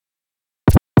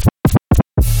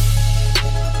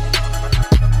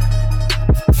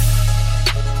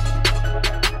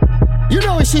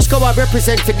Shishko I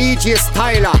represent for DJ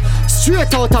Stylah,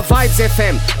 straight out of Vibes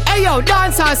FM. Hey yo,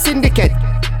 Dancehall Syndicate.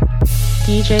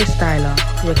 DJ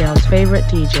Stylah, your girl's favorite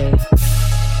DJ.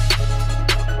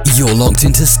 You're locked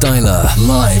into Stylah,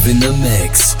 live in the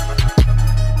mix.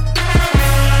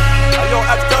 Yo,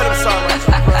 I've done him song,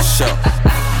 right? Sure.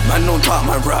 Man, don't talk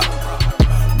my rap.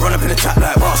 Run up in the chat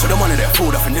like boss, so the money that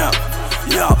food up and up.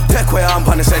 Yo, take where I'm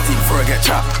on the setting before I get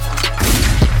chopped.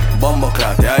 Bumbo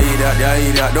clap, they eat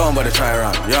that, don't bother try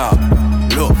around. Yo,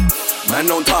 look, man,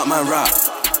 don't talk my rap.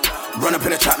 Run up in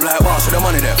the chat like boss, so the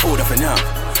money that food up and up.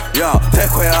 Yo,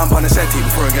 take where I'm on the setting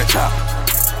before I get chopped.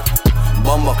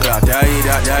 Bumbo clap, they eat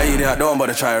that, don't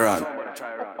bother try around.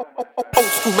 Old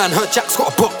school man heard Jack's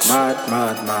got a box. Mad.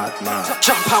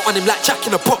 Jump out on him like Jack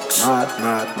in a box. Mad.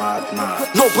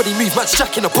 Nobody move, man's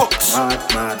Jack in a box. Mad.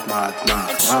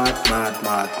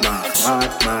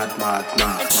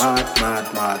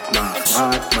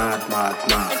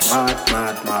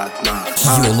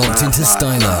 You're locked into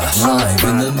Stylah, live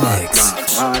in the mix.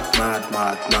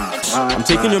 I'm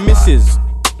taking your missus.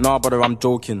 Nah, brother, I'm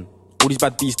joking. All these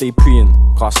bad beats, they preying.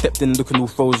 Cause I stepped in looking all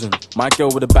frozen. My girl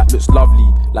with the back looks lovely,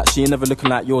 like she ain't never looking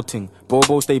like your thing.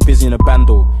 Bobo stay busy in a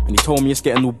bando, and he told me it's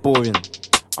getting all boring.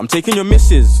 I'm taking your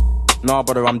missus. Nah,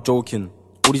 brother, I'm joking.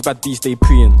 All these bad beats, they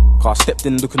preying. Cause I stepped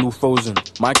in looking all frozen.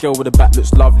 My girl with the back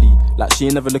looks lovely, like she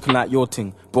ain't never looking like your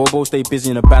thing. Bobo stay busy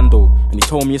in a bando, and he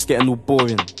told me it's getting all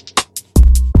boring.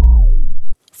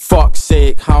 Fuck's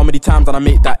sake, how many times did I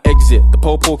make that exit? The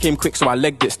po-po came quick so I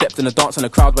legged it. Stepped in the dance and the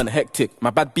crowd went hectic. My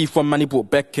bad beef one man, he brought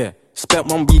Becca. Spent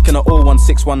 1 week in a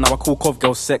 0161, now I call Cov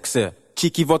girl sexy.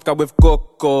 Cheeky vodka with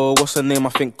Coco, what's her name?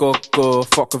 I think Coco.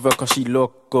 Fuck with her cause she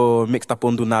loco. Mixed up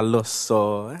on na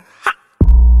loso.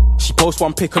 She post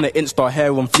one pic on the Insta,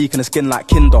 hair on fleek and the skin like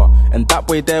Kinder. And that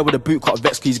boy there with a boot cut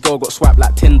vex, his girl got swiped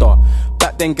like Tinder.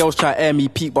 Back then girls try air me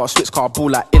peak, but I switch car ball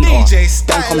like Inter.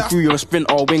 Then come through, you're a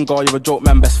sprinter or winger, you're a joke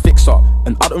man, best fixer.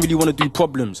 And I don't really wanna do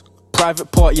problems.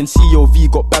 Private party and COV,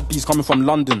 got bad beats coming from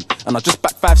London. And I just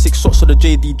backed 5-6 shots of the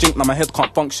JD drink, now my head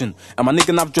can't function. And my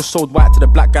nigga Nav just sold white to the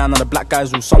black guy, now the black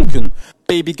guy's all sunken.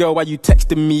 Baby girl, why you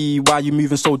texting me? Why you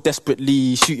moving so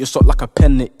desperately? Shoot your shot like a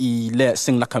penalty, let it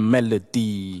sing like a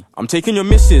melody. I'm taking your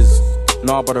missus.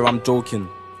 Nah, brother, I'm joking.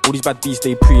 All these bad beats,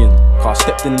 they preying. Cause I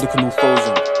stepped in looking all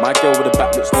frozen. My girl with the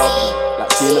back looks lovely,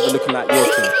 like she ain't never looking like your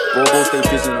thing. Bobo stay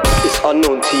busy. It's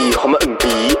unknown T, Hummer and B.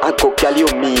 I got galley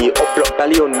on me, up block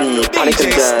belly on me. Panic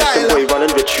and dance, the boy run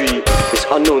and retreat. It's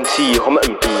unknown T, Hummer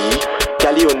and B.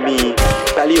 Galley on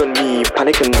me,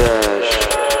 panic and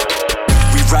dash.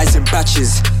 Rise in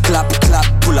batches, clap,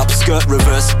 pull up, skirt,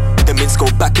 reverse. The mints go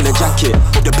back in the jacket.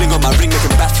 Put the bling on my ring,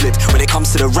 making backflip. When it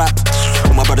comes to the rap,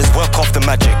 all my brothers work off the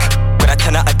magic. With a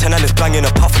 10 out of 10 and it's banging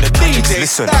a puff in the tactics.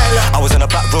 Listen, I was on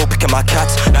the back row picking my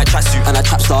cats. Night tracksuit and a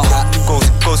trap star hat. Goes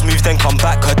moves then come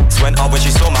back. Her went out when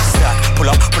she saw my stack.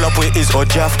 Pull up where it is or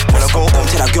Jeff. When I go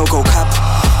home, tell that girl go cap.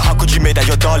 How could you make that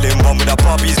your darling? One with her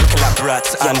Barbies looking like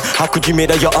brats. And how could you make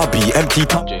that your hubby? Empty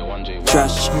cup.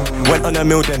 Trash. Went on a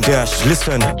mill then dash.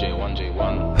 Listen.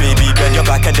 Baby, bend your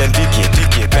back and then dig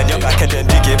it. Bend your back and then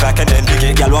dig it, back and then dig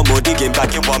it. Girl, one more digging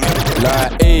back in 1 minute.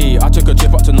 Like, ayy, I took a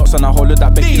trip up to Knox and I hollered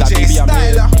that Becky like, baby, I'm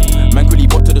here. Man quickly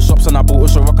got to the shops and I bought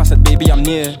us a rock, I said, baby, I'm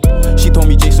near. She told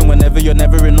me, Jason, whenever you're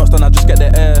never in Knox, then I just get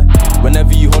the air.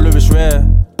 Whenever you holler, it's rare.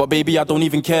 But baby, I don't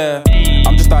even care.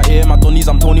 I'm just out here, my Donnies,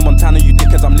 I'm Tony Montana, you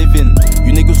dickheads, I'm living.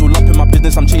 You niggas all up in my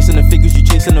business, I'm chasing the figures, you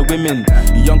chasing the women.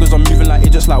 You youngers are moving like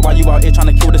idiots, like why you out here trying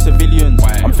to kill the civilians?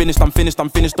 I'm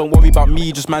finished, don't worry about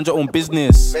me, just mind your own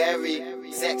business. Very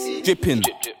sexy. Dripping.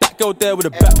 That girl there with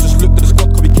the back just looked at the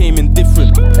squad cause we came in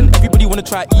different. And everybody wanna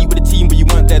try eat with the team but you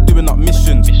weren't there doing up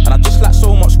missions. And I just slapped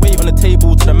so much weight on the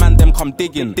table to the man them come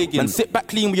digging. And sit back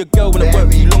clean with your girl when it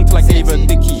worked too long till I gave her a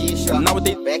dicky. And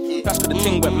nowadays that's where the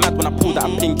ting went mad when I pulled out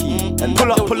a pinky. And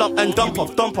pull up and dump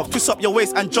off. Twist up your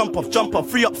waist and jump off.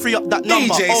 Free up that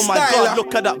number. Oh my god,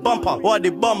 look at that bumper. What the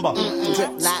bumper?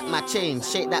 Drip like my chain,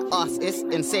 shake that ass, it's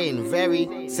insane.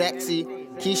 Very sexy,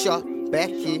 Keisha,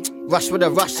 Becky. Rush with a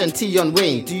Russian T on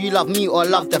Wayne. Do you love me or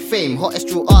love the fame? Hottest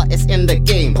true artist in the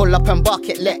game. Pull up and bark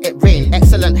it, let it rain.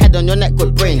 Excellent head on your neck,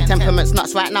 good brain. Temperaments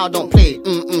nuts right now, don't play.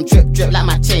 Drip like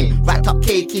my chain. Wrapped up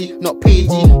cakey, not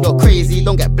pagey. You're crazy,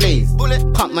 don't get blazed.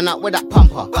 Pump man out with that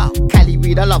pumper. Cali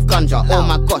weed, I love ganja. Oh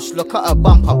my gosh, look at her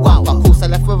bumper. Course I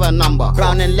left with her number.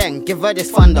 Brown and Leng, give her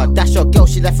this thunder. That's your girl,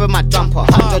 she left with my jumper.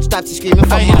 Judge Dabsy screaming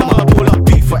for mama. Pull up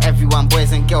beef for everyone,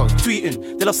 boys and girls.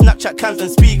 Tweeting, they love Snapchat cams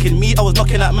and speaking. Me, I was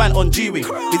knocking at man on G-Wing.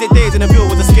 These days in the Ville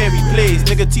was a scary place.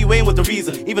 Nigga T-Wayne was the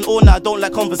reason. Even all now I don't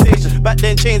like conversation. Back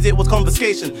then chains it was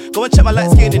confiscation. Go and check my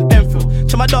light skin in Enfield.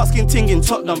 Check my dark skin ting in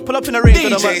Tottenham. Pull up in the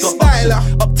range of the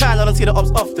Stylah. Uptown I don't see the ups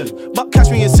often. But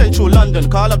catch me in central London,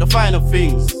 cause I love the finer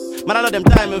things. Man, I love them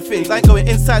diamond things. I ain't going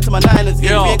inside to my Niners.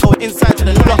 Yeah, we ain't going inside to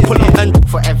the block. Pull up and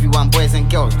for everyone, boys and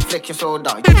girls, flick your shoulder.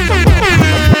 Gun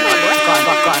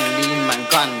lean, man,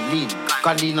 gun lean.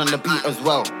 Gun lean on the beat as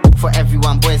well. For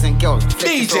everyone, boys and girls,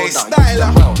 flick your shoulder.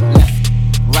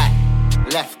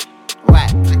 ClubBangersMixByDJSTYLAH. Left,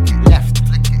 right, left.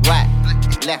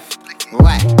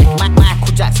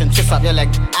 Michael Jackson, twist up your leg.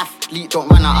 Athlete, don't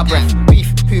run out of breath.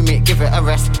 Beef, who mate, give it a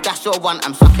rest. That's your one,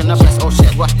 I'm sucking the breast. Oh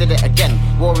shit, Rush did it again.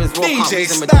 War is war, can't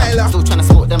reason with them. Still trying to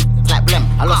smoke them like blem.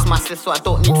 I lost my sis, so I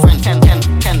don't need friends. 10,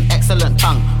 excellent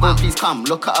tongue. Oh, please come,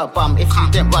 look at her bum. If you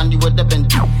didn't run, you would have been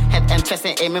down. Head and chest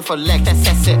ain't aiming for leg.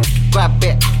 Test it, grab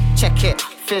it, check it,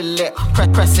 fill it,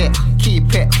 press it,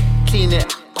 keep it, clean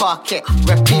it, park it,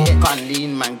 repeat it. Gun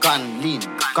lean, man, gun lean.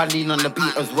 Gun lean on the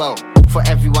beat as well. For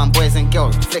everyone, boys and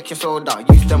girls, flick your shoulder,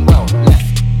 use them well.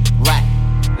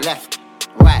 Left,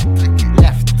 right,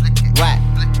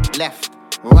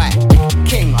 right.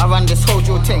 King, I run this whole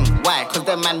drill thing. Why? Cause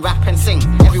them man rap and sing.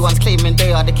 Everyone's claiming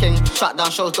they are the king. Shut down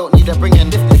shows, don't need a bringing.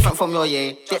 Different from your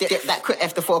yeah. Dip that quick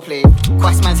after foreplay.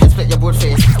 Quest man's head, split your broad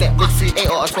face. Step with 3, 8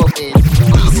 or a 12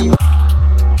 Easy.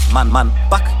 Man,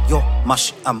 back your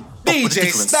mash.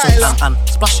 DJSTYLAH. And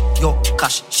splash your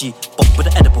cash. She pop with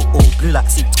the edible. Oh, blue like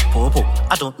sea. Purple.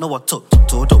 I don't know what to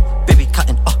do. Baby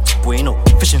cutting up. Bueno.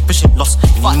 Fishing, lost.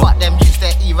 Fuck them, use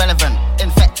they're irrelevant.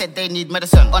 Infected, they need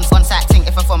medicine. On site thing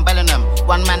if I'm from Bellingham.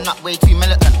 One man not way too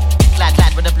militant.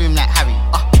 Glad with a bloom like Harry.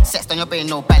 Sex on your brain,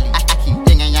 no belly. I keep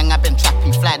ding and yang, I've been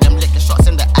trappy. Fly them, lick the shots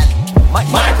in the alley.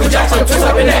 Michael Jackson, twist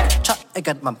up in there. Chat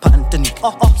again, man, patent the knee.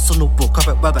 So no bro,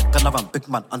 cover it, well back, gonna run big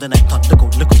man. Under neck, turn, look.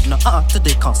 No,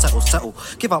 today can't settle.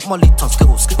 Give out Molly, turn,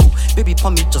 skittle. Baby,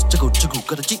 pon me, just jiggle.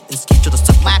 Got a G and ski to the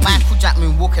set. Michael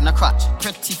Jackson walking a crutch.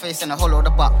 Pretty face in a hollow of the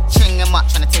butt. Chinging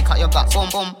much, trying to take out your guts. Boom,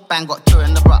 bang, got 2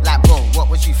 in the butt. Like, bro, what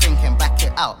was you thinking? Back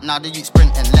it out. Now the youth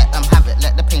sprinting. Let them have it,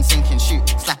 let the pain sink in. Shoot,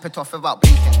 slap it off without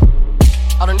blinking.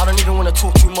 I don't even wanna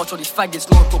talk too much. All these faggots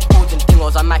know proposing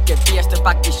dingers. I might get BS to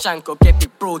back this shank or get big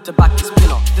bro to back this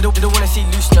spinner. They don't wanna see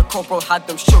loose in the car, bro. Had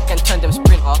them shook and turned them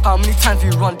sprinter. How many times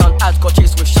you run down ads, got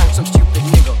chased with shank, some stupid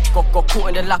nigga. Got caught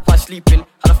in the lap while sleeping.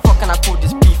 How the fuck can I call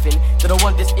this beefing? They don't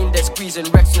want this in there squeezing.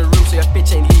 Rex in the room so your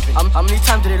bitch ain't leaving. How many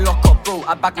times did they lock up, bro?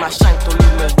 I back my shank, don't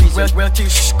leave no reason. Well till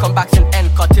come back and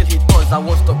end cut till he does. I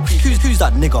won't stop preaching. Who's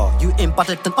that nigga? You ain't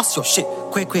better than us, your shit.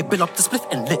 Quick, build up the spliff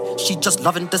and lit. She just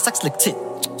loving the sex lick tit.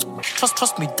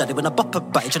 Trust me, daddy, when I bop her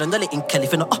body, tryna nail it in Kelly,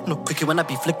 finna up no quickie when I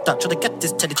be flicked out, tryna get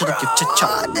this teddy, tryna give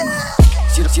chit-chat.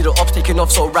 See the ops taking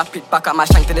off so rapid, back at my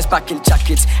shank, then it's back in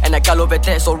jackets. And that gal over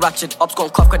there so ratchet, ops gon'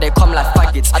 cough cause they come like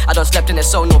faggots. I done slept in there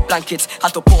so no blankets,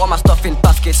 had to put all my stuff in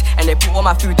baskets. And they put all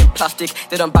my food in plastic,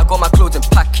 they done bag all my clothes in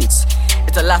packets.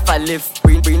 It's a life I live,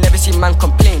 we never seen man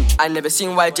complain. I never seen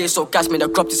YJ so gas me the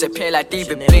crop disappear like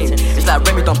David Blaine. It's like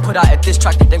Remy done put out a diss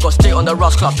track, then go straight on the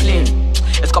Ross Club plane.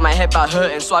 It's got my head back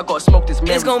hurting, so I gotta smoke this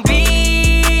memory. It's gon'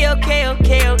 be okay.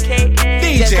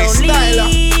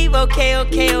 DJSTYLAH.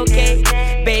 Okay.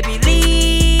 Baby,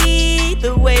 lead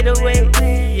the way. Yeah, the way.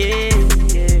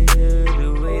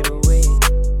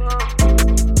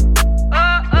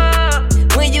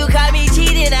 When you call me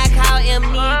cheating, I call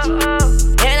amnesia.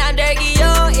 And I'm dirty,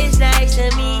 yo, it's nice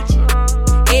to meet you.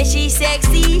 And she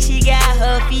sexy, she got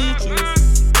her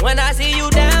features. When I see you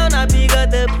down, I pick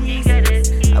up the pieces.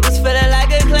 I was feeling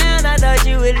like a clown, I thought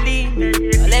you would leave me.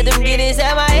 I let them get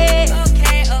inside my head.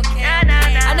 Okay.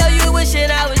 I know you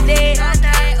wishing I was dead.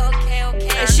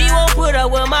 Okay. And she won't put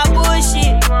up with my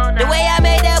bullshit. The way I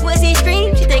made that pussy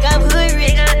scream, she think I'm hood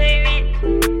rich.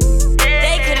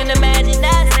 They couldn't imagine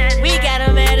us. We got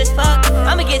them mad as fuck.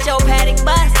 I'ma get your paddock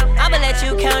bus. I'ma let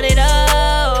you count it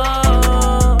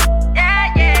up.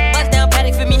 Bust down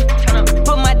paddock for me.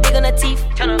 Put my dick on her teeth.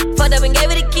 Fucked up and gave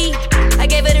her the key. I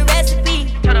gave her the recipe.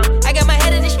 I got my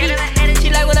head in the street. She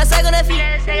like when I suck on her feet.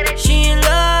 She in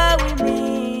love with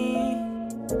me.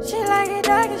 She like it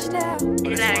doggy style.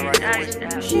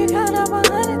 She count up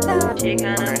 100,000.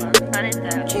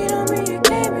 Cheat on me, you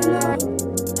gave me love.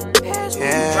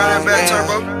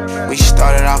 Yeah. We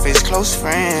started off as close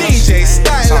friends.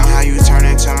 DJSTYLAH. Somehow you turned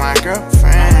into my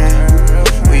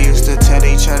girlfriend. We used to tell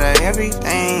each other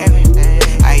everything.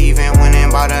 I even went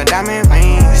and bought her diamond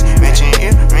rings, matching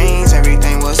earrings,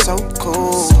 everything was so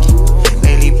cool.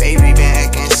 Lately, baby, been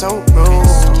acting so rude.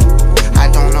 I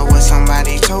don't know what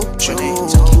somebody told you,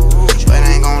 but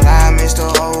I ain't gon' lie, Mr.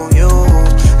 Hold You.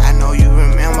 I know you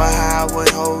remember how I would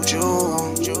hold you.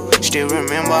 still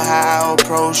remember how I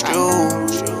approached you.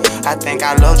 I think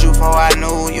I loved you before I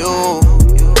knew you.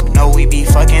 No, we be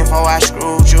fucking before I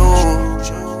screwed you.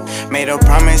 Made a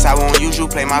promise I won't use you.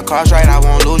 Play my cards right, I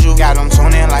won't lose you. Got them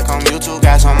tuning like on YouTube.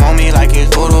 Got some on me like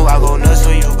it's voodoo. I go nuts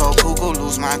till you go cuckoo.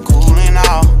 Lose my cool and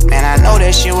all. Man, I know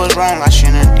that shit was wrong. I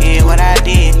shouldn't did what I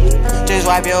did. Just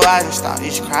wipe your eyes and stop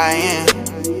this crying.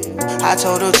 I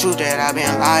told the truth that I've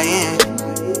been lying.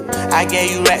 I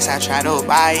gave you racks, I tried to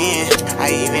buy in.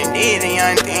 I even did the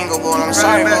unthinkable. I'm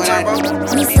sorry, bro.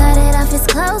 We started off as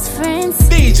close friends.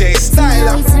 DJSTYLAH.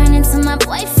 Now he turned into my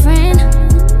boyfriend.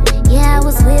 Yeah, I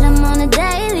was with him on a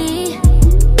daily.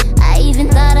 I even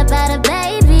thought about a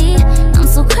baby. I'm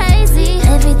so crazy.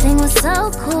 Everything was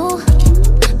so cool,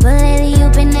 but lately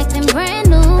you've been acting brand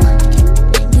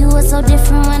new. You were so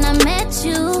different when I met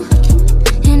you,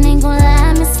 and ain't gon' lie,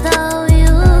 I misstole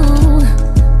you.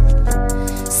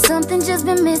 Something just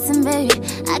been missing, baby.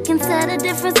 I can tell the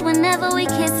difference whenever we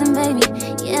kissing, baby.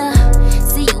 Yeah,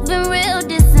 see, you've been real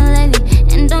distant lately.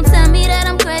 And don't tell me that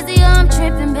I'm crazy or I'm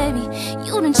tripping, baby.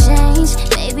 You done changed,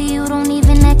 baby, you don't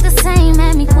even act the same.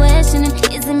 Had me questioning,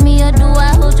 is it me or do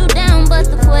I hold you down? But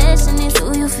the question is,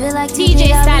 do you feel like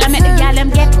DJSTYLAH, make the gal them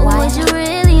get or quiet. was you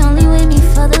really only with me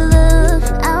for the love?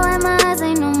 I wipe my eyes,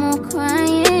 ain't no more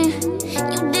crying.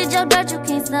 You did your dirt, you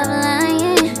can't stop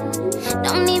lying.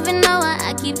 Don't even know why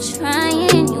I keep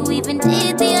trying. You even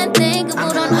did the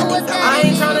unthinkable, don't know what's that. I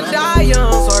ain't tryna die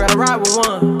young, so I gotta ride with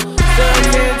one. Still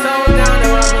 10 toes down in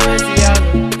my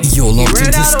Balenciaga. You're locked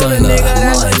into STYLAH, live in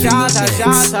the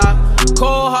mix.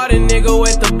 Cold-hearted nigga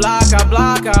with the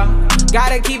blocker.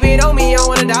 Gotta keep it on me, I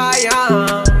wanna die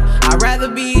young. I'd rather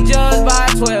be judged by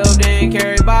 12 than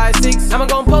carried by 6. I'ma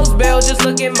gon' post bail, just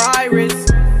look at my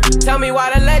wrist. Tell me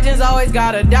why the legends always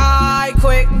gotta die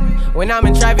quick. When I'm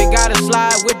in traffic, gotta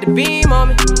slide with the beam on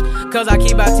me. Cause I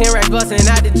keep out 10 racks bustin'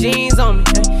 out the jeans on me.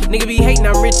 Nigga be hatin',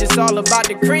 I'm rich, it's all about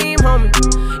the cream, homie.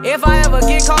 If I ever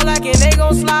get caught lacking, they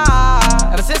gon' slide.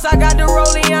 Ever since I got the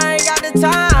rollie, I ain't got the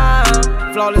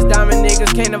time. Flawless diamond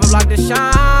niggas can't never block the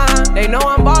shine. They know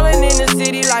I'm ballin' in the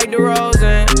city like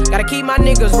DeRozan. Gotta keep my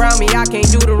niggas round me, I can't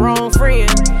do the wrong friend.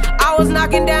 I was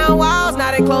knocking down walls,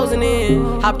 now they closing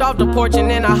in. Hopped off the porch and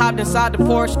then I hopped inside the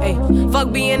Porsche. Ayy,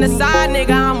 fuck being the side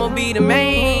nigga, I'ma be the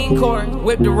main course.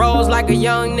 Whip the rolls like a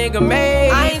young nigga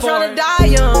made. I ain't tryna die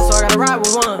young, so I gotta ride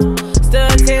with one. Still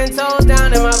 10 toes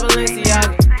down in my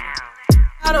Balenciaga.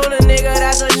 I know the nigga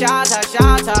that's a shot.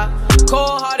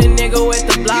 Cold-hearted nigga with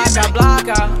the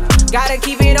blocker. Gotta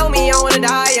keep it on me, I wanna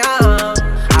die young.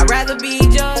 I'd rather be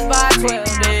judged by 12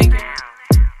 nigga.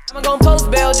 I'ma gon'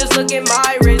 post bail, just look at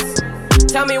my wrist.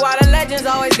 Tell me why the legends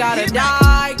always gotta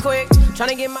die quick.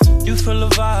 Tryna get my. You feel the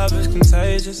vibe, it's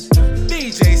contagious.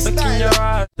 DJSTYLAH. Look in your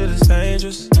eyes, it is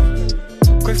dangerous.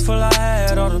 Grateful I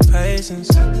had all the patience.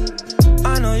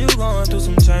 I know you going through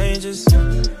some changes.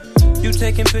 You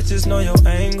taking pictures, know your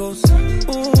angles.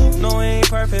 Ooh, no, we ain't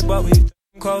perfect, but we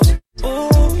close.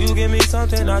 Ooh, you give me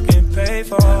something I can pay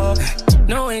for.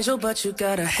 No angel, but you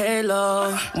got a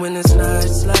halo. When it's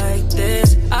nights like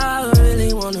this, I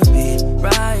really wanna be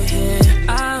right here.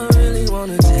 I really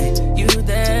wanna take you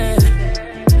there.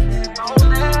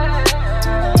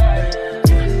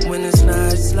 When it's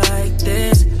nights like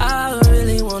this, I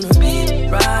really wanna be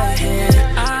right here.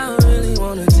 I really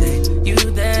wanna take you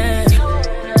there.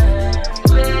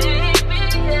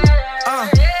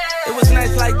 It was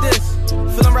nights like this,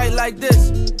 feeling right like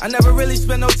this. I never really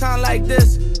spent no time like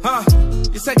this, huh?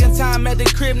 Your second time at the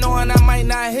crib knowing I might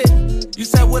not hit. You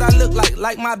said what I look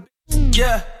like my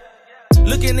yeah.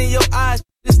 Looking in your eyes,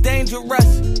 it's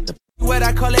dangerous. The wet,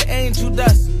 I call it angel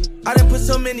dust. I done put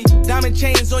so many diamond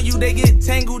chains on you, they get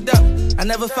tangled up. I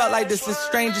never felt like this, it's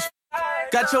strange as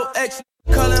got your ex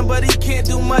calling, but he can't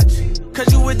do much.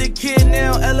 Cause you with the kid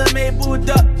now, LMA booed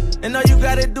up. And all you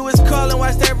gotta do is call and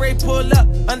watch that Ray pull up.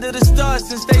 Under the stars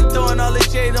since they throwing all the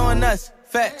shade on us.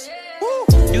 Facts.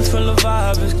 You feel the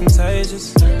vibe, it's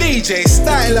contagious.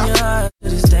 DJSTYLAH.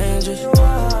 It is dangerous.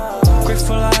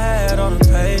 Grateful I had all the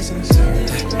patience.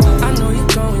 I know you're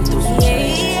going through some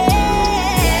changes.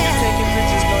 You're taking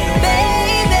pictures, know your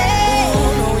baby.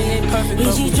 No, we ain't perfect.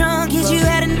 Is you drunk? Is you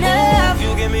had enough?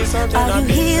 You give me something Are you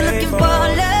here looking for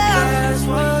love? That's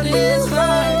what it's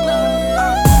like.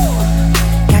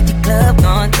 Got the club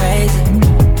going crazy.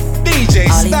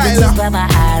 DJSTYLAH. All these bitches got my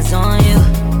eyes on you.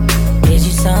 Is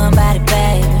you somebody,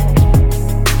 baby?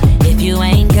 If you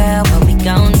ain't, girl, what we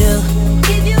gon' do?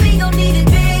 If you ain't gon' need it,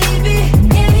 baby.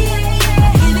 Give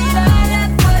it all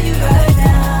up for you right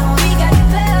now. We got the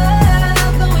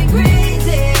club going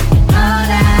crazy. All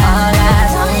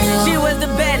eyes on you. She was the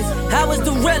baddest, I was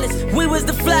the realest. We was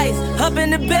the flyest, up in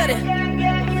the building.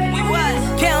 We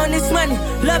was counting this money,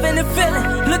 loving the feeling.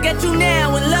 Look at you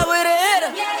now, in love with a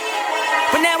hitter.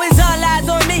 But now it's all eyes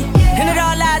on me, and it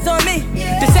all lies on me.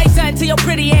 To say something to your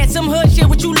pretty ass, some hood shit,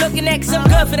 what you looking at, cause I'm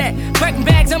good for that. Birkin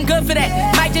bags, I'm good for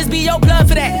that. Might just be your blood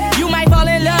for that. You might fall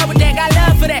in love with that, got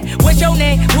love for that. What's your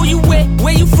name, who you with,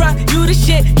 where you from, you the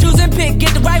shit. Choose and pick,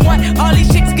 get the right one. All these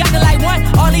chicks got the like one,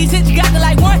 all these hits you got the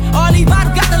like one. All these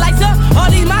models got the lights up, all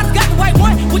these models got the white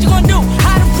one. What you gonna do,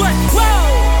 how to run, whoa.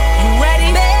 You ready?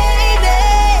 Baby,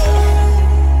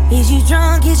 is you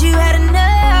drunk, is you had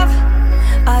enough?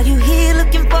 Are you here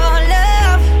looking for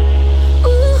love?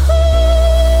 Ooh,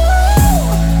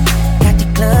 got the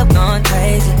club going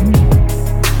crazy.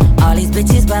 All these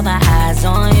bitches but my eyes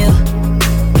on you.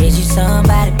 Is you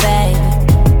somebody, baby?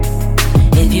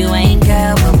 If you ain't,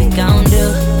 girl, what we gon'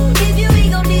 do? If you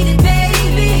ain't gon' need it,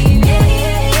 baby. Yeah,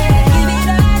 yeah, yeah. Give it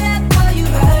all up for you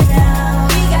right now.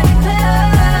 We got the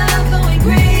club going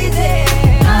crazy.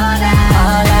 All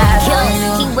eyes on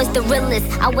you. He was the realest,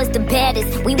 I was the baddest.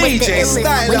 We was the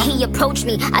illest. When he approached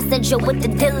me, I said, yo, what the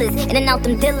deal is? In and out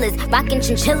them dealers, rockin'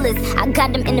 chinchillas. I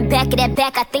got him in the back of that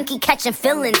back, I think he catching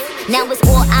feelings. Now it's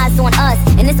all eyes on us,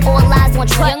 and it's all eyes on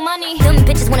Trump. Young Money. Them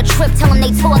bitches wanna trip, tell them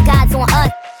they tour guides on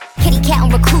us. Kitty cat on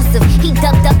reclusive, he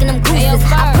ducking them gooses.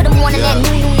 I put him on in that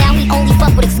new, now he only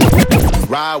fuck with exclusive.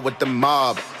 Ride with the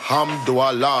mob,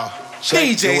 Hamdulillah.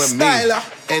 Check DJ with Stylah.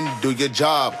 me and do your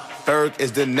job. Berg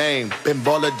is the name,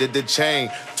 Bimbola did the chain.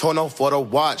 Torno for the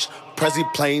watch, Prezi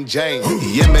plain Jane.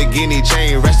 Yamagini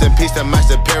chain, rest in peace to my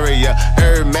superior.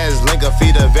 Hermes Linka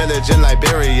feed a village in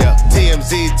Liberia.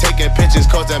 TMZ taking pictures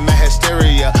causing my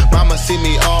hysteria. Mama see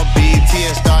me on BT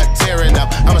and start tearing up.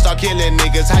 I'ma start killing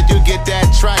niggas, how you get that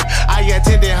tripe? I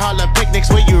attended Harlem picnics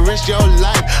where you risk your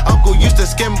life. Uncle used to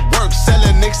skim work,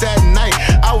 selling nicks at night.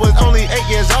 I was only 8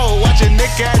 years old, watching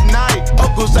Nick at night.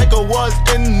 Uncle Psycho was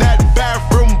in that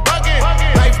bathroom bucket.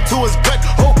 Knife to his gut,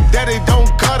 hope that it don't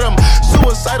cut him.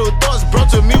 Suicidal thoughts brought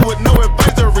to me with no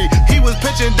advisory. He was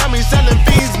pitching dummies, selling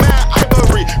fiends, mad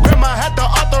ivory. Grandma had the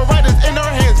arthritis in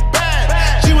her hands, bad.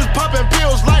 She was popping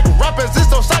pills like rappers in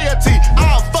society.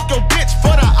 I'll fuck your bitch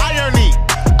for the irony.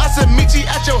 I said meet you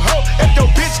at your hoe if your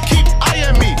bitch keep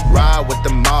eyeing me. Ride with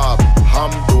the mob,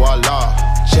 Hamdulillah.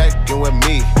 Check in with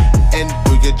me and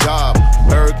do your job.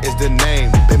 Berg is the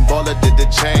name, Bimbola did the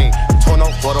chain.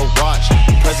 Torno for the watch,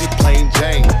 Prezi plain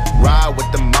Jane. Ride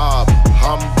with the mob,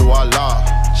 Hamdulillah.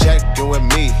 Check in with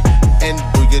me and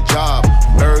do your job.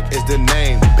 Berg is the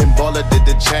name, Bimbola did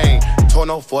the chain.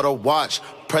 Torno for the watch,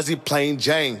 Prezi plain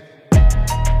Jane.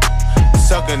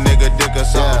 Suck a nigga, dick or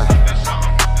something.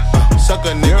 Suck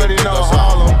a nigga, dick or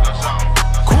something.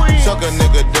 Suck a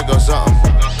nigga, dick or something.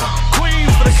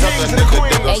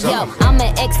 Hey yo, I'ma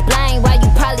explain why you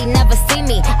probably never see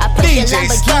me. I push the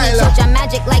Lamborghini, touch your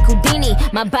magic like Houdini.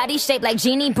 My body shaped like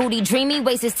genie, booty dreamy,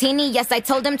 waist is teeny. Yes, I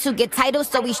told him to get titles,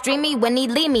 so he stream me when he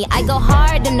leave me. I go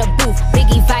hard in the booth,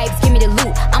 Biggie vibes, give me the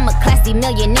loot. I'm a classy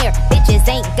millionaire, bitches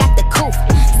ain't got the couth.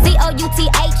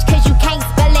 C-O-U-T-H, cause you can't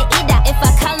spell it either. If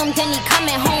I call him, then he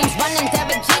coming home, running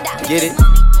Derek Jeter. Get it?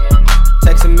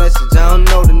 Text a message, I don't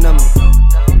know the number.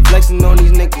 Flexing on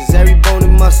these niggas, every bone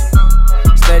and muscle.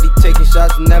 Steady taking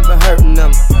shots, never hurting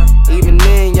them. Even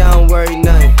then, y'all don't worry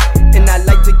nothing. And I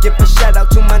like to give a shout out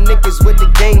to my niggas with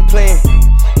the game plan.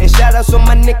 And shout outs on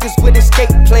my niggas with escape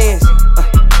plans.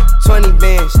 20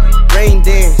 bands, rain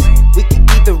dance. We can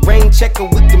either rain check or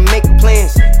we can make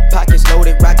plans. Pockets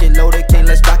loaded, rocket loaded, can't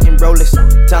let's rock and roll this.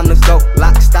 Time to go,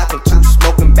 lock, stock, and 2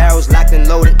 smoking barrels locked and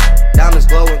loaded. Diamonds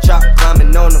glowing, chop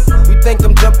climbing on them. You think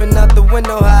I'm jumping out the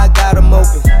window, how I got them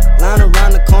open. Line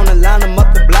around the corner, line them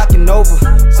up the block and over.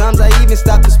 Sometimes I even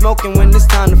stop the smoking when it's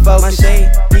time to focus. My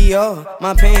shade, Dior,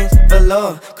 my pants,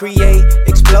 velour. Create,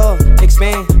 explore,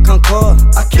 expand, concord.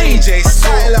 I came, DJ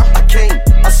Stylah. I came,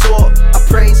 I saw, I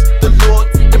praise the Lord,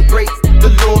 then break the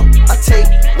law. I take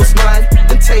what's mine,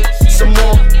 then take some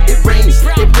more. It rains,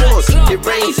 it pours, it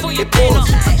rains, it pours.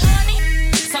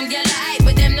 Some girl hype,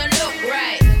 but them don't look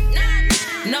right.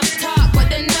 Enough talk, but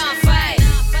them not fight.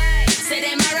 Say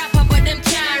them a rapper, but them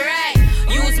can't write.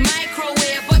 Use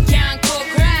microwave, but can't cook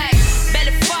right.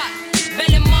 Belly fuck,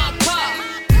 belly mark up.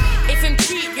 If him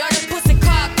cheat, you're the pussy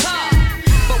cock.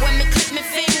 But when me clip me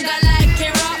finger like a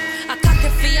rock, I cock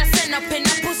it for you, send up in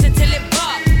a pussy till it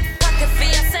bop. Cock it for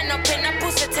you, send up in a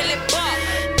pussy till it bop.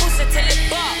 Pussy till it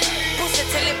bop, pussy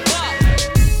till it bop.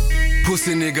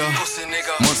 Pussy nigga,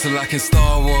 monster like in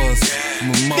Star Wars. I'm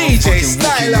a DJ motherfucking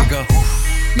Stylah.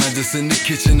 nigga. Man just in the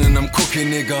kitchen and I'm cooking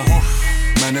nigga.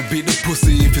 Man I beat the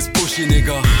pussy if it's bushy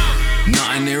nigga.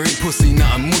 Nothing there ain't pussy,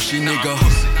 nothing mushy nigga.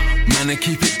 Man I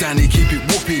keep it Danny, keep it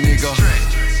whoopy nigga.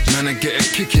 Man I get a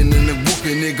kicking and a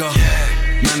whooping nigga.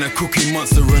 Man a cooking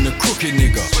monster and a cooking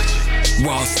nigga.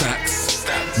 Wild stacks,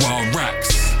 wild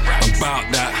racks. I'm bout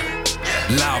that.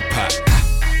 Loud pack,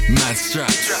 mad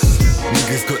straps.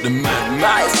 Niggas got the mad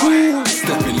max.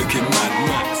 Stepping looking mad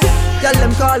max. Tell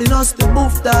them calling us the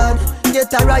boof dad.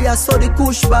 Get a riot so the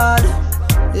kush bad.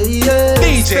 Yeah,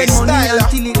 DJ spend money Stylah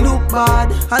until it look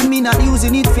bad. And me not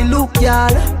using it for look, y'all.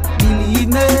 Believe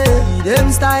me,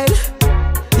 them style.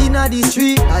 Inna the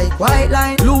street like white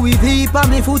line. Louis V on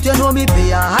me foot, you know me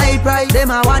pay a high price.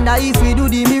 Them I wonder if we do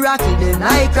the miracle, then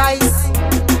I cries.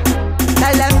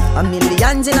 Tell them a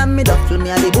millions in a me duffel, me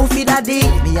a the boofy daddy.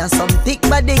 Me and some thick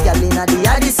body gal inna the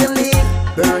Addison League.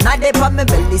 Burn a dip on me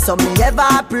belly so me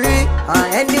ever pray.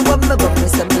 And anyone me go me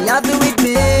say me have it with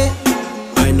me.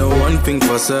 I know one thing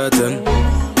for certain.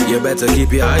 You better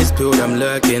keep your eyes peeled, I'm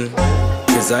lurking.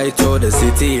 Cause I told the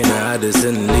city in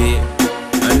Addison Lee.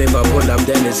 And if I pull up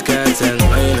then it's curtain.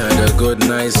 I ain't had a good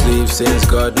night's sleep since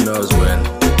God knows when.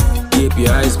 Keep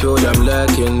your eyes peeled, I'm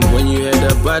lurking. When you hear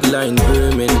the bad line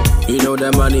booming, you know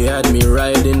the money had me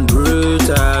riding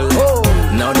brutal.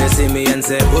 Now they see me and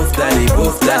say boof daddy,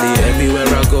 boof daddy. Everywhere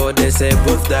I go they say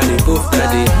boof daddy, boof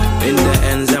daddy. In the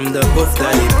ends I'm the boof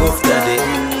daddy, boof daddy.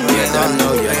 You don't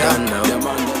know, you don't know.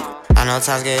 I know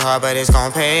times get hard, but it's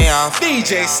gon' pay off.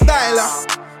 DJ Stylah,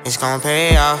 it's gon'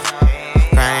 pay off.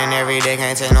 Grinding every day,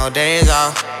 can't take no days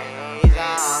off.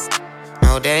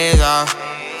 No days off.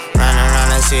 Running around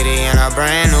the city in a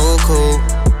brand new coupe.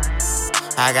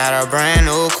 I got a brand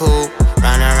new coupe.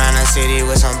 Running around the city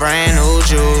with some brand new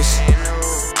juice.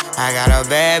 I got a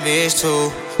bad bitch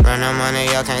too. Running money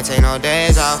up, can't take no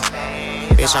days off.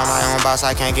 Bitch, I'm my own boss,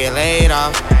 I can't get laid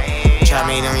off. Try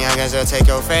me, them youngins will take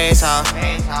your face off.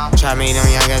 Try me, them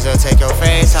youngins will take your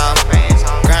face off.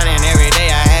 Grinding every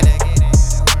day, I had to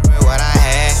get what I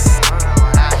had.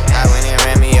 I went and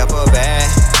ran me up a bag.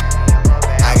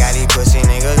 I got these pussy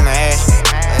niggas mad,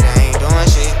 but they ain't doing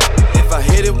shit. If I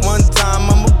hit it one time,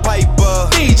 I'm a piper.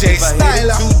 DJ if I hit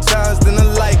it Stylah, 2 times, then I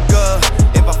like her.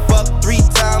 If I fuck 3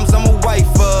 times, I'm a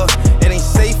wifer. It ain't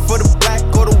safe for the black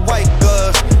or the white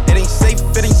girls. It ain't safe,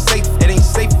 it ain't safe, it ain't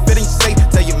safe, it ain't safe.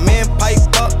 Tell your man pipe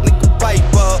up, nigga pipe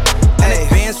up. And it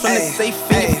bands from the safe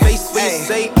in your face when you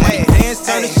say money dance,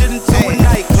 turn this shit into a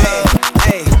nightclub.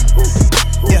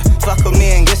 Yeah, fuck with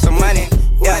me and get some money.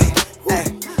 Yeah,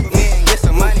 me and get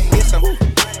some money, get some.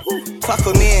 Fuck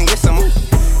with me and get some.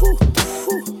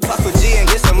 Fuck with G and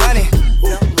get some money.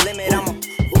 No limit, I'm a.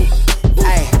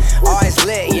 Always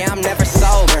lit, yeah, I'm never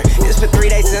sober. This for 3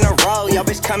 days in a row, yo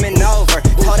bitch coming over.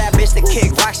 Told that bitch to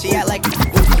kick rock, she act like.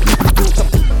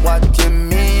 Watching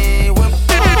me when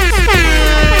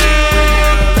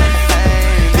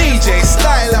DJ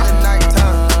Stylah.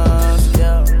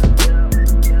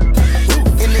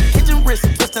 In the kitchen, wrist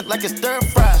twisted like it's stir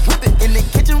fry. Whip it in the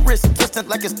kitchen, wrist twisted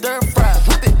like it's stir fry.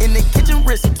 Whip it in the kitchen,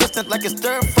 wrist twisted like it's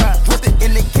stir fry. Whip it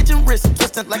in the kitchen, wrist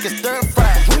twisted like it's stir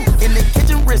fry. In the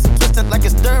kitchen, wrist twisted like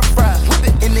it's stir fry. Whip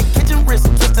it in the kitchen, wrist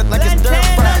twisted like it's stir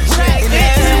fry. In the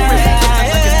kitchen, wrist twisted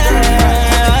like it's stir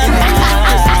fry.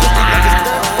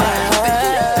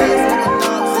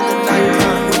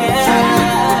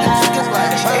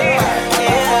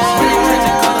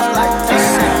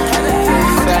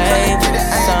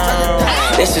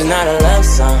 This is not a love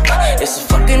song. It's a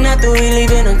fucking after we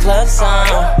leave in a club song.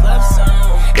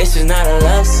 This is not a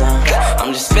love song.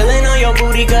 I'm just feeling on your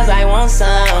booty cause I want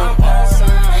some.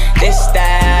 This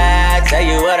that, tell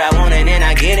you what I want and then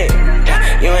I get it.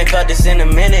 You ain't felt this in a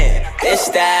minute. This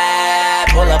that,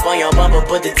 pull up on your bumper,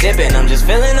 put the tip in. I'm just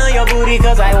feeling on your booty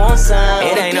cause I want some.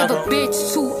 It ain't no. Give a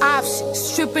bitch 2 options,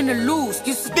 stripping or lose.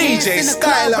 Used to DJ dance in the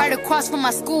club Stylah. right across from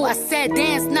my school. I said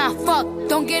dance, nah fuck,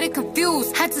 don't get it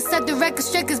confused. Had to set the record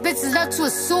straight cause bitches love to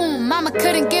assume. Mama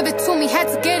couldn't give it to me, had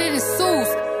to get it in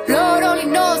suits. Lord only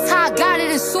knows how I got it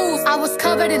in shoes. I was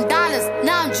covered in dollars,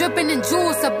 now I'm dripping in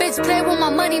jewels. A bitch play with my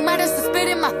money, might as well spit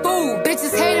in my food.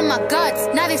 Bitches hating my guts,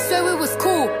 now they swear we was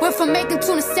cool. Went from making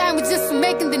tuna sandwiches to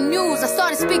making the news. I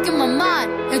started speaking my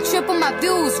mind and tripping my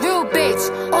views. Real bitch,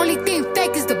 only thing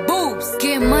fake is the boobs.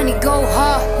 Get money, go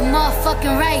hard,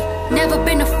 motherfucking right. Never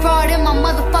been a fraud in my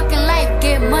motherfucking life.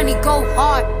 Get money, go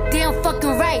hard, damn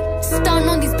fucking right. Stun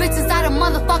on these bitches out of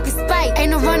motherfucking spite. Ain't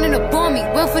no running up on me,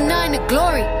 went for nothing to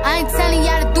glory. I ain't telling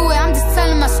y'all to do it, I'm just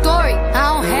telling my story.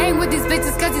 I don't hang with these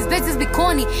bitches cause these bitches be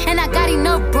corny. And I got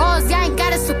enough bras, y'all ain't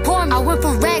gotta support me. I went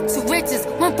from rag to riches,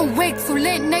 went from wig to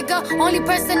lit, nigga. Only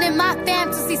person in my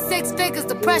fam to see 6 figures.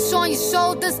 The pressure on your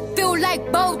shoulders feel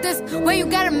like boulders. Where you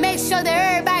gotta make sure that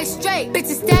everybody's straight.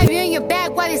 Bitches stab you in your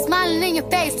back while they smiling in your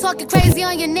face. Talking crazy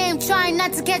on your name, trying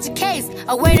not to catch a case.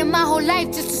 I waited my whole life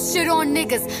just to shit on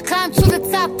niggas. Climb to the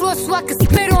top floor so I could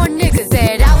spit on niggas.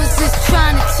 Said I was just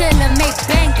trying to chill and make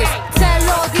bangers. Tell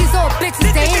all these old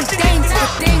bitches they in danger. The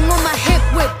thing on my head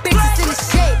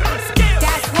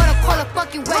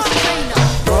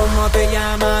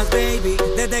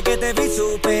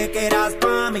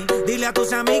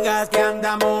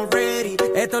andamos ready.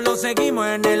 Esto lo seguimos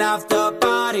en el after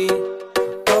party.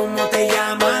 ¿Cómo te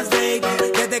llamas, baby?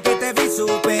 Desde que te vi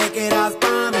supe que eras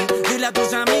pa' mí. Dile a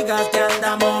tus amigas que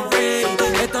andamos ready.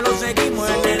 Esto lo seguimos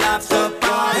en el after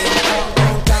party.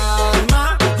 Con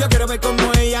calma, yo quiero ver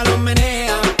cómo ella lo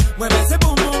menea. Mueve ese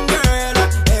boom boom girl.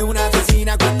 Es una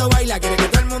asesina cuando baila, quiere que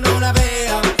todo el mundo la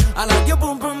vea. I like your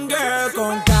boom boom girl.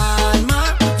 Con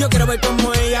calma, yo quiero ver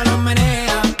cómo ella lo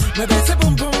menea. Mueve ese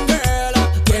boom boom girl.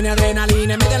 Tiene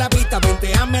adrenalina, mete la pista,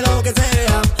 venteame lo que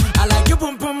sea. I like your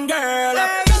boom boom girl.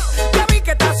 Hey, ya vi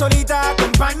que estás solita,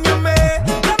 acompáñame.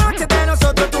 La noche de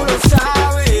nosotros tú lo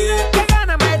sabes. Que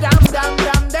gana me dam dam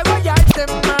dam de guayarte,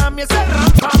 mami. Ese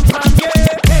ram pam pam,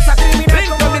 yeah. Esa criminal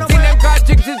como no me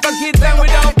chicks is the kids and we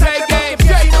don't play games.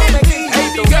 Hey,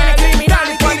 the girl, criminal,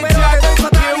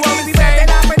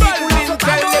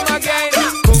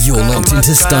 You're locked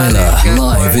into Stylah,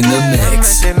 live in the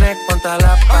mix.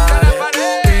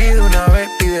 Pide una vez,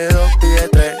 pide dos, pide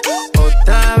tres.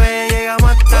 Otra vez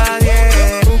llegamos hasta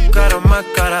 10. Buscaron más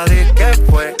cara de que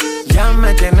fue. Ya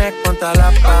me tienes contra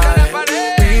la pared.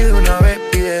 Pide una vez,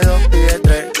 pide dos, pide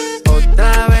tres.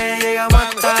 Otra vez llegamos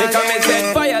hasta 10.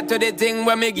 To the thing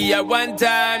when me give her one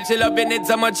time. She loving it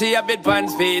so much she have it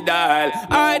pants feed all.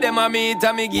 I dem a meet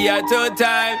and me give her 2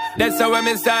 times. That's how when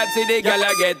me start see the girl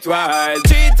I get wild.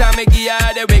 3 times me give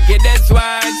her the wickedest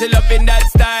one. She loving that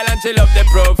style and she love the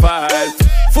profile.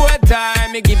 4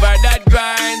 times me give her that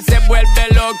grind. Say well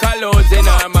below colors in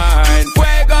her mind.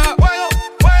 Fuego,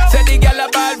 say the girl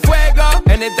about fuego.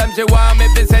 Anytime she want me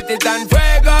fi set it on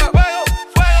fuego.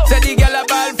 Say the girl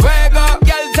about fuego.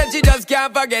 Girl said she just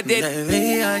can't forget it. De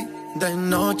día y de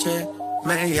noche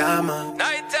me llama.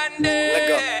 Night and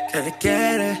day. ¿Qué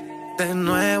quieres de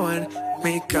nuevo en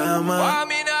mi cama?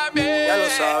 Ya lo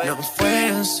sabes. No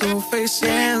fue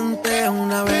suficiente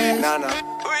una vez.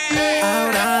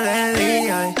 Ahora de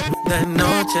día y de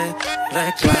noche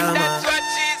reclama.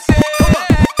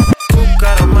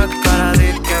 Buscaron más cara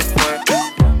de que fue.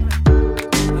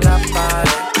 La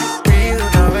pared. Pide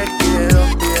una vez, pide dos,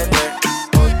 pide tres.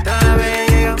 Otra vez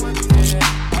llegamos.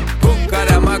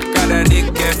 Buscaron más cara de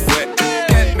que fue.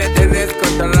 Que me tenés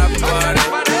contra la pared.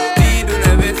 Pide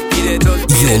una vez, pide dos, pide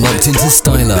tres. You're locked into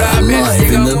Stylah,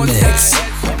 live in the mix.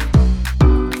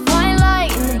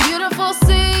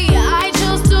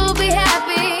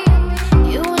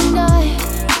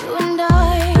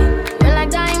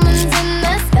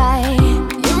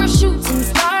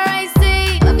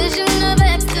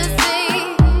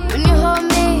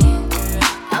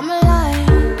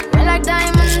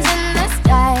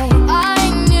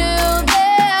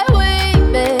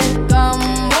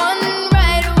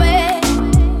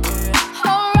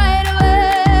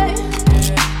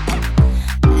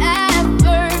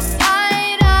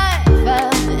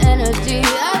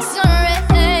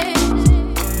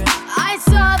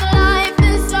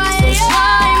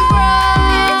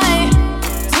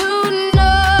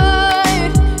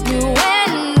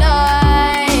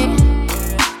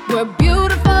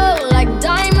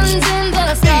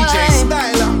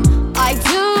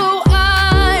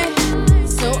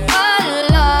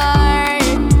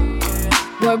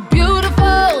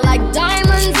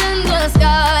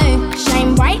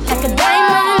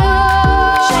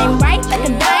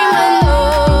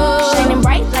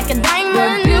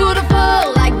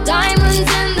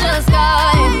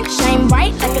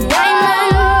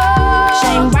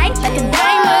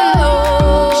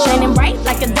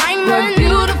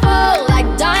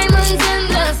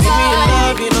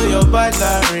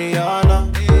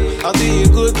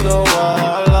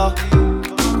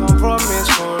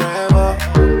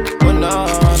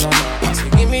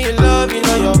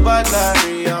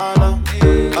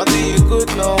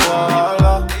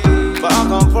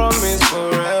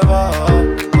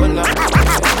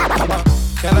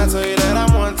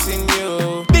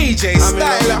 DJ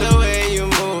The way you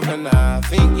move, and I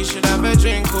think you should have a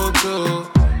drink or two.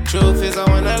 Truth is, I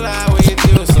wanna lie with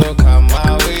you, so come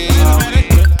my way.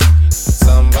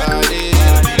 Somebody,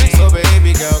 so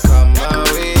baby girl, come my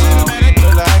way.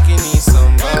 Feel like you need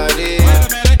somebody.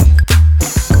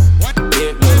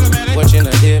 Dip low, watching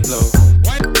a dip low.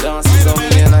 Dances on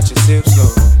me and I just sip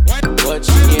slow.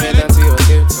 Watching you head down to your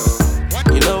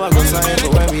tiptoe. You know I go silent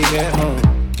when we get home.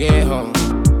 Get home.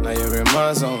 Now you're in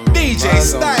my zone. DJ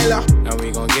Stylah. Now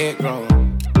we gon' get grown.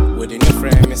 Within your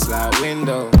frame, it's like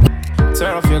window.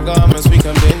 Turn off your garments, we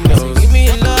can bend those. Give me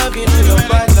your love, you know your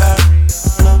body.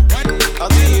 I'll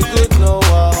do you good, no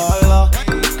wahala.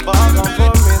 But I can't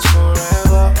promise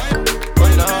forever.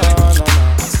 But no.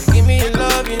 So give me your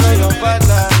love, you know your body,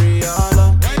 Rihanna.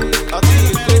 I'll do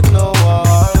you good, no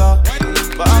wahala.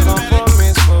 But I can't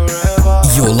promise forever.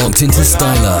 You're locked into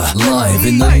Stylah, live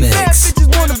in the mix. Bitches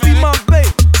wanna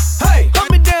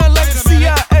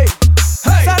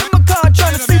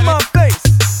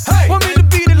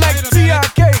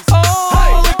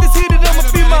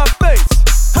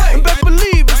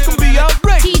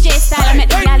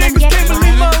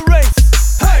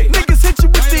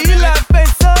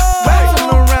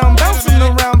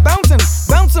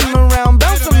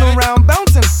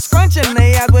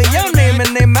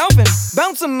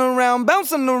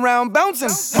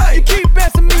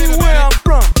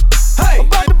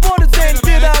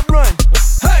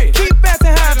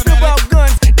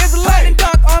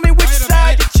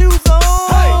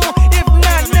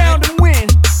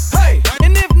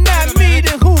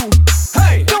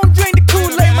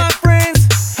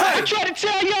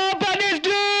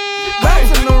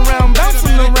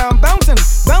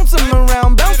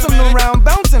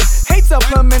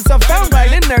I found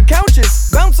right in their couches.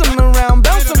 Bouncing around,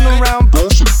 bouncing around.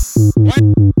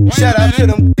 Shout out to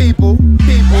them people.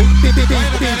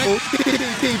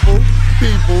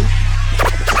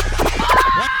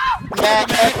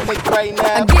 Mad ethnic right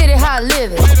now. I get it how I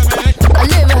live it. I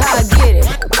live it how I get it.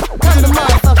 Come to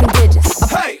motherfucking digits.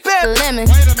 I pay lemon.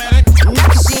 Not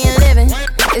cause she ain't living.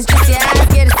 It's just your eyes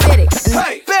get acidic.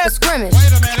 And fair scrimmage.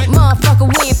 Motherfucker,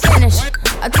 we ain't finished.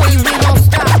 I tell you we won't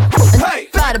stop. And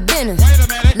fly the business.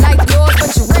 Like yours,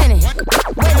 but you renting.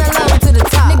 Raise that level to the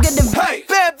top. Nigga, them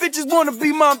bad bitches wanna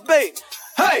be my babe.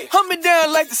 Hey, hunt me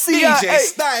down like the CIA.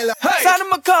 DJSTYLAH. Hey, side of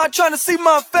my car trying to see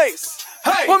my face.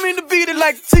 Hey, want me to beat it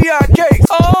like the TIK.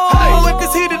 Oh, if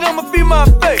it's heated, I'ma be my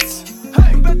face.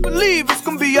 Hey, better believe it's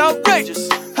gonna be outrageous.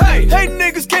 Hey,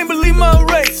 niggas can't believe my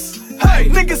race. Hey,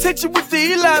 niggas hit you with the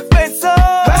Eli face. You're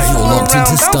locked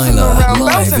into Stylah,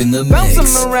 live in the mix.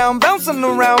 Bouncing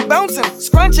around, bouncing.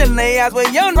 Scrunching they eyes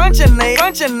with young, crunching,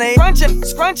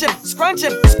 scrunching.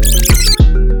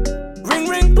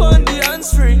 Ring pon the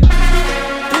hands free.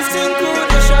 15 cool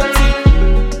the shanty.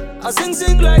 I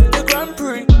sing like the Grand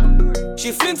Prix.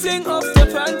 She fling off the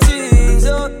panties,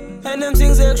 oh, and them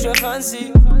things extra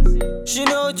fancy. She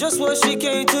know just what she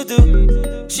came to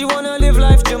do. She wanna live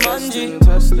life Jumanji.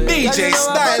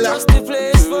 DJSTYLAH. Just the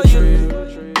place for you.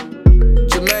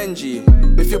 Jumanji,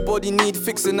 if your body need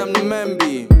fixing, I'm the man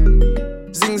be.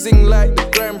 Zing like the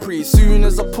Grand Prix. Soon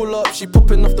as I pull up, she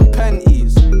popping off the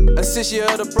panties. And since she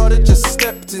heard her brother just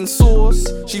stepped in sauce,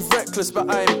 she reckless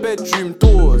behind bedroom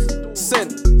doors.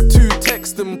 Sent 2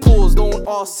 texts and pause. Don't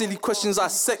ask silly questions, I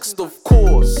sext of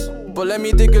course. But let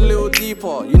me dig a little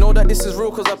deeper. You know that this is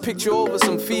real cause I picked you over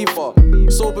some FIFA.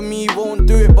 Sober me won't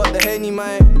do it but the Henny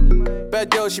might. Bad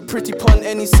girl, she pretty pun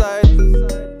any side.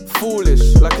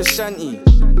 Foolish like a shanty.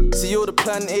 See you're the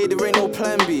plan A, there ain't no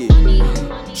plan B.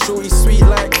 Shorty sweet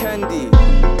like candy.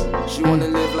 She wanna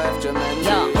live life Jumanji.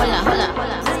 Yo, hold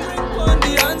on. On the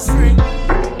hands free.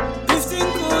 15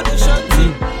 cool the shanty.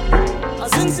 I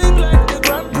sing like the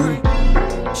Grand Prix.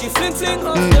 She fling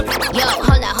off the. Yo,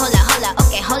 hold up,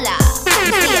 okay, hold up.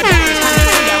 You see a bitch coming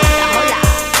through, yo, what's the hold up?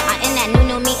 I'm in that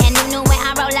new me and new when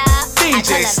I roll up.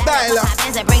 DJSTYLAH. I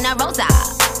tell her bring the rosa.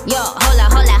 Yo, hold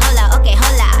up, okay,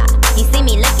 hold up. You see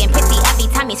me looking pretty every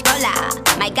time you scroll up.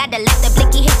 Might gotta let the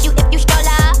blicky hit you if you stroll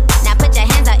up. Now put your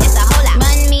hands up, it's a whole lot.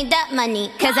 Run me the money,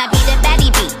 cause I be the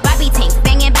baddie beat. Barbie tank,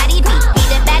 banging body beat. Be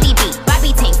the baddie beat.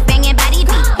 Barbie tank, banging body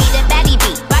beat. Be the baddie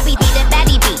beat. Barbie be the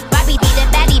baddie beat. Barbie be the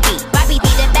baddie beat. Barbie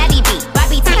be the baddie beat.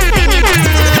 Barbie tank, banging body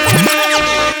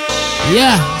beat.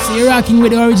 Yeah, so you're rocking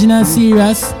with the original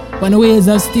serious. On the ways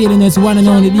of stealing us one and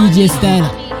only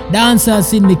DJSTYLAH. Dancehall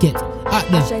Syndicate. At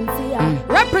them.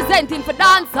 Representing for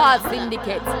Dancehall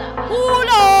Syndicate. Pull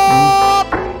up!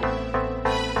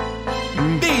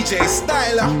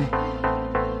 DJSTYLAH.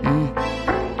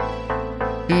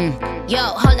 Yo,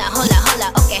 hold up,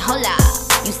 okay, hold up.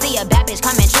 You see a bad bitch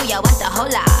coming through, yo, what's the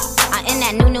hold up? I'm in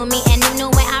that new me and new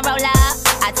when I roll up.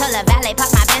 I told her valet, pop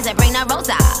my Benz and bring the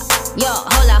rosa. Yo,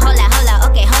 hold up,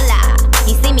 okay, hold up.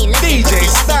 You see me looking pretty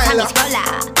every time you scroll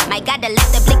up. Might gotta let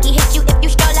the blicky hit you if you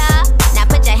stroll up. Now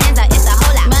put your hands up, it's a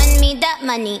whole lot. Run me the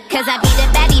money, cause I be the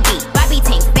baddie beat. Barbie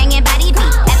tank, banging body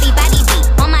beat. Everybody beat,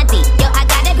 on my D, yo, I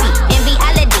gotta beat. In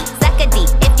reality, suck a D,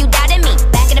 if you doubted me.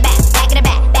 Back of the back, back of the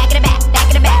back, back of the back, back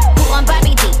of the back. Who on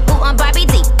Barbie D, who on Barbie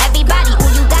D? Everybody, who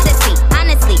you gotta see.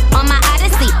 Honestly, on my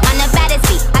odyssey, on the baddest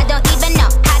seat. I don't even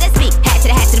know how to speak. Hat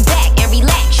to the back, and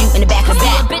relax, you in the back of the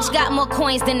back. Bitch got more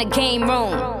coins than the game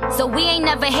room. So we ain't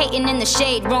never hating in the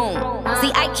shade room.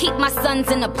 See, I keep my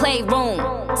sons in the playroom.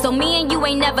 So me and you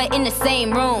ain't never in the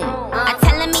same room. I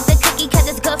tell him eat the cookie cause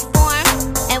it's good form.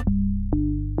 And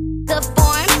good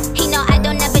form. He know I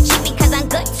don't never cheat because I'm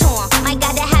good to him. I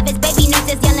gotta have his baby news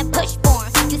just yelling push for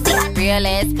him. You see, Real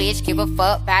ass bitch, give a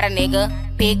fuck about a nigga.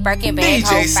 Big Birkin bag,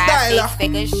 hold 5, 6 DJSTYLAH.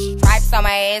 figures. Stripes on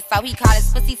my ass, so he call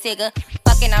his pussy tigger.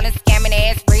 Fucking on a scamming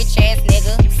ass, rich ass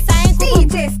nigga.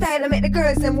 DJSTYLAH make the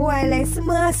girls them wile some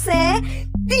mercy.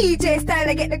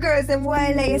 DJSTYLAH get the girls them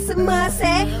wile some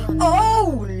mercy.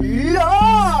 Oh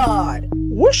Lord,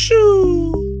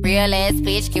 whooshu. Real ass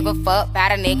bitch, give a fuck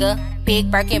about a nigga. Big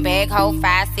Birkin bag, hold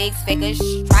 5, 6 figures.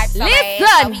 Stripes on my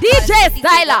ass, Listen,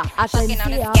 DJSTYLAH. I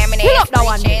Pull up that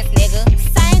one. nigga.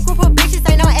 Same group of bitches,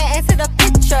 ain't no ass to the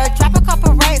picture. Drop a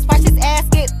couple racks, watch his ass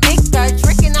get bigger.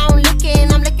 Drinking, I'm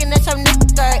looking at your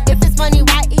nigga. If it's money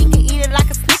right, he can eat it like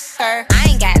a snicker. I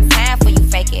ain't got time for you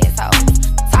fake ass hoes.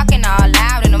 Talking all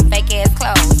loud in them fake ass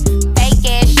clothes. Fake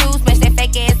ass shoes, match that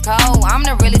fake ass coat. I'm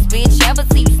the realest bitch ever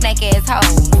see you snake ass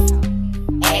hoes.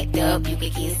 Act up, you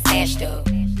could get snatched up.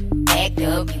 Act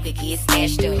up, you could get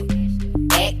snatched up.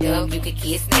 Act up, you could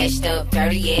get snatched up.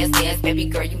 Dirty ass, baby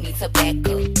girl, you need to back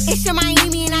up. It's your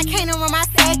Miami and I can't run my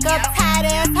sack up. Tired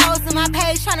ass hoes in my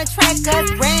page tryna track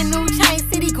us. Brand new chain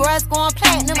city girls going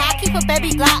platinum. I keep a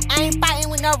baby Glock, I ain't fighting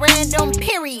with no random,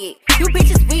 period. You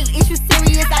bitches weak, is you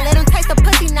serious? I let him taste the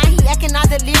pussy, now he acting all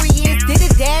delirious. Did a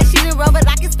dash, she the rubber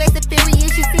like his face is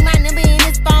furious. You see my number in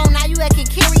his phone, now you acting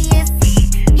curious.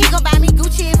 He gon' buy me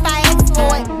Gucci if I ask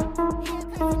for it.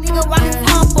 Nigga walking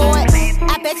tomboy.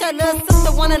 I bet your little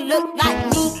sister wanna look like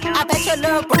me. I bet your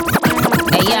little bro.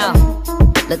 Hey yo,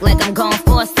 look like I'm going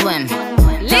for a swim.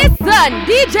 Listen,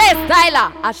 DJ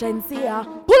Stylah, Ashensia,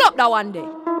 pull up that one day.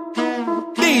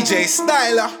 DJ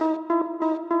Stylah.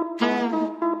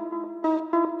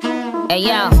 Hey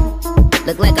yo,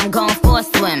 look like I'm going for a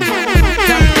swim.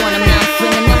 Dunk on him now, I'm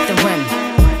swinging off the rim.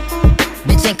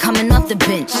 Bitch ain't coming off the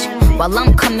bench, while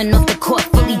I'm coming off the court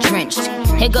fully drenched.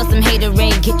 Here goes some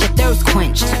haterade, get your thirst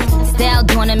quenched. Style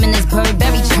doing him in this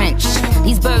Burberry trench.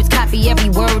 These birds copy every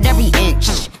word, every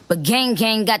inch. But gang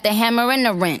got the hammer and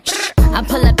the wrench. I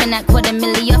pull up in that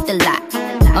 $250,000 off the lot.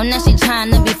 Oh, now she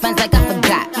tryna be friends like I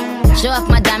forgot. Show off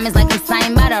my diamonds like I'm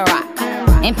signed by the rock.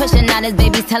 Ain't pushing out his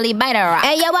baby's telly by the rock.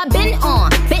 Hey yo, I been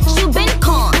on, bitch you been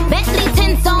con. Bentley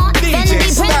tints on,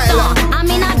 Fendi prints on. I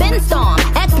mean I been storm,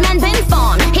 X-Men been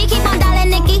form. He keep on dialing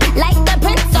Nicki like the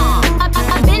Prince song. I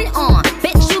been on,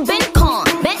 bitch you been con.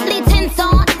 Bentley tints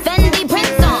on, Fendi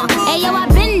prints on. Hey yo, I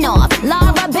been off,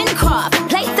 Laura been Croft.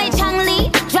 Play say Chang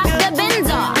Lee, drop the bins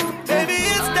off. Baby,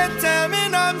 it's that time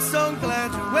and I'm so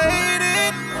glad you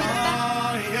waited.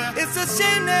 It's a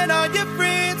shame that all your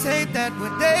friends hate that we're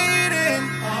dating.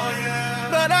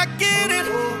 But I get it,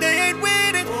 they ain't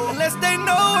with it unless they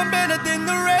know I'm better than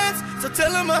the rest. So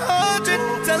tell them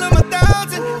 100, tell them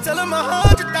 1,000, tell them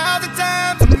 100,000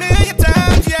 times, 1,000,000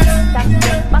 times, yeah.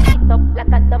 Back it up like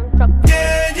a dumb truck.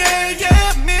 Yeah,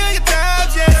 1,000,000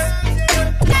 times, yeah.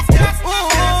 Ooh,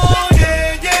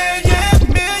 yeah,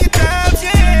 1,000,000 times,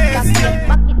 yeah.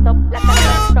 Back it up like a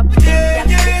dumb truck. Yeah,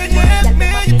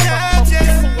 1,000,000 times, yeah.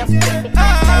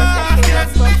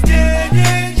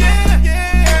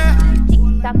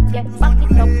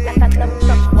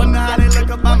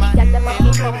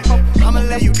 I'ma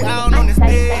lay you down on this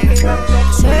bed.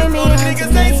 Turn me All the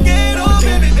niggas ain't scared, oh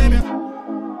baby.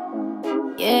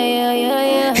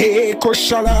 Yeah. Hey,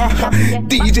 Koshala,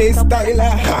 DJ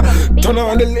Stylah. Turn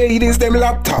on the ladies, them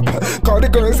laptop. Call the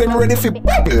girls, them ready for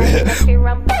bubble.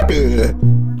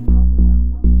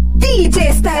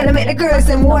 DJ Stylah make the girls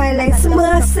them wild like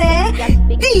Smurfy.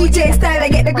 DJ Stylah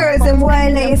get the girls them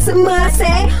wild like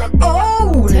Smurfy.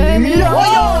 Oh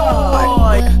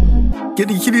Lord! Get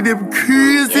the kitty them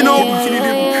crazy, you know.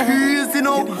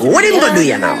 What him gonna do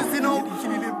you now?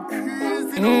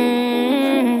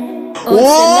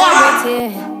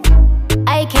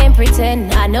 I can't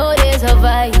pretend. I know there's a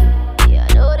vibe. Yeah,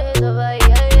 I know there's a vibe.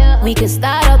 Yeah. We can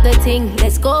start up the thing.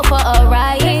 Let's go for a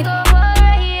ride.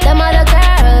 Them other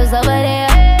girls over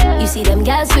there, you see them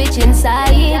girls switching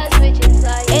sides.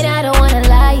 And I don't wanna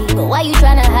lie, but why you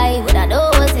tryna hide when I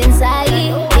know what's inside?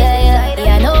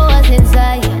 Yeah, I know what's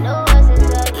inside.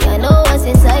 Yeah, I know what's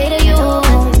inside of you.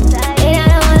 And I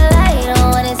don't wanna lie, I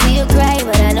don't wanna see you cry,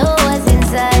 but I know what's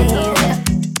inside. Yeah,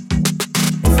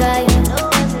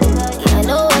 I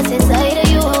know what's inside of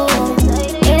you.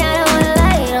 And I don't wanna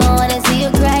lie, I don't wanna see you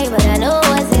cry, but I know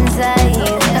what's inside.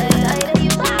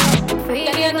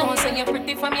 Girl, you know, so you're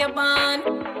pretty from your bond.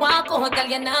 Walk out, girl,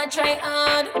 you not try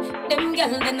hard. Them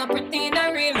girls, they not pretty in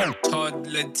a real.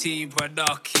 Toddler T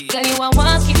Production. Girl, you a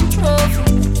walking trophy.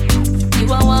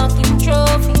 You a walking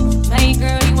trophy. My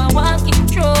girl, you a walking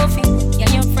trophy. Yeah,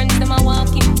 your friends, them a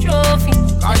walking trophy.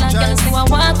 All the girls, you a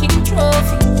walking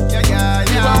trophy.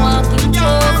 You a walking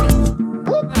trophy.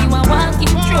 You a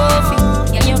walking trophy.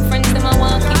 Yeah, your friends, them a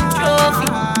walking trophy.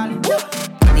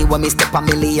 Anyway, me step a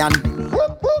million.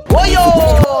 Oh yo!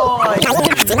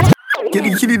 Get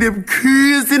the kitty them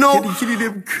crazy, no.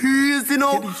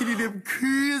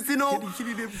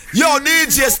 Yo,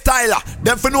 DJ Stylah,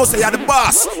 them for know say you're the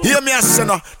boss. Hear me, I say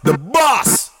no, the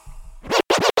boss.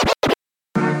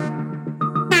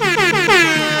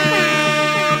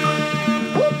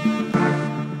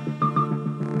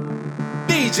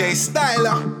 DJ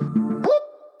Stylah.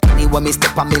 Anyway, me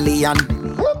step a million.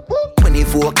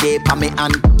 24K pa me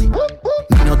hand.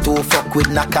 Me no too fuck with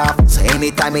knockoff. So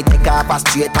anytime me take off, I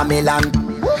straight to me land.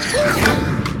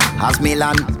 As me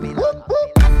land,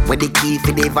 with the key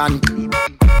for the van.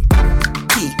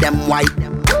 Keep them white,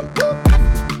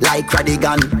 like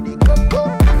Radigan.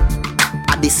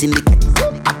 At the syndicate,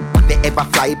 at they ever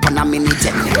fly pan a mini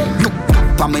jet. Look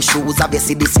for my shoes, have you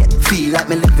see the set? Feel like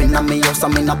me living on me house,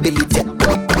 I'm in a billy jet.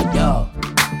 Yo.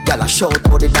 Girl, I shout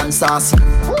how the dancers see.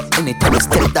 Anytime you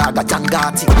step dog, I John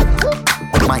Gotti.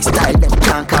 My style, them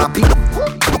can't copy.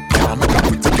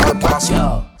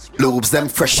 Lobes, them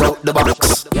fresh out the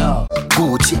box.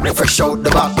 Gucci, fresh out the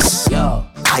box.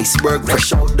 Iceberg,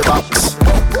 fresh out the box.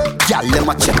 Girl, let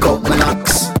me check out my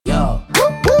knocks.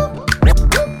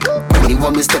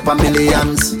 Anyone me step a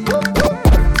millions.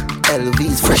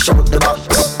 LVs, fresh out the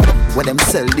box. Where them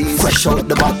sell these, fresh out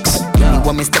the box.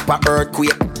 Anyone me step a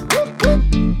earthquake.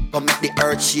 Come make the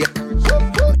earth shake.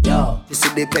 You see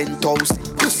the penthouse.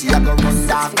 Pussy, I go run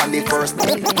down on the first.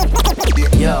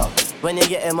 Yo, when you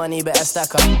getting money, better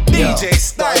stack up. DJ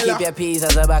Stylah. Keep your peas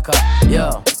as a backup.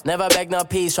 Yo, never beg no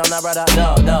peas from that brother.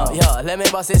 No. Yo, let me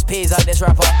bust his peas out this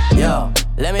rapper. Yo,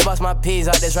 let me bust my peas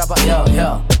out this rapper. Yo,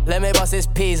 let me bust his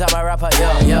peas out my rapper.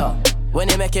 Yo. When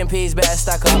you making peas, better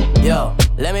stack up. Yo,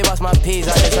 let me bust my peas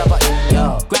out this rapper.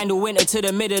 Yo, grind the winter to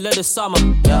the middle of the summer.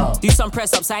 Yo, do some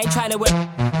press ups, I ain't trying to whip.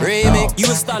 Remix,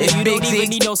 you a stunner, you don't even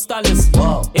need no stunners.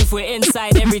 Whoa. If we're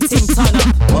inside, everything turn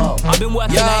up. Whoa. I've been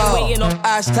working, I ain't waiting on.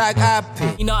 Hashtag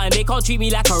happy. You know, and they can't treat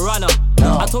me like a runner.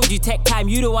 No. I told you tech time,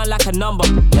 you the one like a number.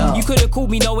 Yo. You could've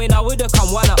called me knowing I would've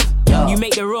come one up. Yo. You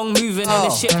make the wrong move and then the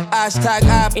ship. Hashtag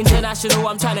happy. International,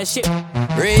 I'm trying to ship.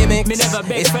 Remix, me never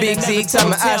beg it's friend big and Zeke,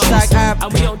 never I'm tell tales. hashtag happy.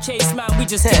 And we don't chase man, we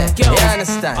just get girls. You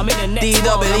understand? I'm in the next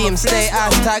DWM, stay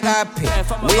hashtag happy.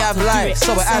 We have life,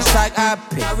 so we're hashtag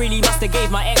happy. I really must've gave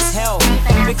my ex hell.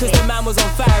 Because the man was on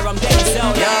fire, I'm dead as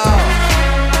hell.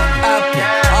 Happy.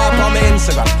 Up on my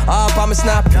Instagram, up on my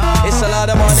Snap. It's a lot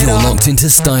of money. You're locked into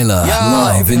Stylah,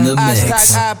 live in the mix.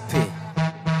 Hashtag happy.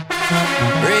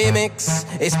 Remix,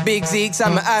 it's Big Zeeks,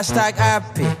 I'm a hashtag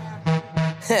happy.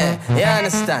 You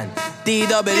understand?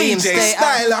 DWM, stay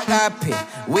Stylah. happy.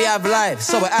 We have life,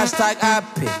 so we're hashtag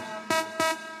happy.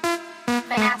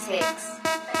 Fanatics.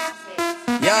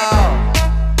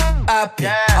 Happy.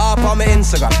 Up on my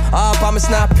Instagram, up on my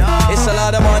Snap. It's a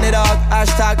lot of money, dog.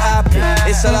 Hashtag happy.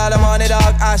 It's a lot of money,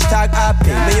 dog. Hashtag happy.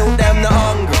 Me you them not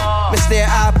hungry. Me stay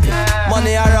happy.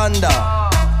 Money I run dog.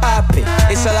 Happy.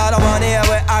 It's a lot of money, yeah,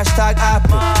 we hashtag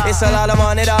happy. It's a lot of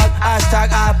money, dog. Hashtag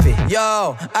happy.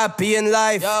 Yo, happy in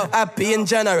life, happy in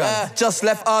general. Just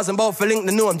left ours and both for link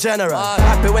the new I'm general.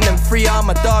 Happy when them free all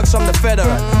my dogs from the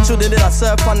federal. Shoulda did I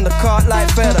surf on the cart like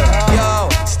Federer. Yo,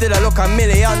 still I look £1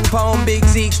 million. Big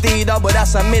Zeke steed up, but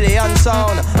that's $1 million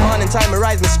sound. Morning time I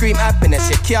rise, me scream happiness.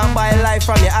 You can't buy life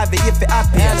from your have it if you're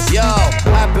happy. Yo,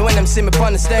 happy when them see me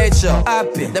on the stage show.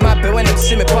 Happy, them happy when them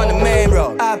see me on the main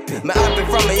road. Happy, me happy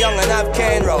from a young and have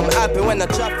cane road. Me happy when the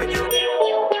traffic.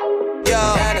 Yo,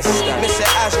 me say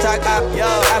hashtag happy. Yo,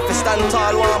 happy stand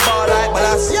tall, one ball like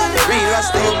balas. Real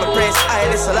rasta, you my praise, I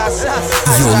listen last.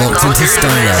 You're locked into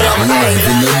Stylah, live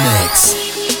in the mix.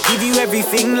 Give you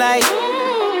everything like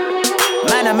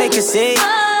man, I make a say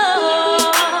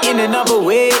in another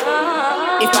way.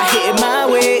 If I hit it my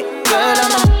way, girl,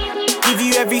 I'ma give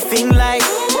you everything like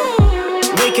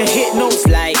make a hit notes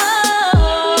like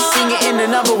sing it in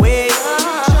another way.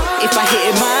 If I hit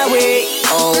it my way,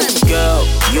 oh girl,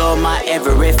 you're my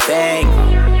everything.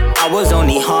 I was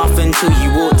only half until you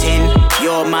walked in.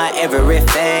 You're my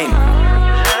everything.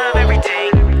 Love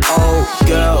everything. Oh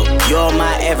girl, you're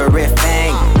my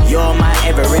everything. You're my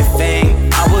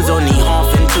everything. I was only half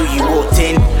until you walked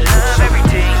in. Love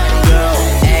everything. Girl,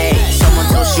 hey, someone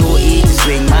tell Shorty to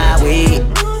swing my way.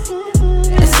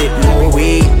 A sip more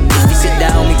weed. If you sit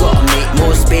down, we gotta make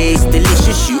more space.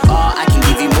 Delicious you are, I can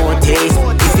give you more taste.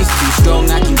 If it's too strong,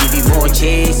 I can give you more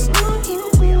chase.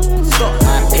 Stop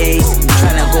my pace.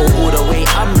 Tryna go all the way,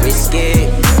 I'm risky.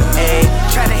 Hey,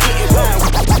 tryna hit it right.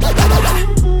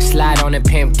 Slide on the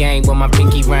pimp gang with my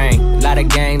pinky ring. Lot of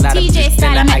gang, lot of DJ bitch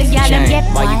in the Stylah, icy make a chain.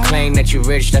 get While you wild. claim that you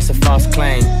rich, that's a false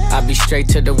claim. I be straight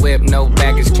to the whip, no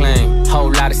baggage claim.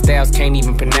 Whole lot of styles, can't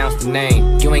even pronounce the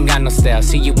name. You ain't got no style,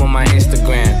 see you on my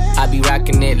Instagram. I be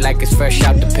rocking it like it's fresh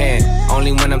out the pan.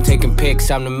 Only when I'm taking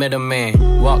pics, I'm the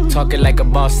middleman. Walk talking like a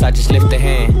boss, I just lift a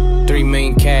hand. 3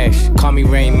 million cash, call me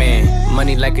Rain Man.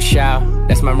 Money like a shower,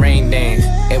 that's my rain dance.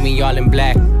 And we all in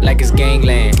black, like it's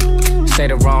gangland. Say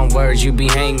the wrong words, you be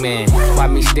hangman. Why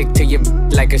me stick to your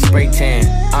like a spray tan?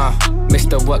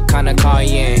 Mister, what kind of car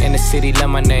you in the city, love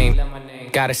my name.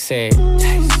 Gotta say it.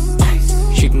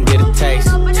 Taste. She can get a taste.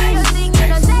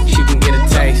 She can get a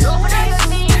taste.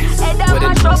 What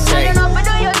it say?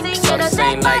 So the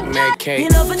same like Mary Kate. You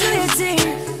know, but do your thing.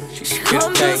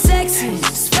 Come too sexy,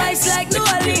 spice like New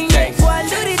Orleans. One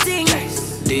do the thing.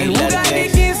 And who got the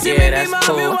gifts? You make me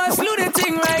mommy want to do the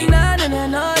thing right now. And I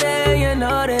know that you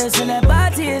know this. And that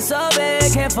body is so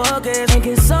big, can't focus. And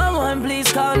can someone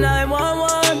please call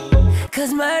 911?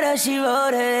 Cause murder, she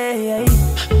wrote it.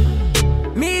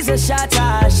 Me's a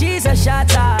shotter, she's a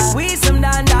shotter. We some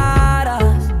danda.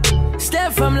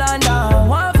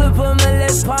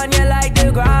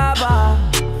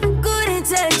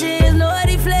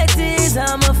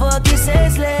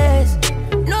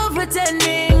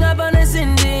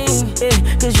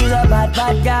 say she's a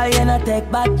bad girl, you know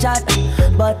take back chat.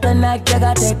 But tonight you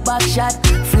gotta take back shot.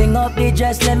 Fling up the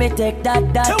dress, let me take that.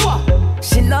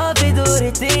 She know fi do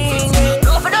the thing.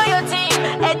 Know fi do your thing.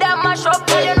 Head that mash up,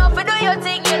 girl, you know fi do your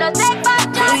thing. You know take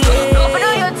back chat. Know fi do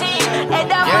your thing. Head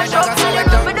that mash up, girl, you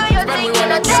know fi do your thing. You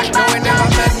know take back chat.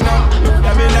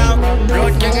 Let me now,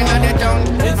 road king in the town.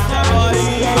 It's the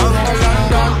body, Uncle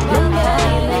London.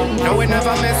 No, we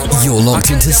never mess with. You're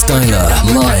locked into Stylah,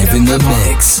 live in the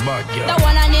mix. The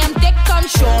one I name take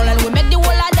control, and we make the whole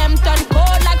of them turn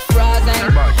cold like frozen.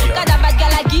 Cause a bad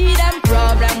girl I give them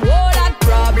problem, whole lot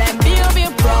problem, big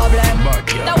problem.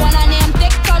 The one I name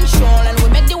take control, and we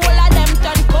make the whole of them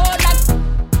turn cold like.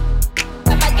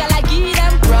 A bad girl I give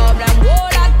them problem, whole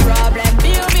lot problem,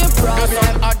 big problem. The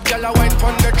sun hot girl I went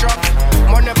on the truck.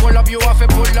 Money pull up, you have to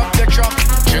pull up the truck.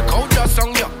 Check out the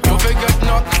song, yeah, you forget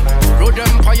knock. Road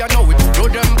empire, know it,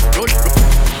 road them, road.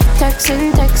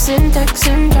 Texting,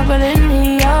 juggling,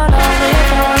 he all over your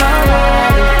phone, all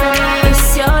over.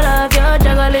 It's your love, you're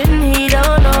juggling, he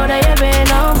don't know that you've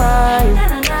been on mine.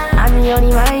 I'm the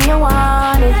only man you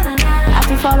wanted. I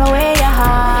can follow where your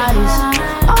heart is.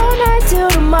 All night till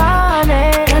the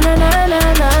morning.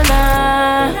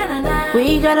 Na.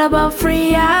 We got about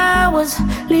 3 hours.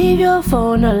 Leave your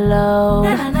phone alone.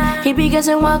 He be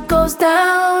guessing what goes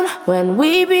down when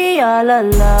we be all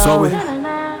alone. So we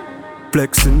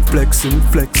flexing,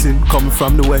 coming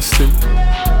from the western.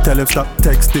 Tell him stop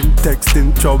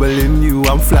texting, troubling you.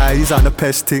 I'm fly, he's on the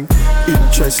pesting.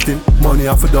 Interesting, money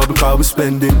off a double car we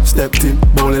spending. Stepped in,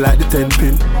 bowling like the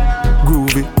 10-pin.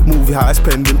 Groovy, movie high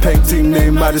spending. Painting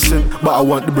name Madison, but I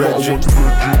want the bread.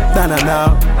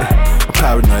 Now. I'm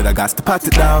paranoid, I got to pat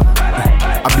it down.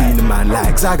 I be the man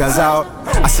like Zaga's out.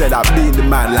 I said I be the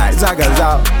man like Zaga's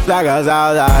out.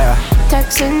 Yeah.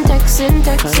 Texting,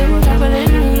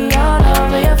 juggling me all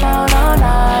over your phone all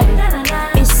night.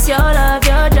 It's your love,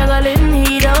 you're juggling.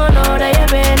 He don't know that you've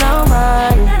been on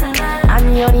mine.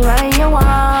 I'm the only man you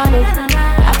wanted.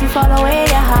 I can follow where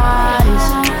your heart is.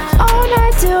 All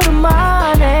night till the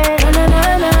morning.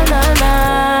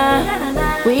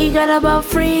 Na. We got about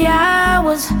 3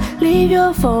 hours. Leave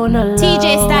your phone alone.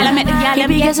 TJ make the girl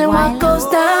be guessing what goes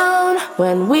down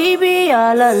when we be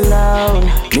all alone.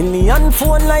 Million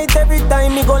phone light every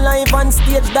time me go live on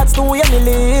stage. That's the way me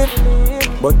live.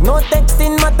 But no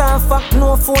texting matter of fact.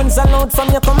 No phones allowed from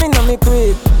you coming on me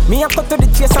crib. Me a cut to the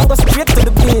chase and go straight to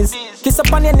the biz. Kiss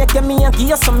up on your neck and me and give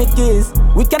you some kiss.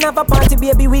 We can have a party,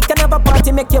 baby, we can have a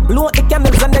party. Make you blow out the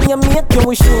candles and then you make your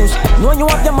wishes. Know you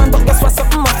have your man, but guess what,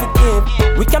 something must give.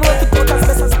 We can work it out as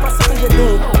best as possible, you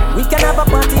do. We can have a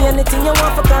party, anything you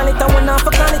want for call it. I want not for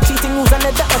call it, cheating, use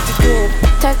another adjective.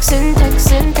 Texting,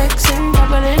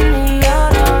 juggling me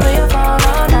all over your phone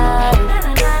all night.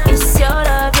 It's your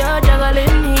love, you're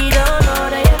juggling, he don't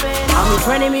know that you've been. I'm in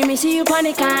front of me see you on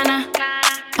the corner.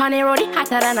 On the road,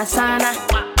 hotter than a sauna.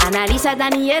 Analisa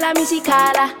Daniela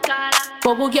Misicala.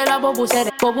 Bobu gela bobu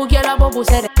sere, bobu gela bobu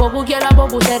sere, bobu gela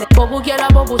bobu sere, bobu gela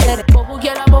bobu sere, bobu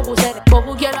gela bobu sere,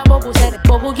 bobu gela bobu sere,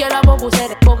 bobu gela bobu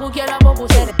sere, bobu gela bobu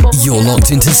sere. You're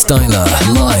locked into Stylah,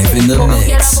 live in the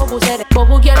mix.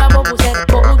 Bobu gela bobu sere,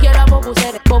 bobu gela bobu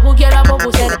sere, bobu gela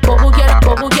bobu sere, bobu gela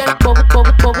bobu gela bobu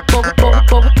bobu bobu bobu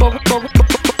bobu bobu bobu.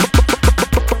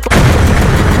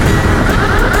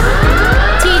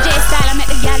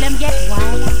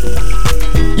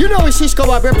 You know Shishko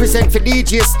I represent for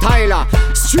DJ Stylah,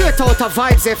 straight out of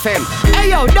Vibes FM. Hey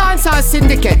yo, Dancehall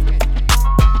Syndicate.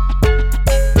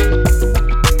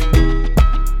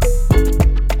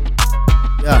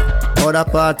 Yeah, how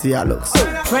that party looks.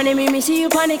 Friend of me see you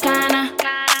on the corner.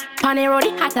 On the road,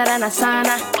 hotter than a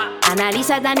sauna.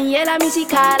 Analisa Daniela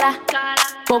Misicala.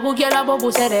 Bobu gela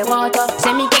bobu say they water.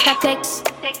 Send me get a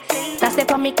text. That's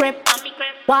the on me crib.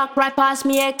 Walk right past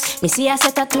me ex. Me see I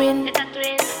set a twin.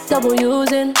 Double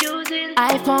using.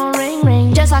 iPhone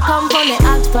ring. Just I come from the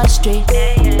Oxford Street.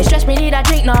 It stress me need a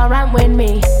drink, no rant with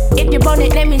me. If you burn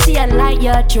it, let me see a light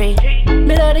your tree.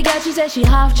 Me love the girl, she said she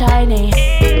half Chinese.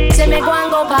 Say me go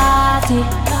and go party.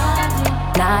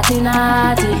 Naughty.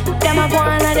 Them a go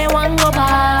and they want go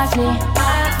past me.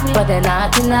 But they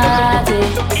naughty.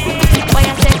 Boy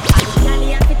I say, I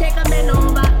have to take a man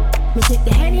over. Me take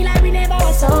the Henny like we never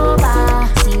was sober.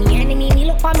 See me enemy, me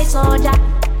look for me soldier.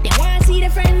 They wanna see the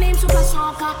friend named Super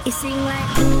Soccer. It sing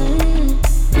like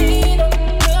we don't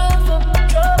love for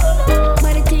trouble, no.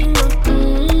 But the thing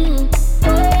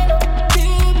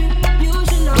baby, you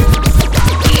should know.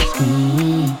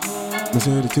 Me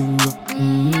say the thing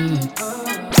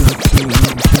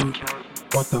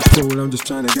what the fool, I'm just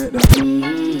trying to get that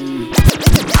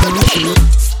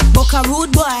Book a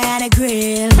rude boy and a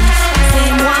grill.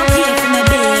 Same one pay for my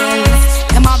bills.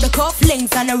 Them have the cuff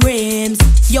links on the rims.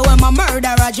 Yo, I'm a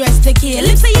murderer dressed to kill.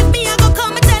 If say if me, I go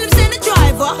come and tell him send the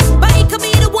driver. But he could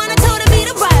be the one I told him be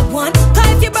the right one. Cause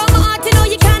if you broke my heart, you know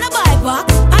you can't buy back.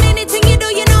 And anything you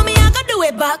do, you know me, I go do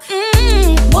it back.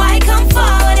 Why come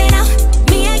forward, you know?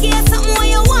 Me, I get something when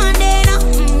you want, you know?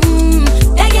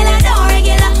 Regular, don't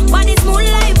regular. But it's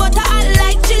moonlight, but I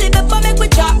like chili pepper. Make we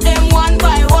chop them one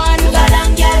by one. Go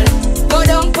down, girl. Go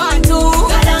down, pan two.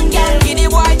 Go down, girl. Give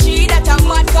the boy G that a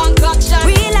mad concoction.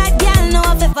 Real life, girl, know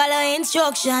if you follow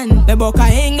instruction. Me book a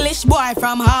English boy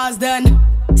from Harsden.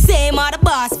 Same are the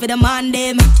boss for the man,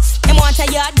 them. Them want a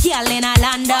yard girl in a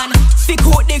London. Stick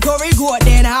out the curry goat,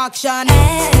 then action.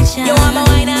 You want my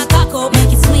wine and cock up,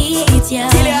 make it sweet, yeah.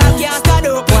 Till you can't start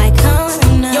up. Why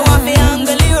come now? You want me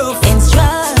angle you roof.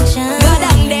 Instruction. Go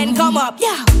down, then come up,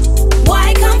 yeah.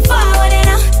 Why come forward, you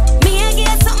know? Me, I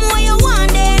get something when you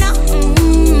want, you know?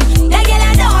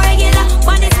 Regular, don't regular.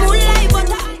 But it's moonlight, but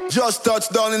I... Just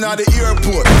touched down in the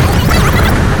airport.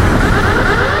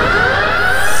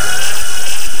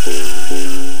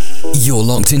 You're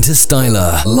locked into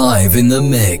Stylah, live in the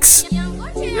mix.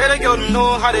 Yeah, the girl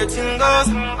know how the thing goes.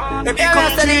 If you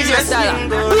come to DJ Stylah,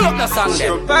 pull up the song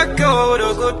then. Back girl,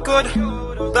 the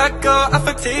good. Back girl, I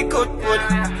for take good.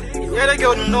 Yeah, the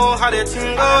girl know how the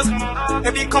thing goes.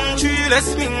 If you come to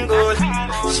let's mingle.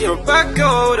 She a back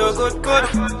girl, the good.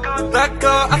 Back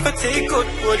girl, I for take good.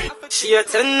 She a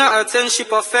 10 out of 10, she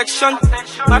perfection.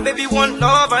 My baby want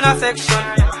love and affection.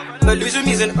 But losing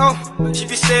me and oh, she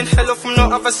be saying hello from the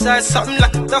other side, something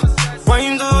like a duck.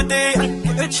 Grind all day and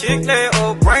get a chick there,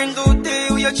 or grind all day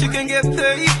with your chicken get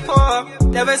paid for.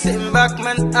 Never sitting back,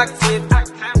 man, active.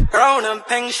 Round and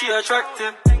peng, she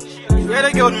attractive. Yeah,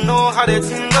 the girl know how the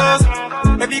thing goes.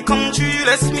 Maybe come true,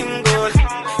 let's mingle.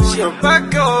 She a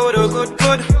bad girl, the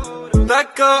good.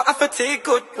 Bad girl, I for take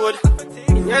good.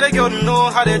 Yeah, the girl know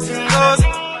how the thing goes.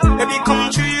 Maybe come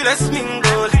true, let's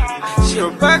mingle. She a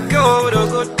bad girl, the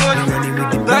good.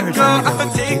 Bad girl, I for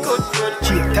take good.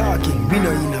 She talking, we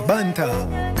know in a banter.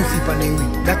 Pussy panning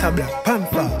with that a Black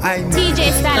Panther. I mean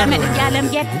DJ Stylah make the gal them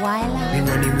get wild. We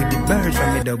running with the birds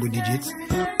from the double digits.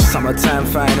 Summertime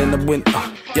fine in the winter.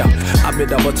 Yeah, I be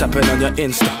double tapping on your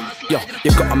Insta. Yo,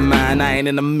 you got a man, I ain't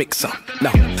in a mixer.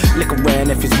 No, liquor rare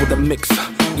if it's with a mixer.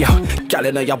 Yo, gal,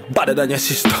 you know you're better than your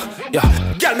sister. Yo,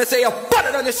 gal, me say you're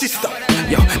better than your sister.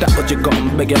 Yo, that what you got,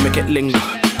 I'm begging, make it linger.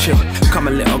 Chill, come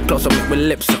a little closer, make my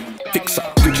lips up. Fix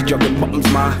up, Gucci jogging bottoms,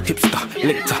 my hipster.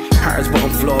 Licked up, Harris bottom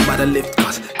floor by the lift,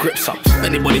 cause grips up.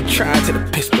 Anybody try to the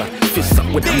piss blood. Fist up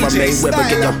with the Monday Weber,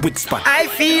 get your wig spot. I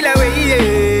feel away,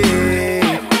 yeah.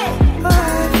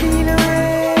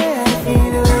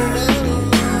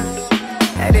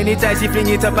 And anytime she fling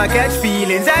it up, I catch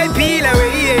feelings. I feel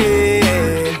away, yeah.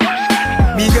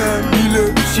 Me girl, me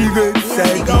love, she vex. I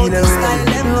feel away.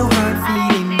 No hard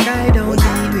feelings, I don't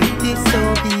deal with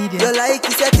disobedience. You like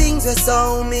to say things you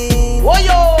saw me. Oh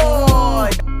yo!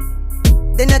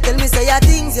 Then you tell me say your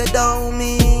things you don't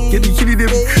mean. Get the shitty them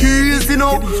crazy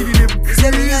now. Say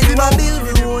me and you a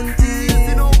build your own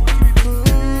thing.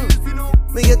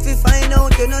 Me get to find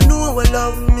out you don't know what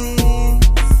love means.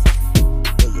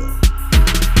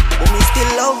 But me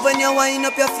still love when you wind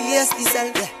up your face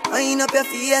self. Yeah. Wind up your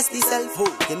face self.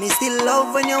 Yeah, me still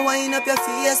love when you wind up your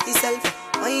face self.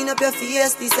 Wind up your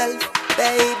face self.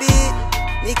 Baby,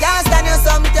 me can't stand you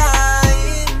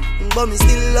sometime, but me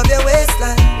still love your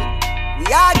waistline. We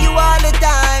argue all the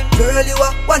time. Girl, you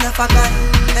are one of a kind.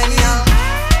 Anyhow,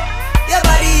 your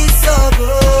body is so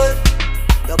good.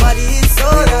 Your body is so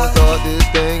good.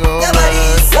 Your body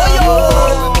is so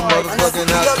good.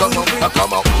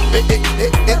 Come on, do it,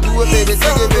 baby,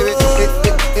 sing it, baby. Do it,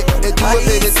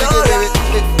 baby, sing it, baby.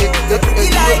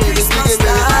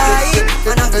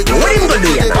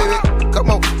 Come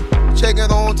on, check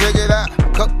it on, check it out.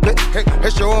 Hey,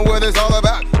 show 'em what it's all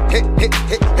about. Hey,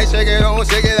 shake it on,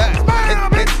 shake it out.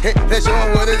 Hey, show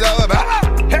 'em what it's all about.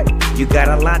 You got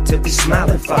a lot to be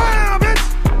smiling for.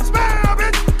 Smile,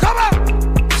 bitch, come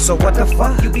on. So what the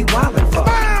fuck you be wildin' for?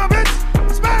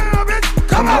 Smile, bitch,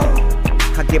 come on.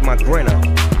 I get my grin on.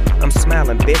 I'm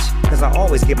smiling, bitch, cause I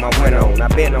always get my win on.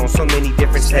 I've been on so many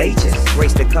different stages.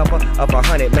 Graced the cover of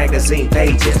 100 magazine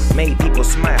pages. Made people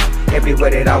smile everywhere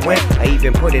that I went. I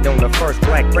even put it on the first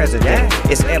black president.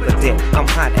 It's evident I'm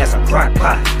hot as a crock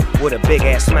pot, with a big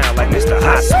ass smile like Mr.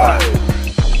 Hot Spot.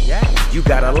 You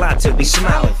got a lot to be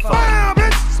smiling for.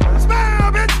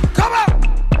 Smile, bitch, come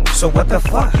on. So what the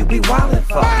fuck you be wildin'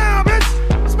 for?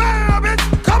 Smile,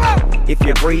 bitch, come on. If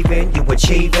you're breathing, you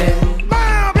achieving.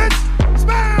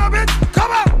 Smile, bitch,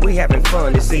 come on. We having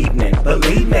fun this evening,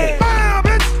 believe me.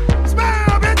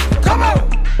 Smile, bitch, come on.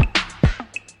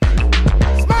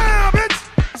 Smile, bitch,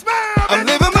 I'm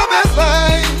living my best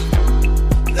life.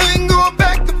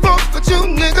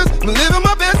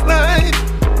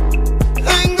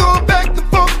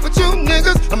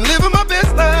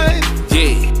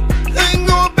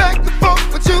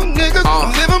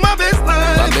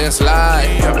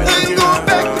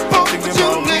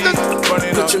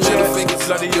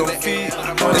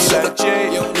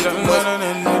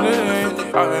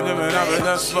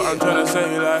 That's what I'm trying to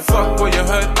say, like, fuck what you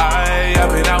heard. I've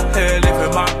been out here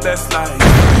living my best life.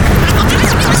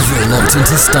 You're locked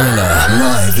into Stylah,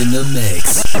 live in the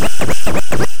mix.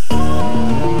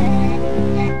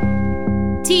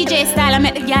 TJ Stylah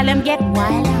make the gal them get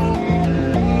wild.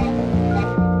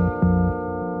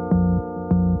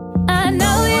 I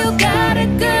know you got a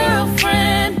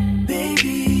girlfriend,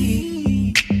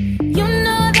 baby. You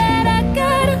know that I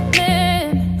got a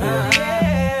man.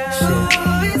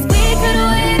 We could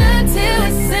wait until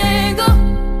we're single,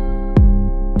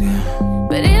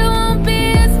 but it won't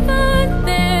be as fun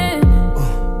then.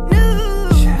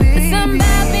 There's something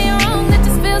about being wrong that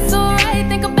just feels so right.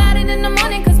 Think about it in the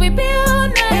morning, cause we be all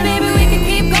night. Baby, we can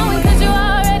keep going, cause you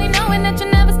already knowing that you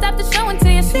never stop the show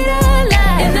until you see the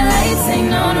light. And the lights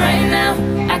ain't on right now,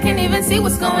 I can't even see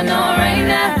what's going on right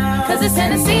now, cause this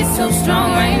Tennessee's so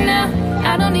strong right now.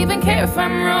 I don't even care if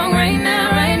I'm wrong right now,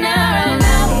 right now, right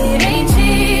now. It ain't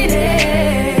cheating,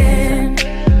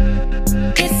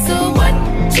 it's a what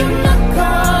you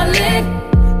call it.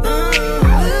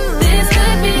 This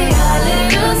could be our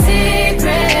little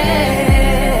secret.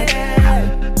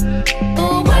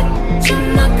 Oh, what you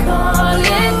call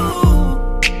it.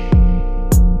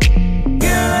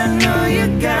 Girl, I know you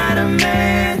got a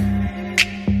man.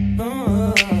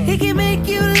 He can make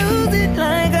you lose it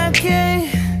like I can.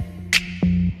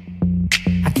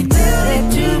 I can tell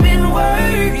that you've been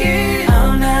working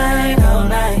all night, all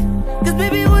night. Cause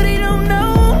baby, what he don't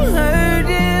know hurt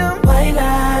him. White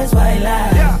lies, white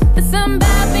lies. There's something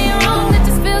about being wrong that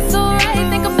just feels so right.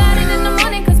 Think about it in the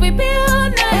morning, cause we be all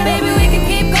night. Baby, we can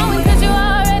keep going, cause you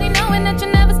already knowing that you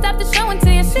never stop the show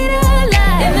until you see the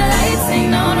light. And the lights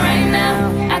ain't on right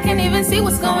now, I can't even see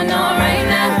what's going on right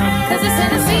now, cause this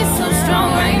Tennessee's so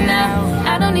strong right now.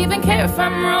 I don't even care if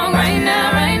I'm wrong right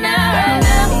now, right now, right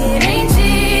now. It ain't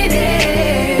cheating,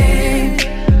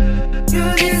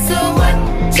 it's a what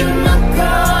you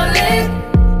call it.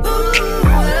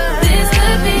 This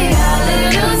could be our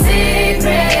little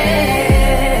secret.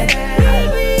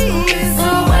 It's a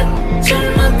what you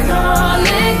call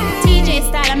it. TJ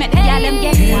Stylah make the gal them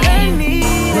get wild.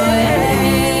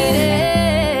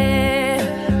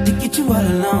 To get you all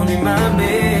alone in my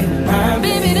bed, my bed.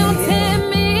 Baby, don't tempt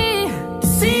me.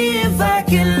 See if I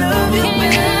can love you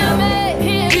better.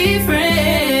 Be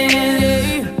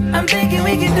friends. I'm thinking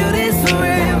we can do this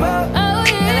forever. Oh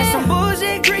yeah. And let some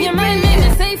bullshit creep. You might make me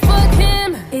say fuck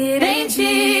him. It ain't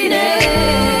cheating.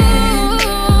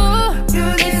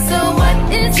 It's a what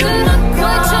you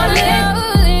call it.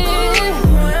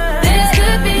 This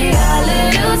could be our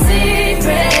little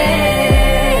secret.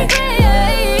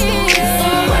 It's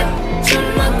a what you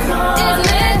call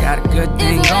it. Got a good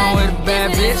thing going with a bad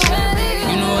bitch.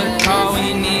 You know what to call when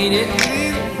you need it.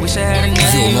 Wish I had a name.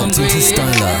 You're locked into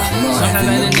Stylah, live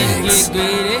in the mix.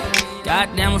 Greedy.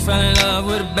 Goddamn, I fell in love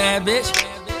with a bad bitch.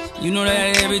 You know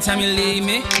that every time you leave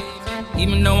me.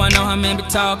 Even though I know how men be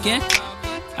talking,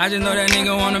 I just know that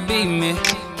nigga wanna be me.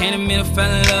 Can't admit I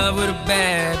fell in love with a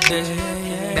bad bitch.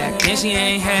 Back then she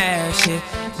ain't had shit.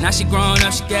 Now she grown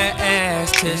up, she got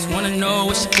ass tits. Wanna know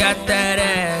what she got that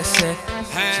ass at.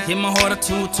 She hit my heart a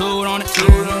toot-toot on it.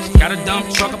 Got a dump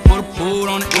truck, I put a boot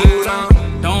on it.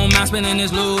 Don't mind spending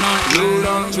this loot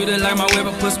on it. Treat it like my whip,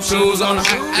 I put some shoes on it.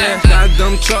 Yeah. Got a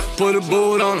dumb truck, put a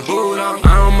boot on it.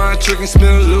 I don't mind tricking,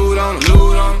 spin loot on it.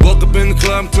 Woke up in the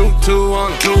club, two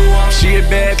on it. She a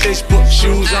bad bitch, put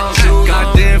shoes on.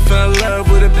 Goddamn, fell in love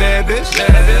with a bad bitch.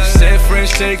 Said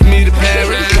French, take me to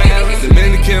Paris.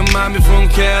 Dominican, mommy from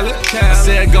Cali. I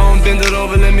said, go and bend it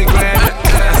over, let me grab it.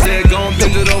 I said, go and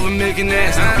bend it over, make it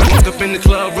nasty. Woke up in the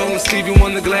club, rolling Stevie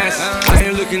Wonder glasses. I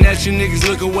ain't looking at you niggas,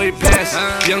 looking way past.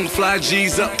 Young fly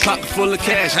G's up, pocket full of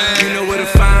cash. You know where to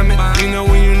find me, you know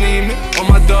when you need me. All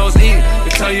my dogs eat, they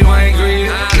tell you I ain't greedy.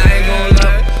 And I ain't gon'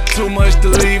 love it, too much to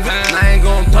leave it. And I ain't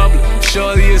gon' public,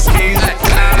 surely it's easy.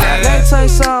 Let me tell you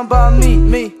something about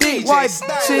me. Big white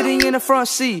sitting in the front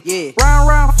seat. Yeah.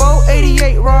 Round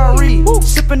 488 Rari.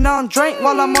 Sipping on drink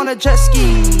while I'm on a jet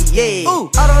ski. Yeah. Ooh,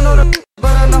 I don't know the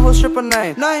but I know her stripper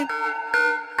name.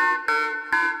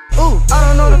 Ooh, I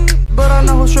don't know the but I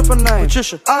know her stripper name.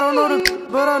 Patricia. I don't know the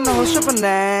but I know her stripper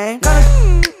name. Got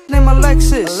a name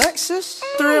Alexis.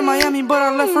 3 in Miami, but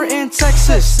I left her in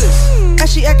Texas. And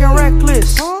she acting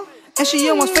reckless. And she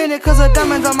almost fainted cause of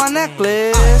diamonds on my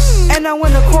necklace. And I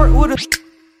went to court with a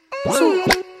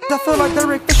I feel like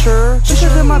Derek Fisher. She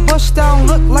should have my bust down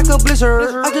look like a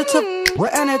blizzard. I just took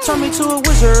and it turned me to a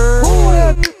wizard. Who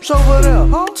that over there?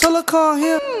 Tell her come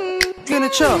here, get a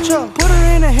chill. Put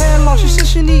her in a headlock, she said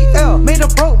she need L. Made a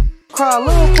broke cry,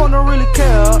 little point don't really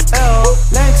care. L.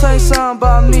 Let me tell you something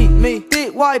about me.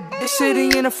 Big white bitch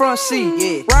sitting in the front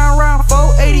seat. Yeah. Round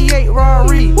 488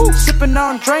 Rari. Sipping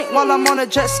on drink while I'm on a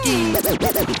jet ski.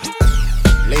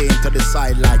 Lay into the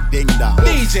side like ding dong.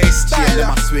 DJ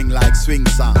Stylah. She swing like swing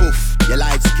song. Oof. Your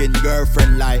light skinned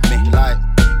girlfriend like me. Like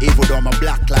even though I'm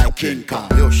black like King Kong.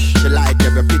 Yush. She like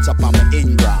every picture on my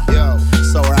Ingram. Yo.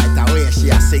 So right away she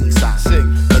a sing song. Sing.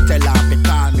 But tell her to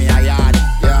call me a yard.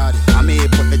 Yard. I may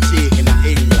put the G in a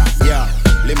England. Yo.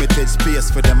 Limited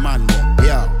space for the man.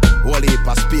 Yo. Whole heap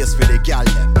of space for the gal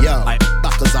them. Yo.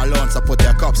 Backers alone so put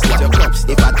your cups down.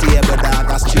 If I table dog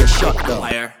that's straight shut down.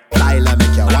 Fire. Tyler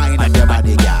make you wine up your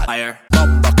body, girl. Fire.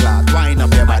 Bumper clock, wine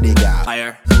up your body, girl.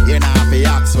 Fire. You know have to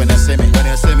ask when you see me. When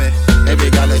you see me, every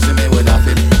girl you see me with a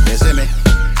feeling. You see me,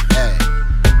 hey.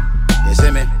 You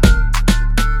see me,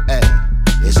 hey.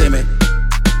 You see me,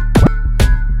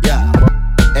 yeah.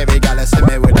 Every girl you see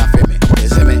me with a feeling. You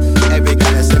see me, every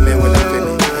girl you see me with a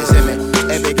feeling. You see me,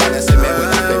 every girl you see me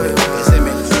with a feeling. You see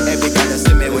me, every girl you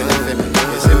see me with a feeling.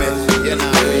 You see me, you know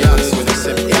have to ask when you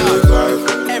see me. Yeah.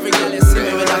 Every girl you see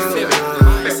me with a feeling.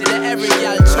 You see that every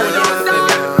girl trying to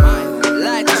feeling.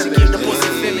 Like she keep the pussy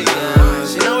feeling.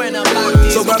 She know when I'm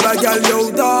back. So bad girl,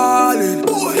 yo darling.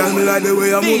 Girl me like the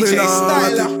way I'm moving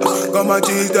on. Got my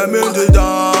cheese them in the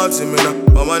dancing. Me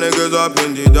now, all my niggas up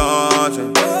in the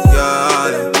dancing.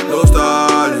 Yeah, no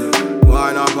stalling.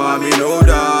 Wine up on me, no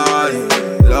darling.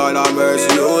 Lord have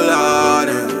mercy, oh Lord.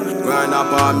 Grind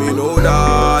up on me, no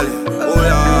darling. Oh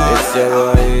Lord. It's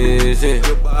so easy.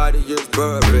 Your body is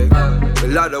perfect. A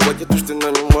lot of what you're twisting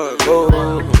on your work.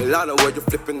 Oh, a lot of what you're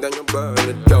flipping down your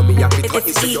burn. Tell me I can cut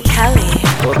you so you're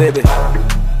Oh baby,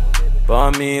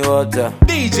 pour me water.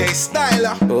 DJ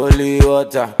Stylah. Holy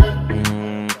water.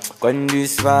 Quench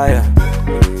this fire.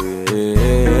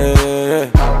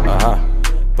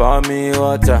 Pour me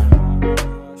water.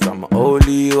 Some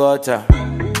holy water.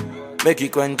 Make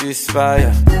it quench this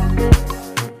fire.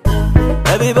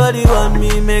 Everybody want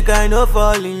me, make I no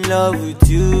fall in love with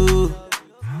you.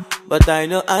 But I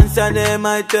no answer them,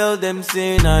 I tell them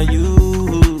say na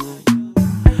you.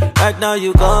 Right now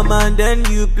you come and then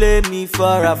you play me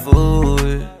for a fool.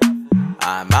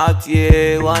 I'm out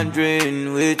here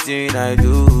wondering waiting I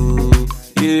do.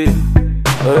 Yeah,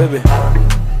 oh baby,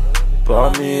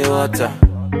 pour me water,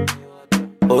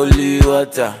 holy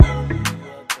water,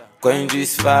 quench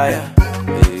this fire.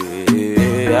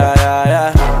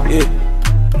 Yeah.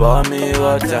 Pour me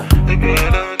water,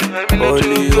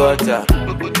 holy water,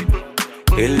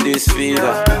 kill this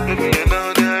fever.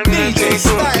 DJ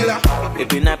Stylah.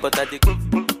 Every night but I take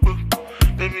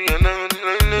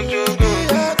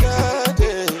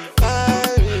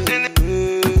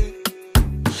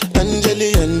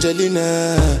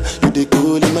Angelina, you the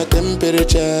cool in my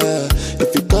temperature.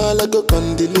 If you call, I go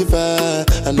come deliver.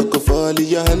 I no go fall in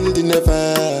your hand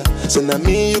never. So now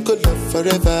me you could love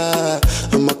forever.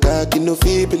 I'm a cocky no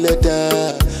feeble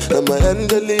letter. I'm a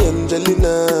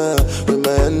Angelina, with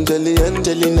my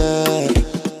Angelina.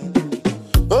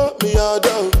 Oh me all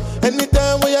down.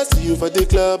 Anytime when I see you for the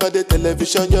club or the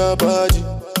television, your body.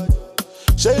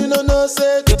 Sure you know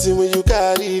say good thing when you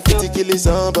carry 50 kill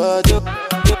somebody.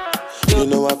 You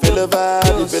know I feel a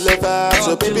vibe,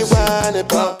 so baby whine it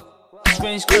pop.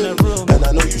 And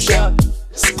I know you shot.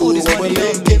 School is when we're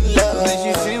making love. Makes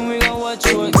you feel we gon' watch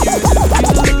what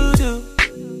you do.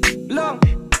 Long,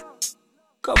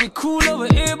 cause we cool over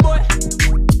here, boy.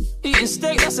 Eating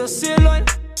steak, that's a sirloin.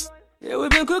 Yeah, we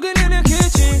been cooking in the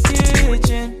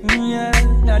kitchen. Yeah,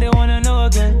 now they wanna know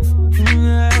again.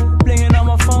 Yeah, blinging on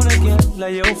my phone again.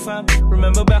 Like yo fam,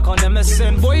 remember back on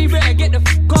MSN. Boy, you better get the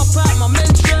f*** up out my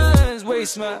mentions.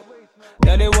 Waste man,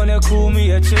 yeah, they wanna call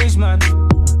me a change man.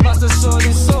 Master sold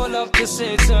his soul up to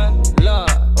Satan.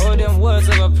 Lord, all them words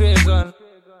of a pagan.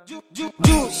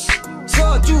 Juice,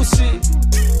 so juicy.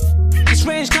 This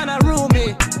range kinda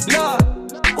roomy. Lord,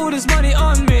 all this money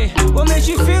on me. What makes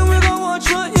you feel we gon' watch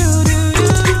what you do?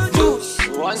 Juice,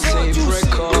 One so Tape juicy.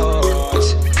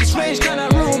 Records. This range kinda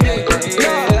roomy.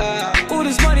 Lord, all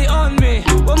this money on me.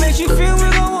 What makes you feel we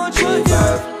gon' watch what you do?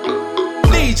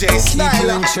 DJ Stylah. Keep you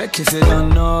in check if you don't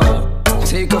know.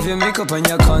 Take off your makeup and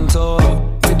your contour.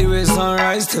 We do it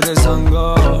sunrise till the sun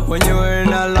go. When you're wearing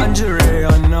that lingerie,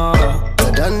 I know.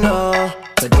 You don't know.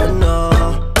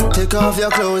 Take off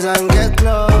your clothes and get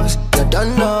close. You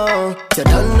don't know.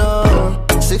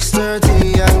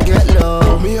 6:30 and get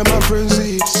low. Me and my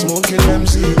frenzy, smoking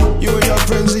MC. You and your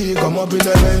frenzy, come up in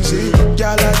the Benzie.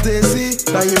 Girl like Daisy,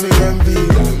 now you make envy.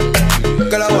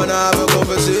 Girl, I wanna have a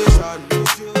conversation.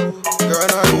 Girl,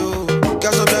 and are you?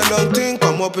 Guess up that long thing,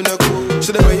 come up in the cool.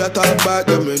 See the way you talk back,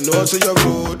 let me know so you're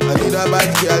rude. I need a bad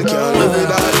girl, can't live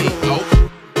without me.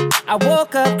 I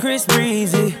woke up Chris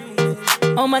Breezy.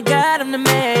 Oh my God, I'm the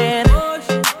man.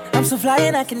 so fly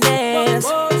and I can dance.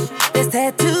 There's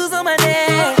tattoos on my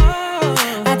neck.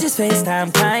 I just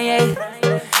FaceTime Kanye.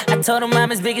 I told him I'm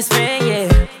his biggest fan,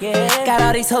 yeah. Got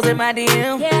all these hoes in my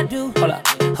DM. Yeah, I do. Hold up.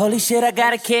 Holy shit, I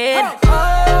got a kid.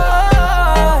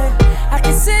 I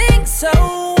can sing so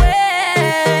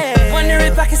well. Wonder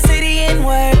if I can say the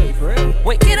N-word.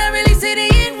 Wait, can I really say the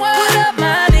N-word? What up,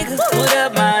 my nigga? What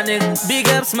up, my nigga? Big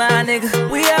ups, my nigga.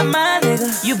 We are my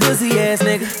nigga. You pussy ass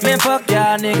nigga. Man, fuck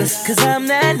y'all niggas. Cause I'm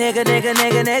that nigga.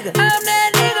 I'm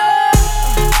that nigga.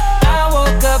 I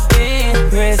woke up in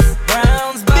Chris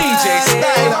Brown's body.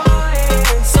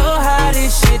 DJSTYLAH. So how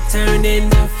this shit turned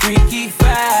into Freaky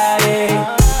Friday.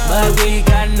 But we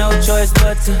got no choice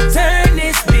but to turn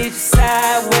this bitch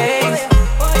sideways.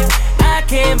 I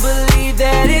can't believe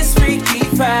that it's Freaky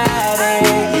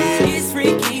Friday. It's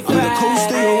Freaky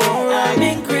Friday. I'm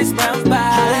in Chris Brown's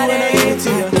body.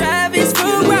 Drive his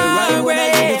Ferrari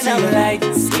and I'm like,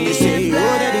 skip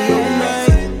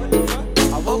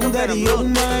daddy, oh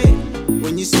my.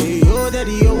 When you say, oh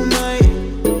daddy, oh my.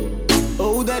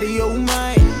 Oh daddy, oh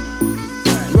my.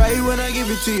 Right when I give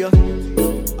it to you.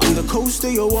 I'm the coaster,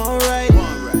 you're alright.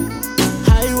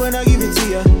 High when I give it to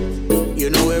you. You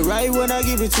know it right when I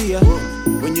give it to you.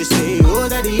 When you say, oh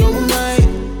daddy, oh my.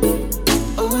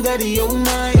 Oh daddy, oh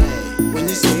my. When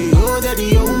you say, oh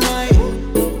daddy, oh my.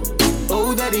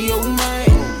 Oh daddy, oh my.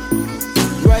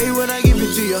 Right when I give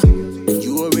it to you.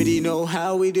 You already know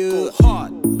how we do. Go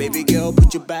hard. Baby girl,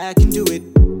 put your back into it.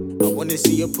 I wanna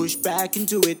see you push back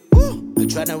into it. I'm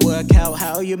tryna work out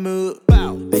how you move.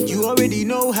 And you already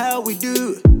know how we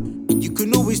do. And you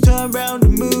can always turn around the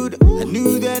mood. I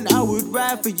knew then I would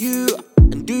ride for you.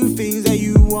 And do things that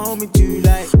you want me to,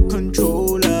 like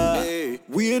controller. Hey.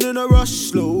 We ain't in a rush,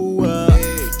 slower.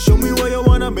 Hey. Show me where you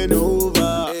wanna bend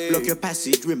over. Hey. Block your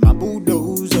passage with my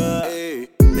bulldozer. Hey.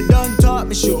 Me done talk,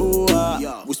 me show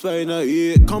up. Whisper in her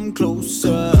ear, come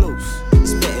closer.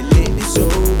 Spitting lit, it's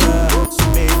over. So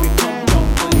baby, come down,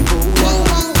 fully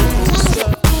over.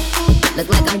 Look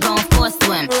like I'm going for a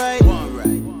swim. Right.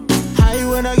 High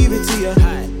when I give it to you.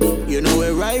 You know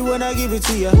it right when I give it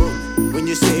to you. When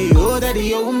you say, oh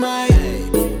daddy, oh my.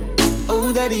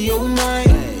 Oh daddy, oh my.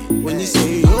 When you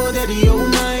say, oh daddy, oh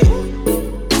my.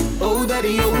 Oh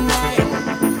daddy, oh my.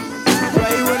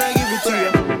 Right when I give it to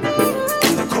you.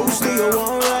 On the coaster, you're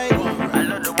alright.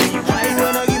 High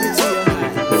when I give it to you.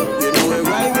 You know it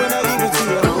right when I give it to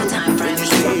you. When you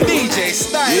say,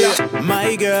 DJSTYLAH. yeah,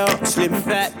 my girl, slim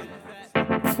fat,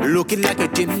 looking like a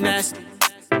gymnast.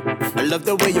 I love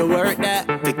the way you work that.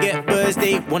 Forget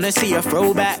Thursday, wanna see a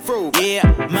throwback.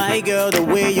 Yeah, my girl, the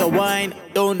way you whine.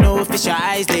 Don't know if it's your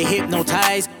eyes, they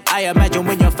hypnotize. I imagine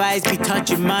when your thighs be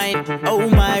touching mine. Oh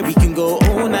my, we can go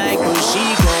all night. Cause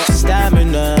she got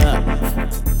stamina.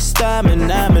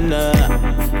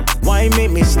 Why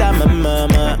make me stamina,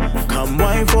 mama? Come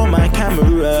wine for my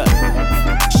camera.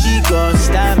 She got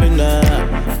stamina.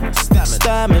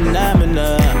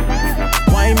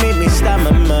 Why make me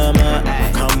stamina, mama?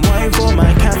 Come wine for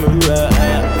my camera.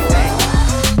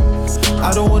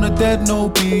 I don't wanna dead no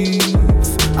beef.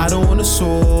 I don't wanna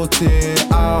sort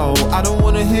it out. I don't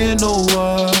wanna hear no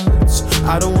words.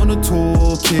 I don't wanna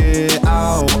talk it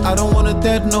out. I don't wanna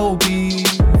dead no beef.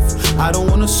 I don't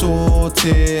wanna sort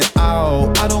it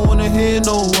out. I don't wanna hear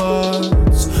no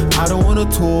words. I don't wanna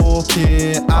talk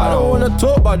it out. I don't wanna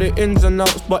talk about the ins and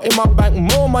outs, but in my bank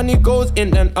more money goes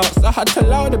in than out. So I had to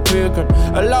allow the bacon,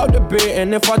 allow the bait.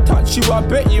 And if I touch you, I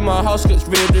bet you my house gets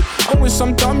raided. I'm with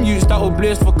some dumb youths that will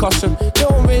blaze for custom. They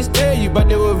won't raise dare you, but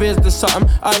they will raise the something.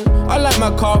 And I like my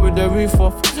car with the roof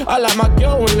off. I like my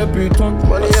girl with the boot on.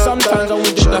 But sometimes I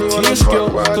would do that to your skill.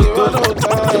 Cause God don't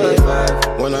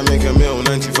die. When I make a meal,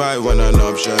 95 when an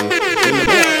option.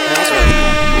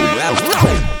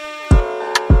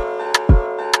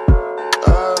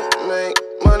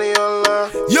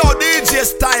 Yo,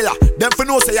 DJSTYLAH, them for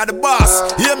know say you're the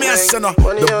boss. Hear me, son,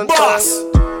 the boss.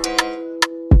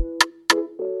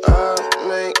 I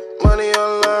make money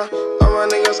online. All my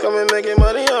niggas coming making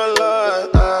money online.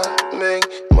 I make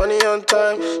money on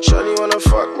time. Shawty wanna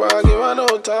fuck, but I give her no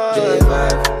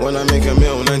time. When I make a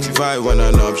meal, 95 when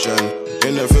an option.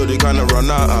 In the field, they kinda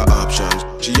run out of options.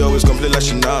 She always complain like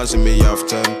she not see me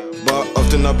often. But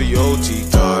often I be OT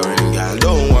tiring. Girl,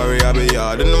 don't worry, I'll be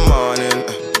out in the morning.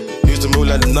 Used to move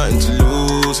like there's nothing to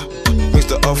lose. Mix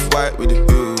the off-white with the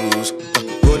hues.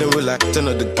 Golden with like 10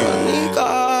 of the girls. Me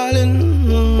calling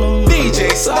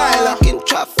DJSTYLAH. in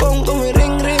trap phone, go me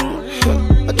ring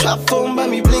ring. A trap phone by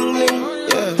me bling bling.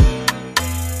 Yeah.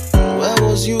 Where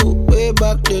was you way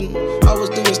back then? I was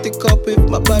doing stick up with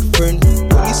my bad friend.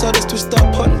 Police saw this twist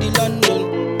up on the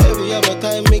London. Every other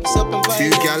time mix up and vibe. Two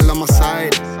gal on my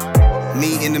side,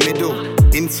 me in the middle.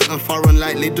 Insert and foreign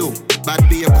like Lidl. Bad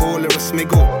be a call or a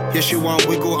smiggle. Yes, you want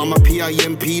wiggle. I'm a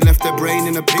PIMP, left the brain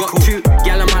in a pickle. Got two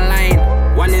gal on my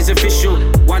line, one is official.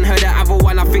 One heard the other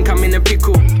one, I think I'm in a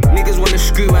pickle. Niggas wanna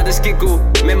screw, I just giggle.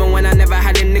 Remember when I never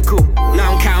had a nickel?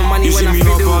 Now I'm counting money when I fiddle.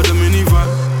 You see me hop out the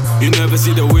minivan. You never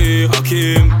see the way I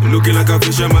came, looking like a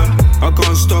fisherman. I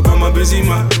can't stop, I'm a busy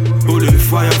man. Holding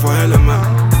fire for hella man.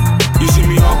 You see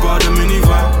me hop out the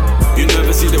minivan. You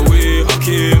never see the way I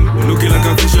came, looking like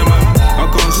a fisherman. I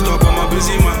can't stop, I'm a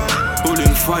busy man.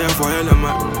 Holding fire for hella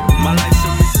man. My life's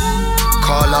a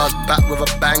Call out back with a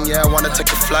bang, yeah, I wanna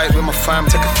take a flight with my fam,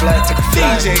 take a flight.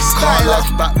 Call out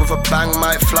back with a bang,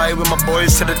 might fly with my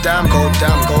boys to the dam, go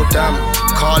damn.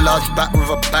 Call out back with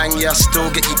a bang, yeah, I still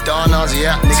get you downers,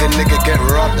 yeah, nigga get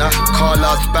robbed, Call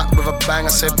out back with a bang, I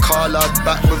said call out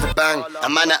back with a bang. A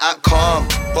man act calm,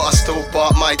 but I still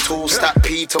bought my tools. Stack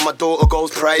P till my daughter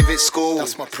goes private school.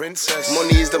 That's my princess.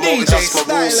 Money is the motive, that's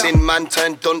my rule. Sin man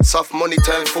turn dunce off, money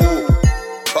turn fool.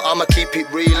 But I'ma keep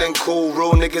it real and cool.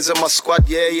 Real niggas in my squad,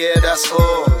 yeah, that's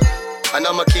all. And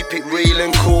I'ma keep it real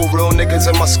and cool. Real niggas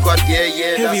in my squad,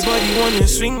 yeah, that's Everybody wanna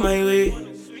swing my way,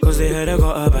 cause they heard I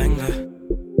got a banger.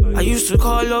 I used to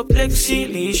call up Lexi,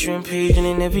 Lee, Shrimp Page, and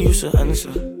they never used to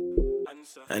answer.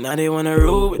 And now they wanna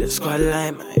roll with the squad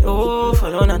like my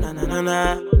follow na.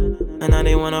 And now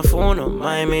they wanna phone up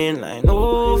my main line,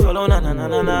 follow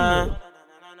na.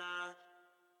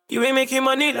 You ain't making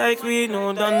money like we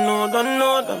know, done.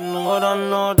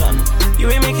 You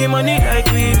ain't making money like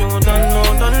we know, done.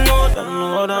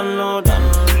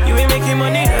 You ain't making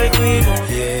money like we know,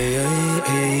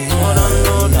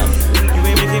 done. You ain't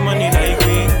making money like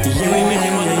we, you ain't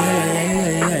making money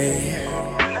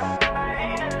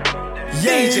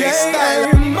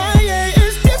Style. My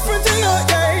is different to your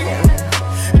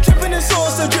dripping in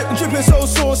sauce, dripping so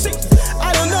saucy.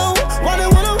 I don't know why they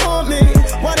wanna want me,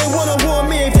 why they wanna want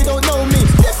me if they don't know me.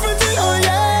 Different to your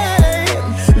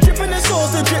dripping in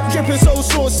sauce, dripping so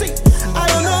saucy. I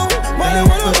don't know why they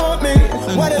wanna want me,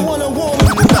 why they wanna want me.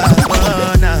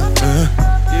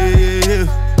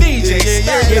 DJ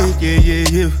Styler.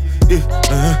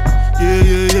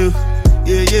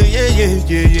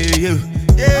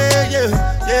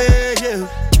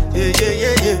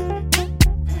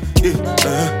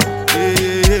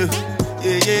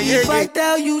 If I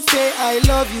tell you, say I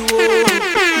love you,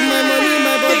 my money,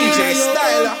 my body, DJ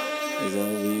Styler. It's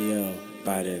OVO,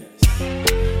 by this.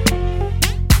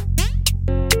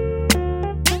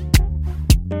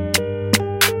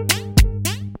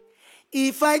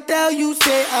 If I tell you,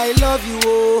 say I love you,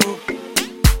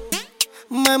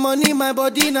 my money, my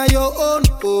body, now your own,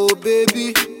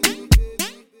 baby.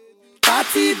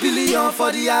 30 billion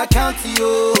for the account,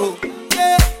 yeah.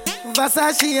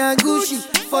 Versace and Gucci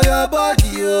for your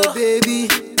body, baby.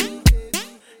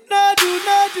 No do,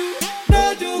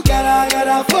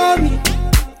 gotta for me.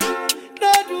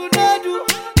 No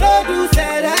do,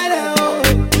 say that,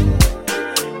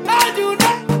 No do,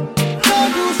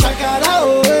 shakara,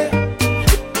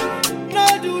 No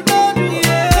do, gotta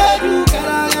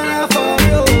for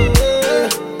you.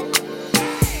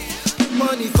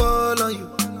 Money fall on you,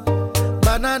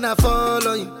 banana fall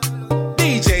on you,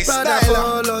 DJ Styler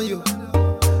fall on you.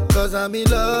 Cause I'm in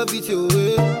love with you,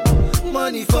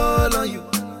 Money fall on you,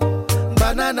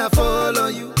 banana fall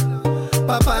on you,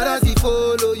 paparazzi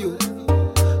follow you.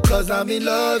 Cause I'm in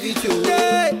love with you,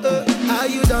 Are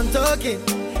you done talking?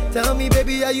 Tell me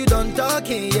baby, are you done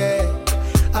talking, yeah?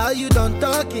 Are you done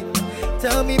talking?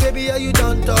 Tell me baby, are you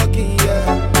done talking,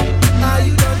 yeah? Are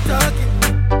you done talking?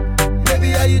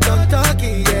 Baby, are you done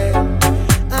talking, yeah?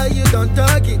 Are you done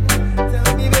talking?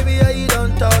 Tell me baby, are you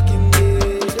done talking, yeah?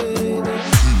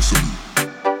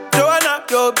 Joanna,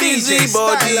 you're busy,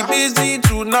 body busy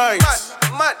tonight.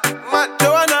 Mad.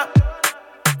 Joanna,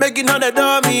 making all the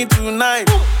dummy tonight.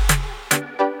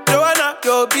 Joanna,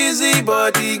 you're busy,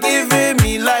 body giving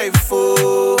me life,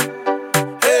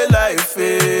 hey life,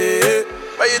 hey.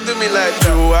 Why you do me like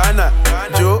Joanna,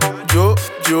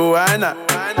 Joanna?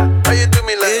 Why you do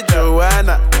me like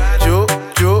Joanna,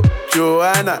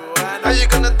 Joanna? How you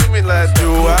gonna do me like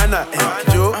Joanna,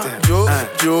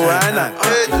 Joanna?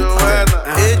 Hey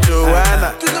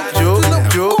Joanna,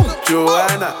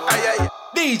 Joanna.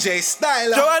 DJ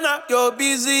Styler. Joanna, you're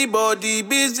busy, body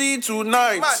busy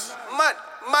tonight. Mad.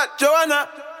 Joanna,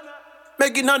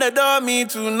 making all the dummy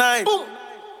tonight. Boom.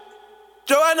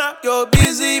 Joanna, you're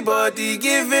busy, body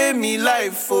giving me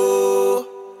life,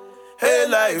 hey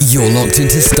life. You're locked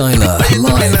into Stylah,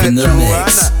 live in the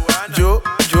mix.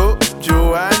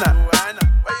 Joanna.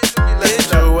 Hey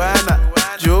Joanna,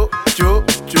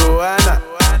 Joanna.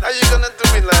 How you gonna do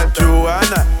me like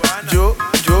Joanna,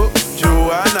 Joanna.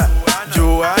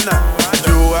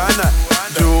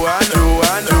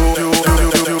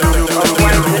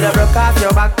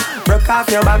 off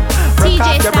your back, broke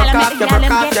off your back.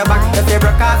 If you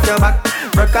broke off your back,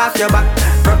 broke off your back,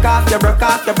 broke off your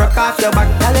back, broke off your back.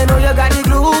 Girl, you know you got the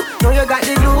glue, know you got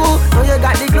the glue, know you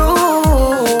got the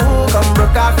glue. Come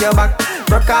broke off your back,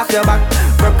 broke off your back,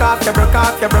 broke off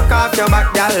your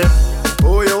back, girl.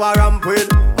 Who you are ramp with?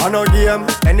 On no game,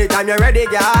 anytime you're ready,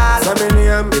 girl. So me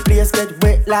name, the place get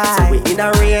wet like so we in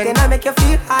a rain, then I make you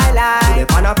feel high like you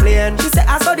on a plane. She say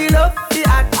I saw the love, the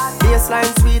act, baseline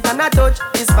sweet and I touch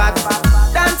this spot.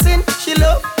 Dancing, she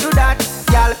love do that,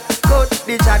 girl. Cut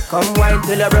the chat, come wine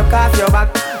till you broke off your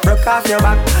back, broke off your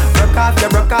back, broke off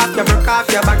your back.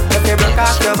 If you broke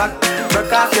off your back, broke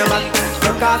off your back,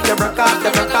 broke off your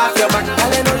back.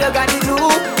 Girl, you know you got the glue,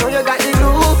 know you got the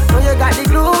glue, know you got the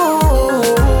glue.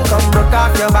 Come broke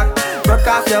off your back, broke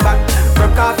off your back,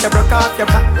 broke off your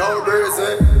back. No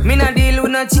reason. Me not deal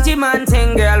with no chichi man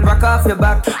thing, girl. Broke off your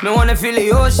back. Me wanna feel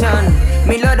the ocean.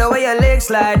 Me love the way your legs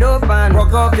slide open.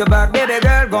 Broke off your back, baby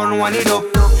girl, gon' wind it up.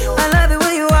 I love the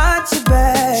way you watch your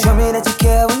back. Show me that you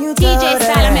care when you DJ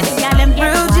make the gal them get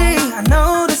real G, I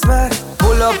know this back.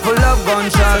 Pull up,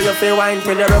 gunshot. You feel wine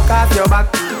till you broke off your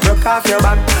back, broke off your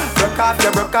back, broke off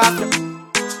your back,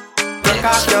 broke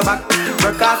off your back,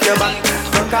 broke off your back.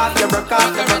 You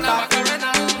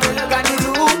got the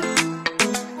glue,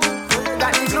 you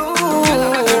got the glue.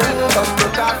 Come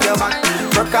broke off your back,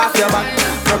 broke off your back,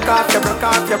 broke off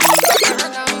your back.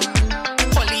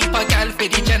 Only if a girl for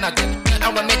the genital.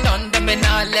 And when me done, them me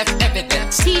not left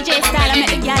evidence. DJ Stylah make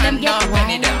the gal them get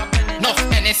wild.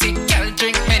 Enough Hennessy, girl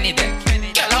drink many deck.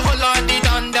 Girl a hold on the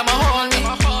done, them a hold me.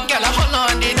 Girl a hold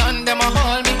on the done, them a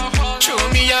hold me. Show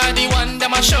me you're the one,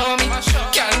 them a show me.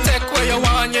 Can't take where you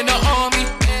want, you know own me.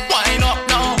 Wine up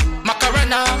now,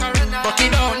 Macarena. Rock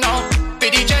it down now,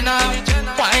 Biddy Jenna.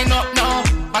 Wine up now,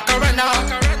 Macarena.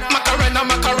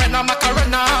 Macarena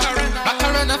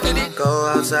for the go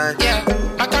outside. Yeah,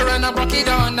 Macarena, rock it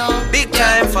down now. Big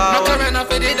time forward. Macarena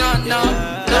for the done now.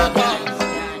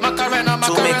 Macarena.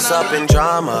 To mix up in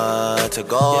drama, to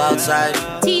go outside.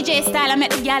 DJ Stylah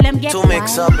make the gal them get to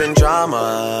mix up in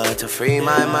drama, to free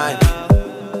my mind.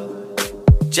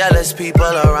 Jealous people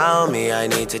around me, I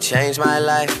need to change my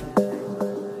life.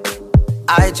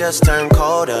 I just turn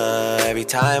colder every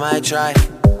time I try.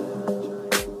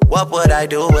 What would I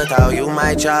do without you,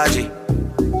 my Georgie?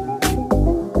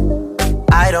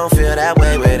 I don't feel that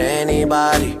way with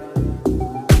anybody.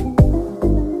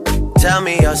 Tell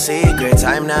me your secrets,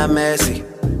 I'm not messy.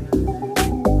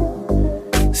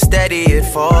 Steady it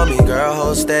for me, girl,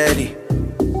 hold steady.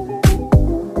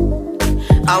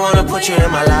 I wanna put you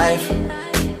in my life.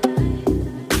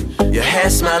 Your hair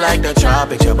smell like the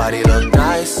tropics, your body look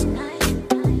nice.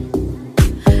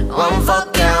 One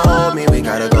fuck can't hold me, we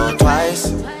gotta go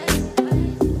twice.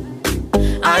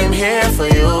 I'm here for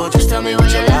you, just tell me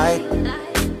what you like.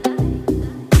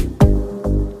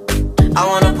 I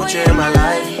wanna put you in my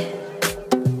life.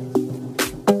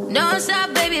 Don't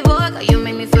stop, baby boy, cause you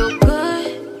make me feel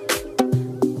good.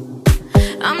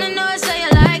 I'm the noise that you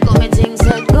like, all my things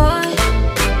are good.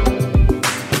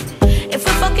 If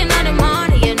we're fucking out the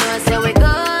morning, you know I say we're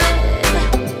good.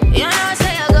 You know I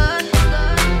say you're good.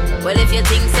 Well, if you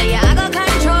think say I got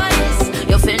control this,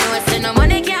 you feel no say no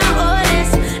money can't hold this.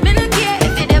 Me no care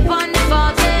if you dip on the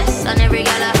faultless. On every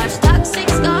gal a hashtag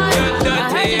 6 God. I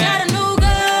heard you got a new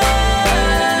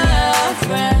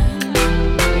girlfriend.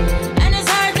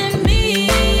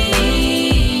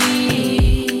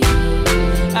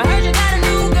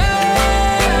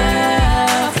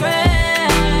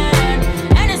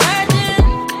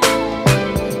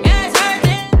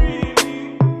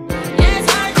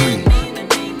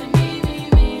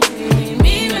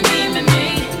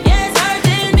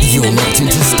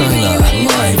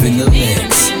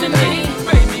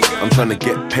 Tryna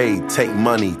get paid, take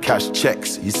money, cash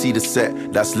checks. You see the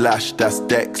set, that's Lash, that's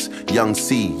Dex. Young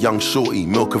C, Young Shorty,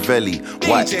 Milcavelli.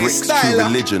 White DJ bricks, Stylah. True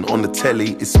Religion on the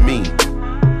telly, it's me.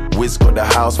 Wiz got the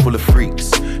house full of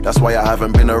freaks. That's why I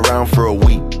haven't been around for a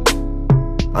week.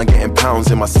 I'm getting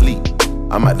pounds in my sleep.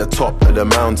 I'm at the top of the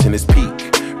mountain, it's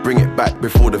peak. Bring it back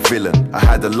before the villain. I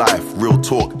had a life, real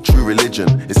talk, true religion.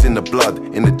 It's in the blood,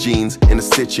 in the jeans, in the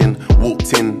stitching.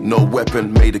 Walked in, no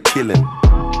weapon, made a killing.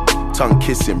 Tongue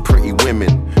kissing, pretty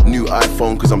women. New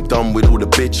iPhone cause I'm done with all the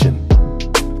bitching.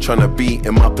 Tryna be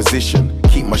in my position.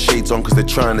 Keep my shades on cause they're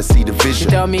trying to see the vision. She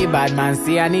tell me, bad man,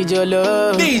 see I need your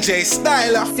love. DJ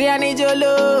Stylah. See I need your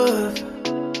love.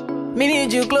 Me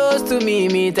need you close to me.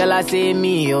 Me tell her say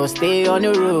me, oh stay on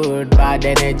the road. Bad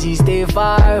energy stay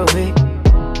far away.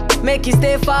 Make you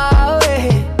stay far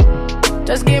away.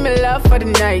 Just give me love for the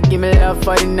night. Give me love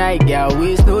for the night. Girl,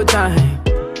 waste no time.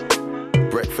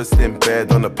 Breakfast in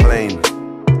bed on a plane.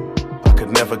 I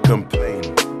could never complain.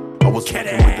 I was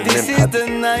fucking with the This limp. is the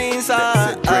nice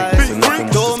side.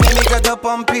 Don't make me get up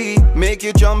pumpy, make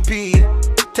you jumpy.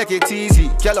 Take it easy,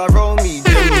 girl around me.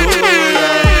 This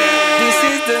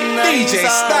is the nice DJ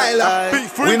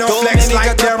Stylah. We no Don't flex make me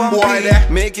like get up them boy pumpy, there.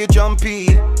 make you jumpy.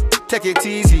 Take it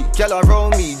easy, girl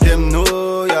around me. Them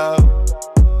know ya.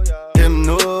 Them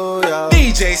know ya.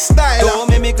 DJ Stylah. Don't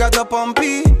make me get up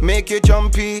pumpy, make you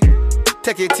jumpy.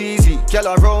 Take it easy, girl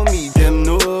around me. Them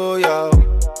know ya.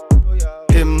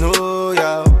 Them know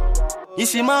ya. You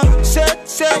see my say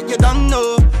you don't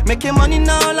know. Making money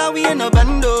now like we in a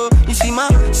bando. You see my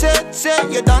say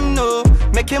you don't know.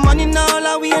 Making money now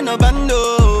like we in a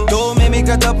bando. Don't make me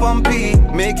get up pumpy,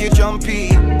 make you jumpy.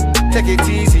 Take it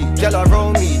easy, girl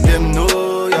around me. Them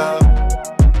know ya.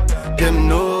 Them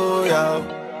know ya.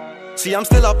 See, I'm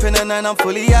still up in the night, I'm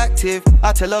fully active.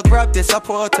 I tell her grab this, I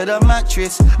put her to the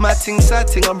mattress. My ting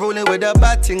setting, I'm rolling with a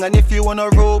bad thing. And if you wanna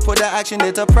roll, put the action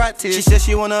into practice. She says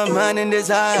she want a man in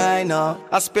designer.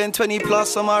 I spent 20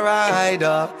 plus on my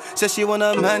rider. Says she want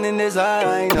a man in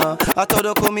designer. I told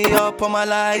her call me up on my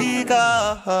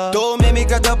Liga. Don't make me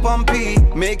get up pumpy,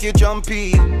 make you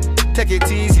jumpy. Take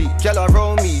it easy, girl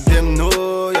around me. Them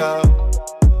know ya.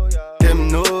 Them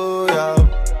know ya.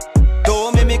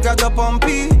 Don't make me get up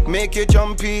pumpy, make you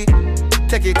jumpy.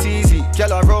 Take it easy,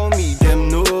 girl around me. Them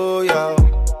know ya.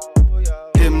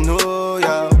 Them know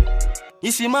ya.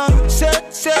 You see my say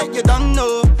you don't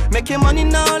know. Making money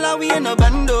now like we in a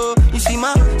bando. You see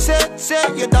my say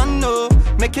you don't know.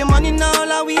 Making money now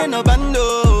like we in a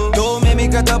bando. Don't make me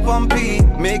get up pumpy,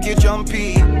 make you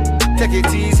jumpy. Take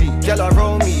it easy, girl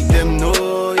around me. Them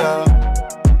know ya.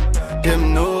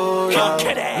 Them know ya.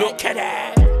 Look at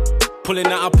that. Pulling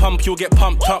out a pump, you'll get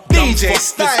pumped up. DJ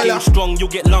Stylah. Strong, you'll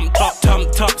get lumped up.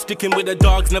 Tumped up, sticking with the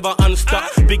dogs, never unstuck.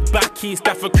 Big back East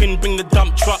African, bring the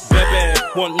dump truck, baby.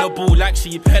 Want no ball like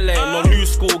she Pele. No new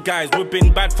school guys, we've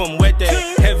been bad from wedding.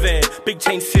 Heavy, big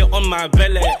chain sit on my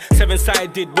belly.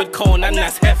 7-sided with cone and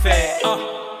that's heavy.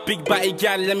 Big body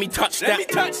gal, let me touch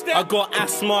that. I got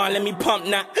asthma, let me pump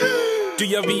that. Do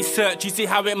your research, you see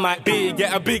how it might be.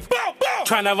 Get a big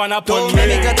tryna run up on me. Don't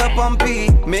make me get up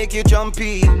pumpy, make you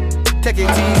jumpy. Take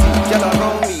it easy, girl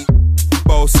around me.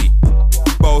 Bossy,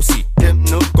 bossy,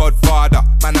 Godfather,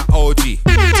 man a OG.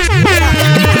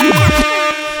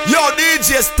 Yo,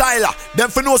 DJ Stylah, them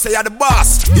for know say you're the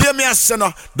boss. Hear me,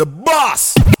 son, the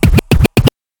boss.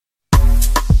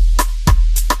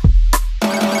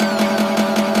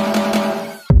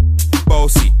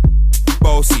 Bossy,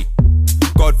 bossy,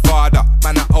 Godfather,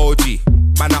 man a OG.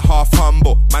 Man a half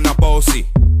humble, man a bossy.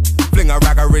 Fling a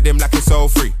rag a rhythm like it's all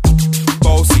free.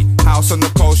 Bossy, house on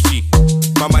the coast G.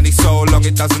 My money so long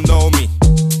it doesn't know me.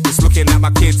 It's looking at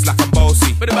my kids like I'm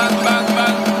bossy. With a bang, bang,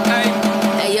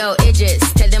 bang, hey yo,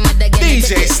 Idris, tell them what they get.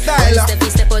 DJ Stylah.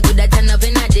 Step out to that turn up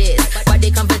in a dish.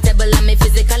 Body comfortable and me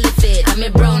physically fit. I'm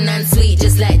a brown and sweet,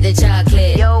 just like the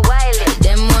chocolate. Yo, Wiley,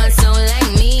 them ones sound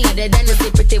like me. Other than the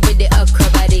pretty with the okra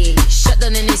body. Shut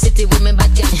down in the city with me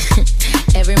bad girl.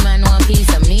 Every man want piece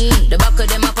of me. The back of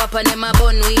them a pop and them a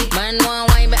bun weed. Man want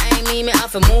wine behind me, me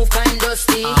have to move kind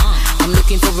dusty. I'm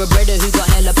looking for a brother who got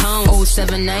hella pound.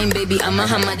 079 baby, I'm a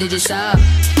hammer, did you stop?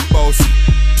 Bossy,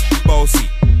 bossy,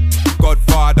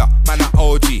 Godfather, man a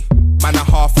OG. Man a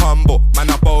half humble, man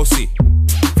a bossy.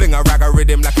 Fling a rag a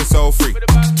rhythm like it's all free.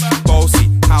 Bossy,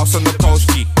 house on the coast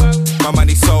G. My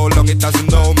money so long it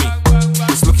doesn't know me.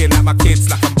 It's looking at my kids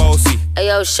like I'm bossy. Hey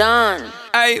yo, Sean.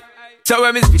 Hey, so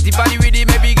when me spitty body with it,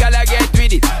 maybe gala get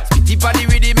with it. Spitty body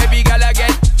with it, maybe gala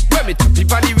get. When me tappy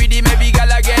body with it, maybe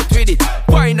gala get with it.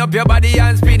 Wind up your body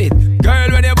and spin it. Girl,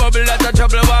 when you bubble, that's a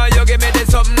trouble. Why you give me this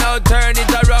something now? Turn it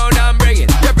around and bring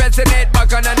it. You're pressing it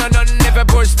back on and on. If you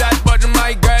push that button,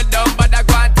 my girl down, but I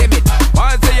can't tame it.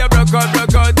 Once you broke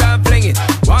out and fling it.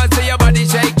 Once your body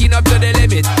shaking up to the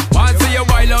limit. Once you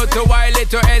wild out to wild it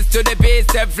to S to the base,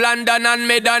 Steph London and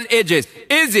mid on edges.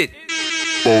 Is it?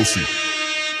 Bossy,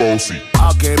 bossy.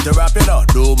 I came to rap it up,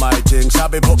 do my thing.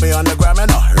 Sabi put me on the gram and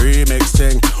a remix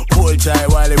thing. Pull tight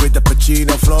Wiley with the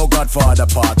Pacino flow. Godfather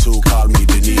part 2, call me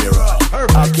De Niro.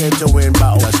 I came to win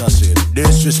battle assassin.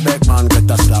 Disrespect man,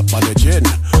 get a slap on the chin.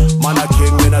 Man a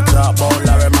king in a top ball,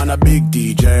 Larry man a big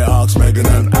DJ, Ox, Megan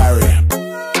and Harry.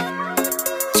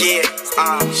 Yeah,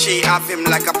 she have him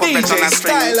like a puppet on a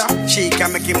string. She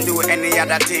can make him do any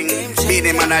other thing. Beat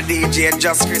him on a DJ,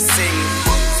 just Chris sing.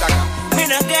 Me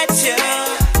no get you.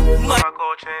 My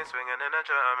gold chain swinging in a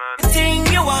German. The thing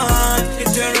you want, you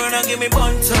turn around and give me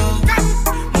bunto.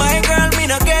 My girl, me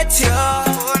no get you.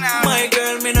 My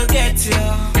girl, me no get you.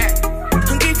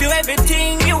 Give you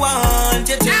everything you want,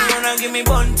 you turn around can't give me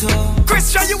bunto.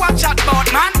 Christian, you a chat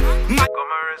about, man.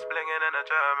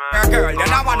 My girl, then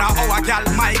I wanna our gal,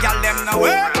 my gal, them now.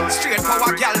 Straight for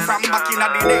a gal from back in the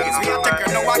days. We are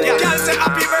taking our gal. Gal say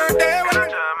happy birthday.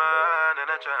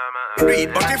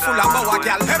 Read, but if full of our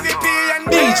gal, heavy P and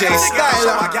DJ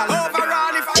Stylah.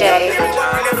 Overall, if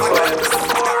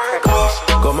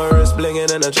got my wrist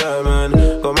blingin' in a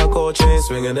German. Got my cold chain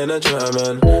swinging in a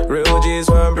German. Real G's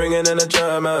what I'm bringing in a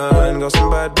German. Got some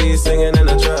bad beats singing in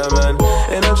a German.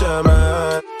 In a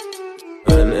German.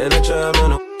 And in a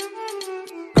German.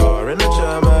 Car in a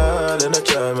German. In a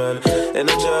German. In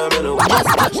a German.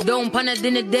 Just touched down on a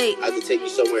dinner date. I can take you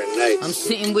somewhere nice. I'm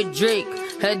sitting with Drake.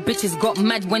 Heard bitches got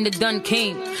mad when the done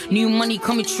came. New money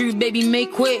coming true, baby,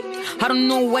 make quick. I don't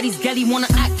know why these galley wanna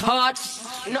act hard.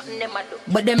 Nothing them I do,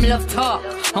 but them love talk.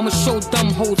 I'ma show dumb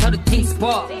hoes how the thing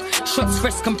spark. Shots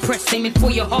fresh compressed, aiming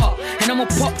for your heart. And I'ma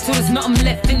pop till there's nothing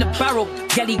left in the barrel.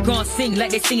 Galley gon' sing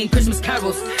like they singing Christmas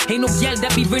carols. Ain't no gal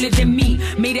that be realer than me.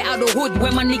 Made it out the hood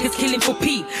where my niggas killing for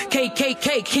P.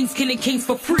 KKK, kings killing kings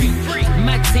for free.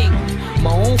 Mad thing.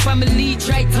 My own family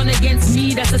try turn against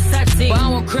me, that's a sad thing. But I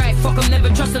won't cry, fuck them, never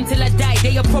trust them till I die.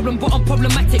 They a problem, but I'm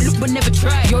problematic, look but never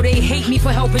try. Yo, they hate me for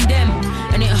helping them,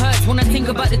 and it hurts when I think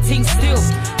about the thing still.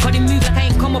 Cause they move like I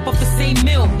ain't come up off the same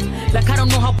mill. Like I don't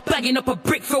know how bagging up a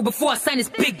brick feel before I sign this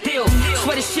big deal.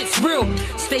 Swear this shit's real,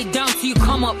 stay down till you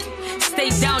come up. Stay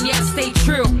down, yeah, stay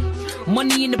true.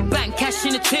 Money in the bank, cash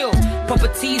in the till.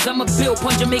 Properties, I'm a bill,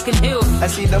 on Jamaican Hill. I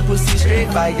see the pussy straight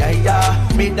by, yeah.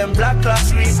 Made them black clocks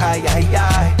scream,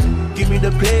 aye. Give me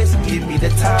the place, give me the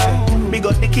time. Me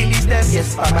got the killies, them,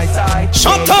 yes, by my side.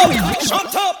 Shut up!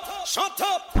 Shut up! Shut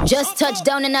up! Just touch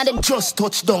down and out of. Just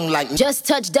touch down like. Just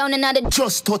touch down and out of.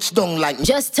 Just touch down like.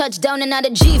 Just touch down and out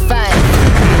of G5. You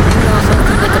know I'm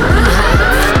looking like a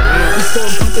beehive. We still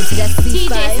bumping to that C5.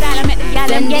 DJ Stylah, make the gal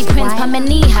them get Prince pa my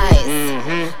knee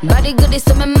highs. Body good is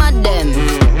so me mad them.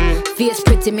 Face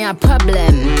pretty me a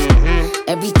problem.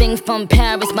 Everything from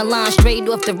Paris, Milan, straight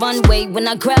off the runway when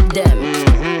I grab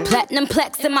them. Platinum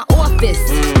plaques in my office.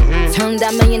 Turn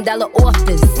that $1 million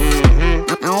office.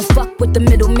 I don't fuck with the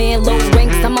middleman, low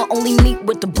ranks. I'ma only meet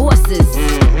with the bosses.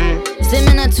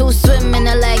 Swimming or two, swimming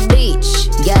I like beach.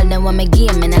 Girl, then want me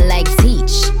game and I like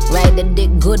teach. Ride the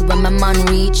dick good when my man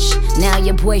reach. Now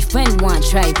your boyfriend want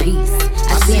try peace.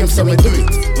 I see him so we do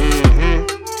it.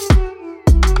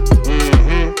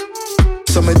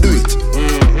 So me do it.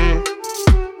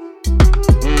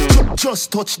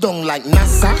 Just touch down like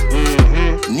NASA.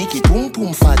 Nikki pum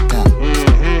pum fata.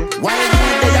 Why you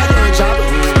they at her job?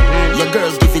 Your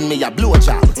girl's giving me a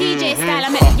blowjob. DJ Stylah,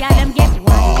 make the gal them get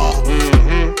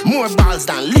more balls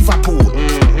than Liverpool.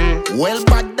 Well,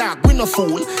 bad dog, we no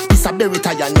fool. This a berry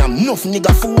tie and yam, enough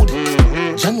nigga food.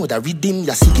 Jah know that redeem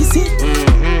ya sicky see.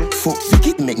 Fuck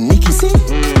wicked make Nicky see.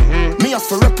 Me have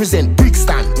to represent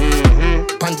Brixton.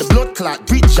 Pan the blood clot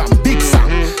bridge and big Sam.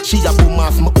 She a boom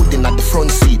off my hoodin at the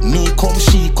front seat. Me come,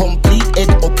 she complete,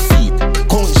 head up feet.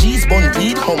 Come G's, bun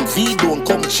weed, Humvee, don't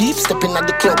come cheap. Stepping at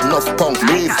the club, enough punk.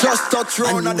 Just touch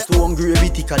round and the hungry every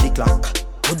tick of the clock.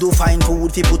 Who do find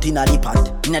food fi put in a the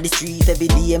pot. Inna the street every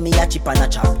day me a chip and a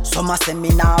chop. Some a say me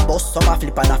nah bust, some a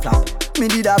flip and a flap. Me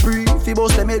did a breathe, fi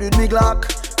bust them head with me Glock.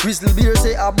 Whistle beer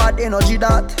say a bad energy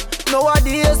that.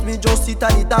 Nowadays me just sit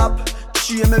at the top.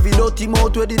 Shame every dirty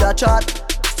mouth where did a chat.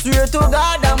 Swear to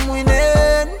God I'm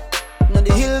winning. Now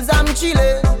the hills I'm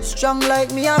chillin'. Strong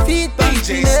like me and feet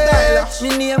DJ Stylah.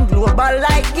 Me name global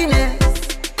like Guinness.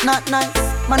 Not nice,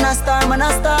 man a star, man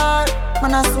a star.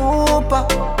 Man a super.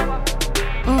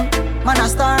 Man a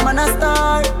star, man a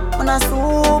star, man a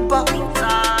super.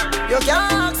 You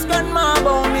can't spend more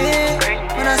about me.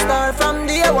 Man a star from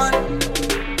day one.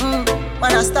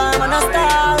 Man a star, man a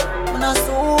star, man a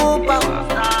super.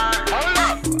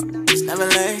 It's never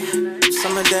late,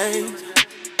 summer days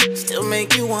still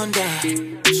make you wonder.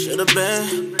 Should've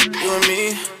been you and me,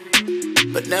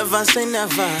 but never say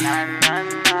never.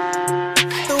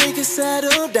 So we can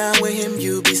settle down with him,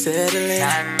 you be settling.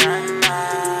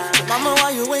 Mama, why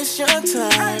you waste your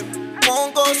time?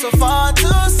 Won't go so far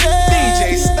to say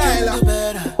DJ Stylah.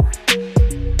 Better.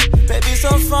 Baby,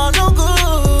 so far no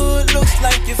good. Looks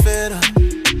like you're fed up.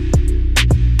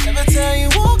 Never tell you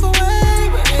walk away,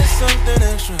 but it's something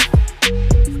extra.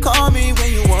 Call me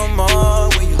when you want more,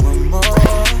 when you want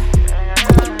more.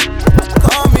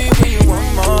 Call me when you want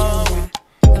more.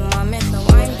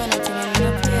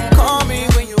 Call me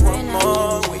when you want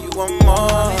more, when you want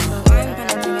more.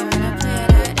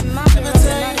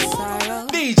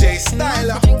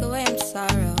 Stylah.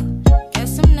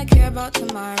 Guess I'm not care about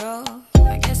tomorrow.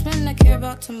 I guess I'm not care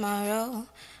about tomorrow.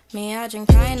 Me, I drink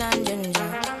pine and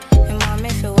ginger. And mom,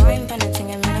 if you wine, pan a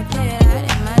thing, I'm gonna play that.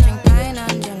 And I drink pine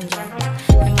and ginger.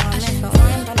 And mom, if you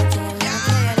wine, pan a thing, I'm gonna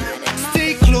play that.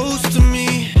 Stay close to me.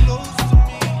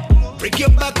 Break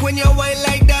your back when you wine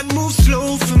like that. Move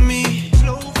slow for me.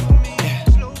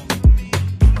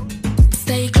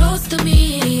 Stay close to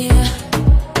me.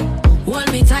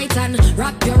 Hold me tight and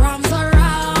wrap your arms around.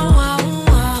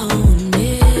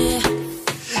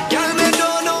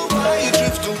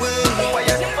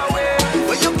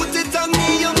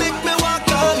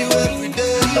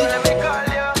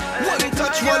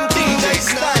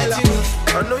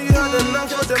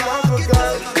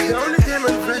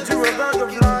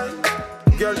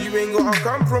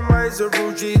 Compromise a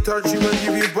Rugy, touch you and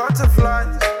give you butterfly.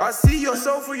 I see your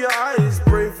soul through your eyes.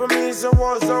 Pray for me, it's a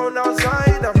war zone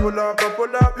outside. I pull up,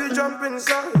 you jump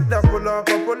inside. I pull up,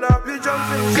 you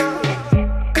jump inside.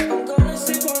 I'm gonna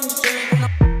sip on the street when I'm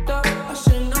up. I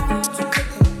should know how to cook it.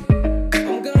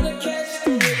 I'm gonna catch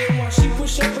the rhythm while she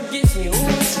push up against me. Ooh,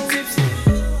 she tipsy.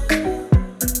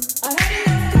 I had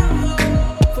enough combo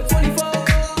for 24.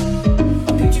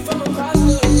 I picked you from across the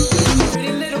room.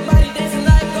 Pretty little body dancing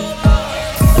like gold.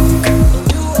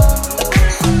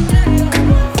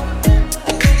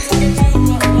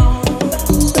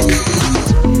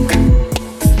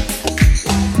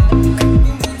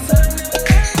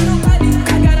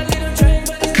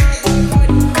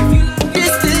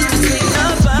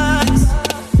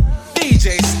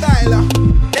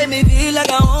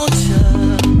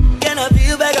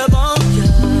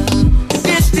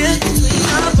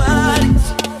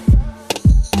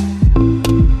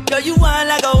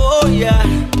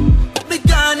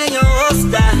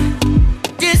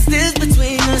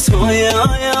 Oh yeah,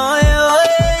 oh yeah, oh yeah, oh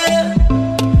yeah.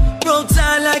 Roll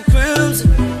tight like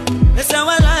crimson. That's how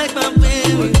I like my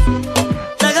baby.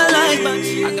 Like I like my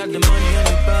I got the money and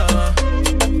the power.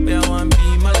 Yeah, I want to be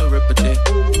my little reputation.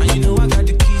 And you know I got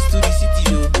the keys to the city,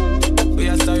 yo. Oh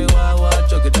yeah, sorry, why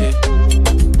juggle it.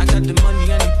 I got the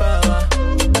money and the power.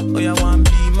 Oh yeah, I want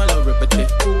to be my little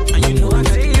reputation. And you know I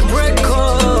got the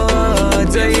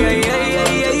records.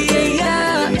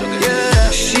 Yeah.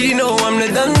 She know I'm the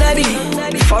done daddy.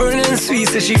 Foreign and sweet,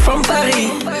 so she from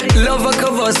Paris. Love her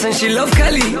covers and she love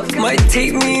Cali. Might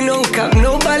take me, no cap,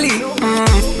 no Bali.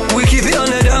 We keep it on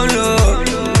the down low.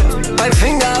 I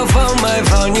think I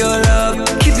found your love.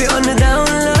 Keep it on the down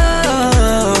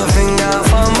low. I think I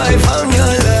found your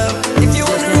love. If you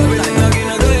wanna rub it, then I'll get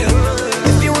a go.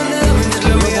 If you wanna love it, just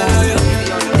let me know you.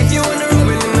 If you wanna rub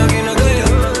it, then I'll get a go.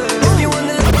 If you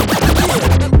wanna.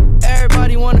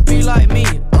 Everybody wanna be like me.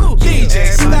 Ooh, DJ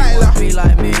Stylah. Be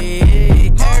like me.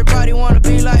 Everybody wanna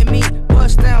be like me.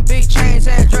 Bust down big chains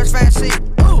and dress fancy.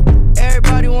 Ooh,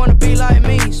 everybody wanna be like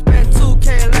me. Spent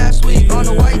 2K last week on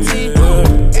the white tee.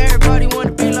 Ooh, everybody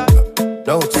wanna be like.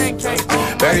 No 10K.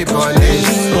 very police.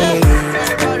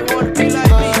 Everybody wanna be like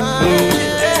me.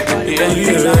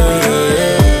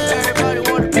 Everybody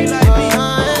wanna be like me.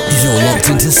 You're locked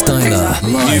into Stylah,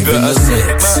 live You in better the sit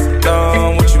mix. back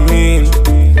down, what you mean?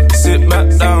 Sit back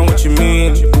down, what you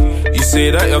mean? You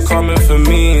say that you're coming for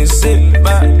me. Sit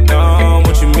back down,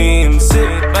 what you mean?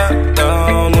 Sit back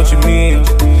down, what you mean?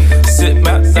 Sit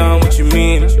back down, what you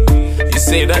mean? You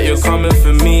say that you're coming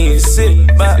for me.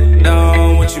 Sit back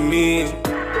down, what you mean?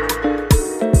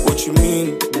 What you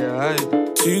mean? Yeah,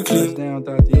 too clean.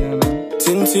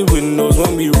 Tinted windows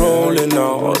when we rolling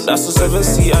out. That's a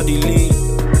 7C I delete.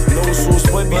 No sauce,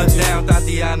 boy, bust down,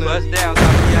 Tatiana. Bust down,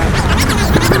 Tatiana.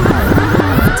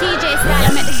 TJ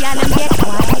Stylah, make the y'all get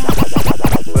quiet.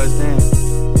 Bust down.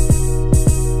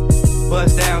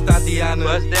 Bust down, Tatiana.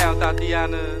 Bust down,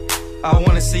 Tatiana. I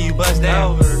wanna see you bust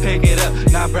down. Pick it up,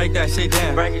 now break that shit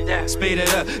down. Break it down. Speed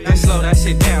it up, then slow that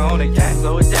shit down on the gang.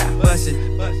 Slow it down. Bust it.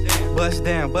 Bust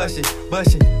down, bust it,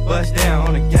 bust it, bust down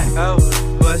on the gang.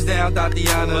 Bust down,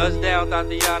 Tatiana. Bust down,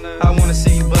 Tatiana. I wanna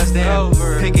see you bust down.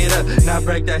 Pick it up, now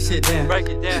break that shit down. Break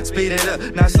it down. Speed it up,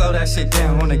 now slow that shit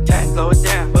down on the gang. Slow it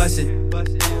down. Bust it,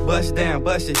 bust down,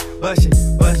 bust it, bust it,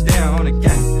 bust down on the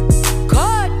gang.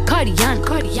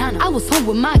 Cardiana. I was home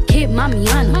with my kid,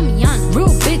 Mamiana. Real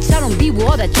bitch, I don't be with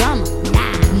all that drama.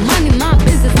 Money, my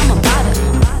business, I'm about it.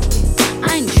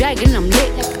 I ain't dragging, I'm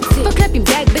lit. For clapping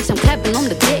back, bitch, I'm clapping on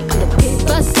the dick.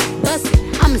 Bust it,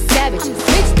 I'm a savage.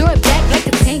 Bitch, throw it back like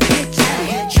a tank, bitch.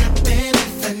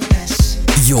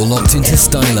 You're locked into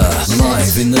Stylah,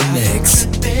 live in the mix.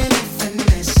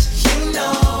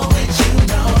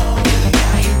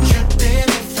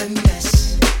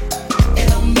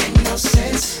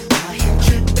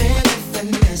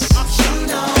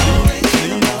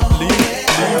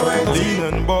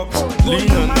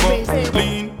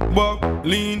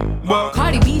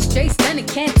 Cardi B straight stunning,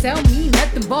 can't tell me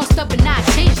nothing bossed up and I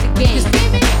changed the game. You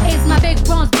screaming? It's my big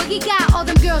bronze boogie got all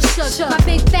them girls shook. My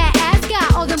big fat ass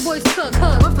got all them boys cook.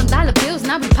 We're from dollar bills,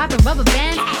 now we popping rubber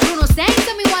bands. Bruno sang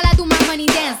to me while I do my money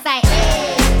dance like,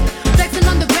 hey. Flexing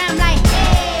on the gram like,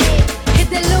 hey. Hit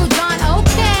that Lil Jon,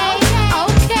 okay.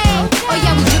 Oh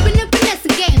yeah, we dripping and finesse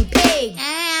and getting paid.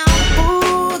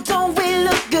 Ooh, don't we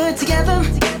look good together?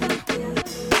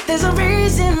 There's a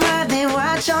reason why they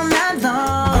watch all night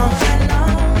long.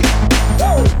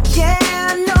 Yeah,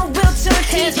 I know we'll turn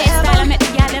heads forever.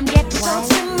 So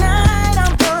tonight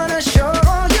I'm gonna show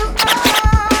you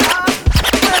off.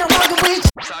 When I'm walking with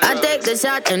you, I take the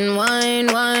shot and wine.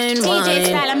 DJ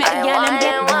Stylah, make the girl them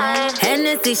get wine.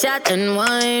 Hennessy shot and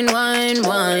wine. I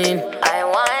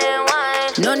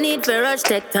wine. No need for rush,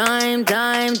 take time.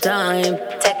 Take time.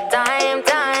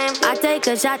 I take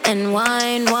a shot and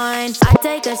wine. I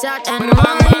take a shot and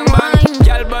wine.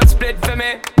 Y'all but split for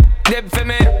me, dip for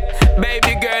me.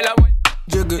 Baby girl, I want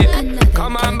juggle.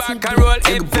 Come on back and roll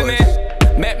it for me.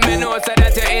 Make me know so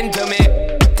that you're into me.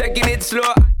 Taking it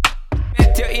slow,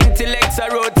 let your intellects a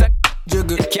road to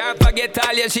juggle. Can't forget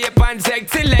all your shape and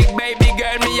sexy leg. Baby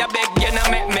girl, me a beg you now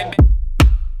make me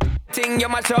thing you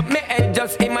mash up me head.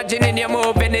 Just imagining you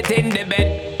moving it in the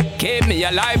bed. Keep me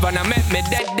alive and I make me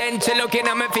dead. Then she looking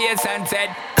at my face and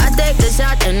said, I take the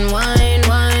shot and wine.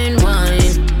 I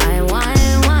wine.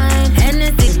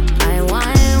 Hennessy, I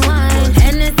wine.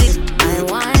 Hennessy, I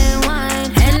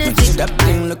wine. Hennessy. That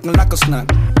thing looking like a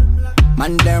snack.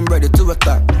 Man, damn ready to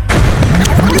attack.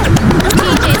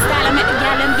 DJ Stylah, make the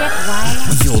girl them get wine.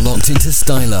 You're locked into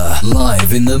Stylah,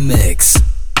 live in the mix.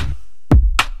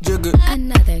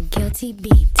 Another guilty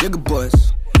beat. Jigga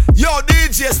boys. Yo,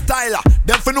 DJ Stylah,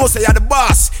 them for know say you're the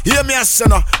boss. Hear me,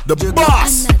 son, the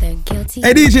boss. Another guilty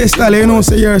Hey DJ Stylah, you know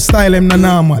say your style him na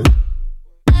normal.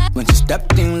 When she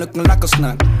stepped in looking like a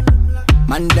snack.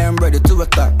 Man, damn ready to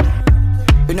attack.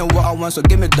 You know what I want, so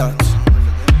give me that.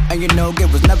 And you know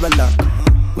it was never luck.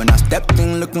 When I stepped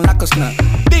in looking like a snack.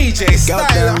 DJ Stylah,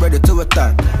 damn ready to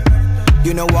attack.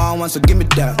 You know what I want, so give me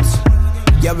that.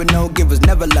 Yeah, we know it was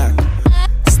never luck.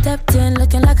 Stepped in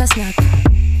looking like a snack.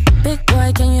 Big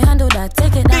boy, can you handle that?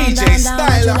 Take it down, DJ down,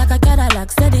 ride you like a Cadillac.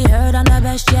 Steady heard on the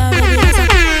best, yeah,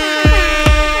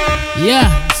 Yeah,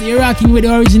 so you're rocking with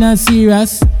the original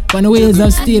serious. On the ways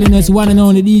of stealing one and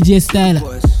only DJ Stylah.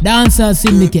 Dancer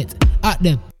Syndicate, at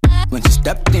them. When she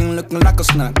stepped in looking like a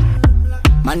snack.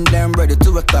 Man, damn ready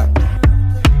to attack.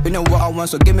 You know what I want,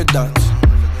 so give me that.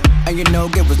 And you know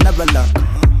it was never luck.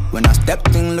 When I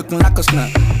stepped in looking like a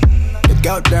snack. The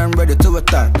girl damn ready to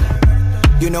attack.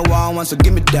 You know what I want, so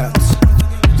give me that.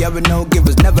 Yeah, we know it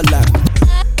was never luck.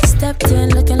 Stepped in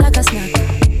looking like a snack.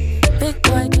 Big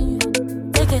boy, can you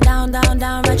take it down,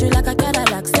 ride you like a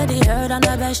Cadillac. Steady heard on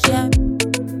the best, yeah.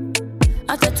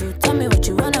 After two, tell me what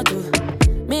you wanna do.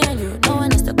 Me and you, no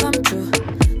one has to come true.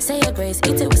 Say your grace,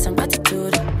 eat it with some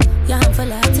gratitude. Yeah, I'm full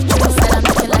of attitude. Said I'm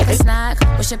looking like a snack.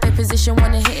 Wish up in position,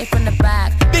 wanna hit it from the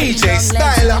back. DJ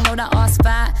Stylah, I know that ass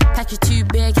fat. Pack you too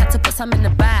big, had to put some in the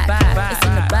back. It's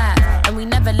in the back, and we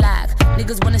never lack.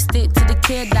 Niggas wanna stick to the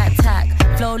kid like tack.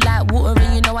 Flow like water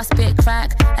and you know I spit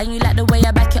crack. And you like the way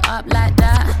I back it up like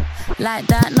that.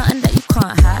 Nothing that you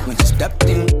can't hack. When she stepped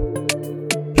in,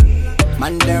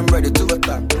 man damn ready to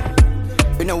attack.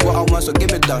 You know what I want, so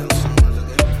give me that.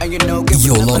 And you know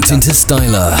you're locked into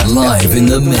Stylah, live in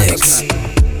the mix.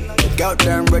 Girl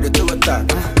damn ready to attack.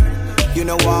 You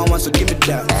know what I want, so give me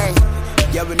that.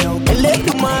 Yeah, we know. Let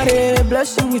the money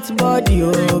bless you with body,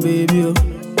 oh baby, oh.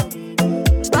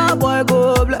 Star boy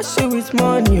go bless you with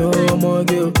money, oh my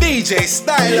girl. DJ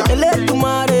Stylah, let the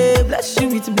money bless you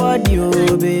with body,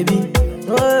 oh baby.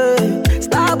 Oh,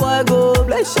 Star boy go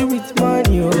bless you with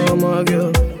money, oh my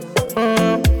girl.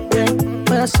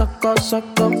 Yeah, suck up,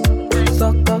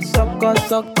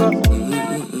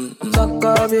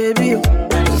 baby.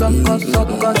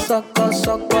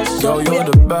 Yo, you're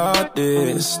the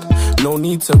baddest. No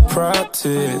need to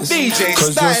practice. DJ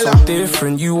Cause Stylah, you're so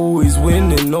different. You always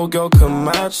winning. No girl can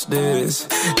match this.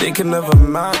 They can never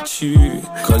match you.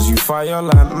 Cause you fire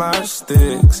like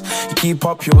matchsticks. You keep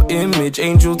up your image,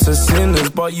 angel to sinners,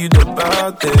 but you the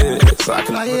baddest. I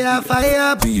can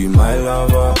fire. Be you my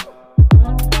lover.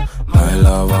 My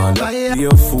lover, be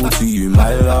a fool to you,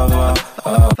 my lover.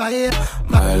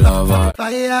 My lover,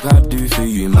 I do for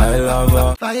you, my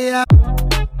lover.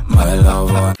 My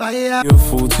lover, be a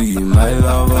fool to you, my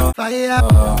lover.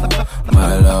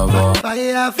 My lover,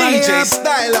 DJ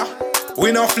Stylah,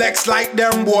 we no flex like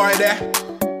them boy there.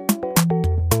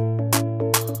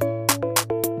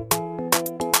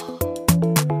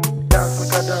 Dance,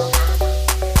 make a dance.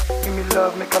 Give me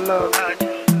love, make a love.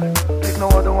 There's no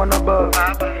other one above.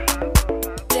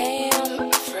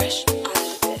 Damn, fresh on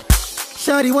the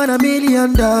Shawty want $1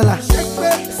 million.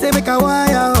 Say make a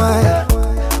wire.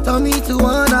 Tell me to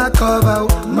wanna cover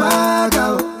my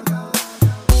girl.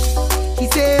 She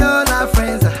say all our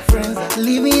friends are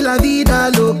living la vida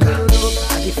loca.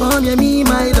 I deform me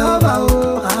my lover.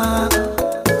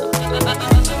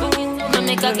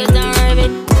 Make a get and rub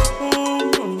it.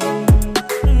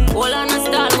 Hold on a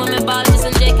start when me ball just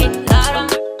and check it.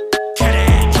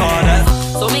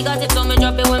 So me got it, so me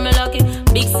drop it when me lock it.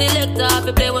 Big selector, if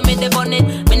you play with me, they on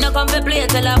it. Me no come for play,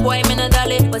 tell a boy me no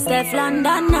dolly. But Steph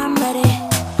London, I'm ready.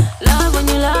 Love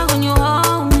when you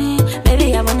hold me.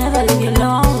 Baby, I will never leave you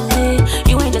lonely.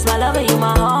 You ain't just my lover, you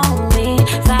my homie.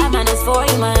 5 minutes 4,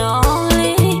 you my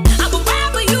only. I will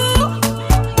ride for you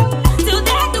till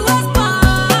death do us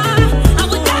part. I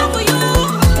would die for you.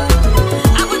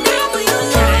 I would die for you.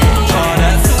 All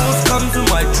that fools come to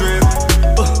my trip.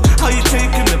 How you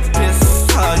taking the piss?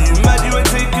 How you mad you ain't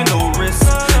taking no risk?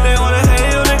 They wanna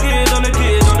hate on the kid, on the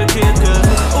kid, on the kid. Cause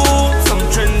ooh, some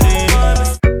trendy.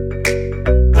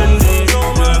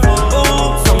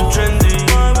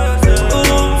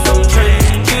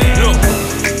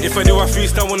 If I do a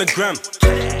freestyle on the gram,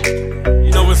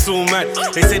 you know it's all mad.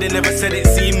 They say they never said it,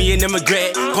 see me and them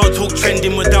regret it. Can't talk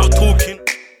trending without talking.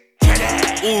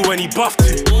 Ooh, when he buffed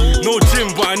it. No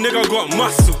gym, but a nigga got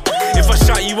muscle. If I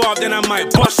shut you up, then I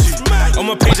might bust you. On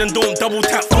my page and don't double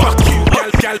tap, fuck you.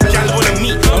 Gal wanna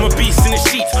meet, I'm a beast in the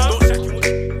sheets. Don't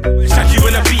shack you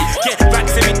in a beat. Get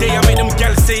backs every day, I make them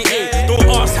gal say, hey. Don't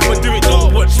ask how I do it,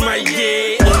 don't watch my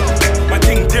yeah. My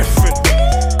thing different.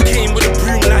 Came with a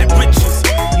broom like witches.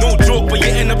 No joke, but you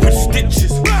end up with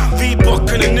stitches. V-Buck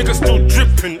and the nigga still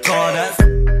dripping.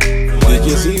 Did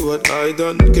you see what I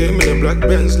done? Came in a black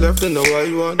Benz, left in the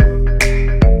white one.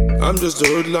 I'm just a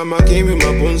hoodlum, I came in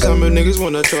my bones, some niggas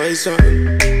wanna try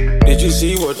something. Did you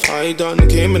see what I done?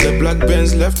 Came in a black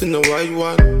Benz, left in the white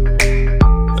one.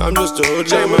 I'm just a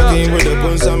hoodlum, I came with the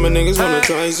bones, some niggas wanna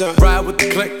try something. Ride with the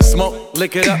click, smoke,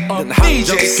 lick it up, then hop,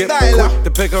 jump, skip, quick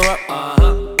to pick her up.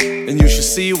 And you should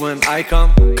see when I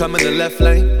come in the left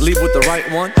lane, leave with the right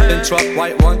one. Then truck,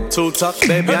 white one, too tough,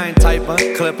 baby, I ain't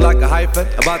typing. Clip like a hyphen,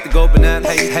 about to go banana.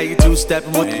 Hey, you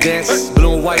two-stepping with the dances.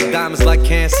 Blue and white diamonds like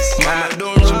cancers. I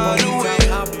don't run away. You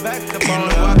know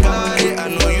I got it, I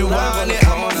know you want it.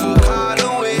 I'm a full card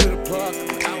away.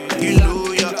 You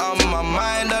know you're on my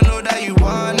mind, I know that you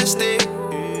wanna stay.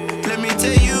 Let me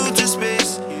take you to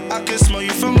space. I can smell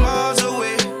you from miles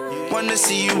away. Wanna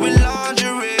see you in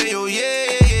lingerie, oh yeah.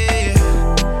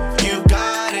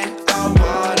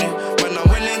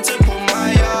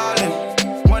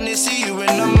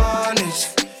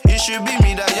 Should be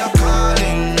me that you're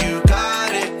calling. You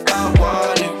got it, I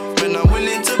want it. When I'm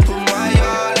willing to put my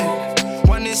all in.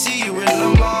 Wanna see you in the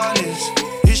mornings.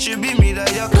 It should be me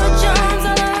that you're calling. Put your arms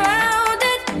all around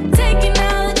it. Take it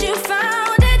now that you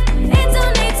found it. It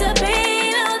don't need to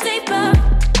be no deeper.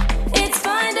 It's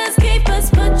fine, just keep us.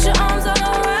 Put your arms all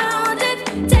around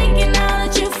it. Take it now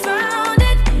that you found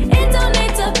it. It don't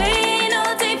need to be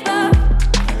no deeper.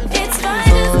 It's fine,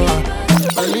 just keep us.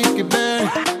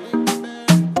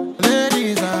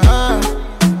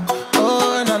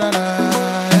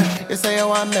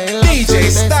 DJ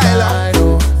Stylah.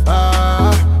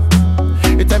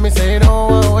 You tell me say you don't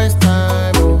want to waste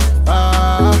time.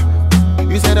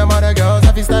 You say them other girls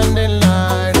have you stand in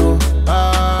line.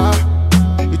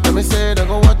 You tell me say they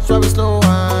go watch how we slow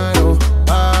wine.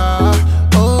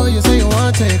 Oh, you say you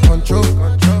want to take control.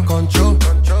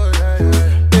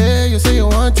 Yeah, you say you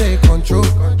want to take control.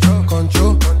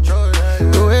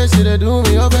 The way she they do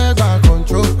me up back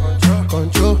control.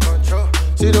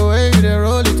 See the way you they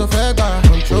roll it up back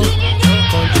control.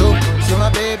 So my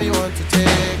baby want to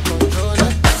take control.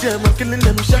 See I'm killing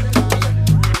them shot.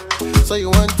 So you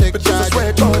want to take charge. But just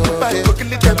swear go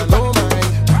kill it them no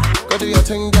mind. Go do your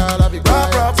thing, girl, I'll be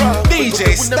quiet.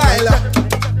 DJ Stylah.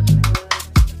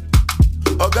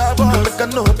 Oh God, boy, look I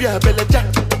know be a belly jack.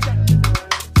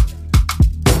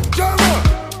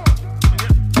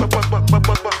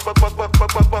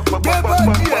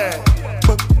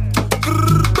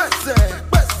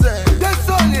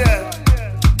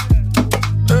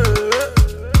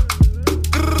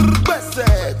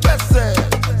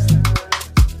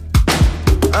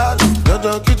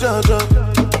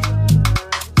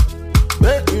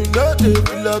 Make you know they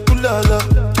feel like kulala.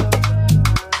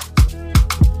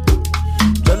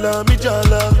 Jala mi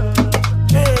jala.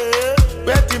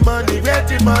 Where the money,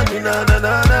 na na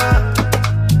na na.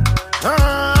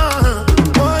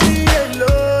 Money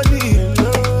alone.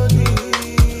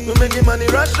 We making money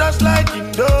rush like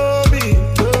Indomie.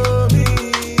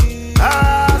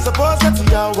 Suppose that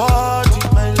you are worthy,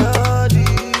 my lordy.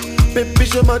 Baby,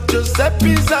 show my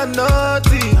Giuseppe's a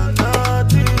naughty.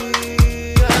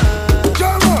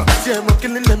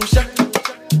 killing them shot.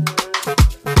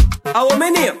 I want my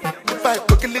name. Fight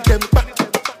for killing them back.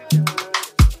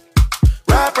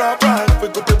 Rap, we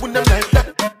go to win them like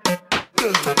that.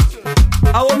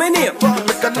 I want my name. I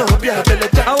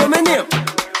want my name.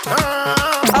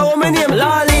 I want my name.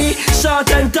 Lolly, short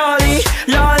and tally,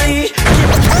 Lolly.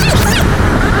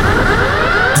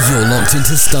 You're locked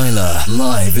into Stylah,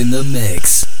 live in the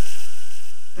mix.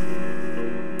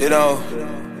 You know,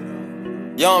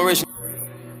 young rich.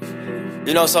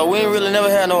 You know, so we ain't really never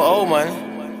had no old money.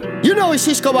 You know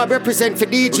Shishko I represent for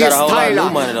DJ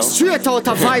Stylah. Straight out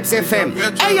of Vibes FM.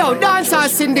 Hey yo, Dancehall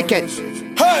Syndicate.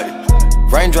 Hey!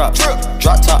 Raindrop,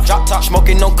 drop top,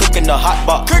 smoking, no cooking, the hot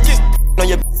pot. Cooking on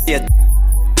your yeah.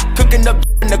 Cooking up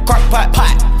in the crock pot.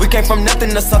 We came from nothing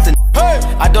to something. Hey!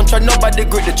 I don't trust nobody,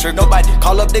 grip the trick, nobody.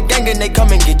 Call up the gang and they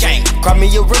come and get gang. Cry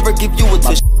me a river, give you a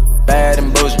tissue. Bad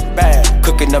and bullshit, bad.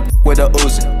 Cooking up with a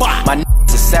Uzi. My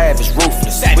is savage,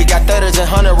 ruthless. We got 30s and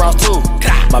 100 rounds too.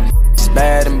 My is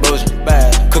bad and bullshit,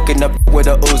 bad. Cooking up with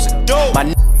a Uzi.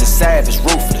 My is savage,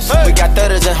 ruthless. We got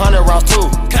 30s and 100 rounds too.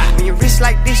 When you rich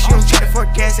like this, you don't check the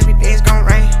forecast. Every day it's gon'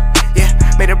 rain. Yeah,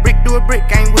 made a brick do a brick.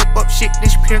 I ain't whip up shit.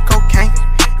 This pure cocaine.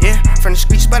 Yeah, from the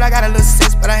streets, but I got a little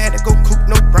sense. But I had to go coop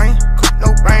no brain.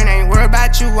 I ain't worried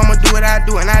about you. I'ma do what I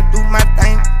do and I do my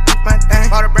thing.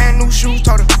 Bought a brand new shoes,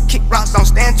 told her kick rocks, don't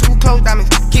stand too close.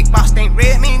 Diamonds, kickbox, ain't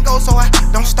red, mean go, so I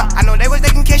don't stop. I know they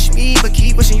can catch me, but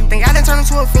keep wishing. You think I done turn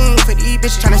into a fiend for these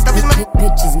bitches tryna stuff his money?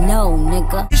 Bitches, no,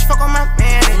 nigga. Bitch, fuck on my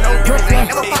man, they know different.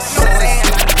 Never fuck no man.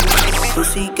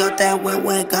 Pussy got that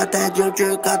wet, got that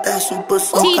drip, got that super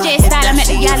soak. DJ Stylah, make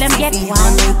the y'all them get wild. My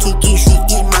name Kiki, she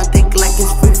eat my dick like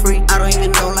it's free. I don't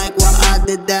even know like why I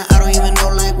did that. I don't even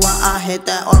know like why I hit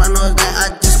that. All I know is that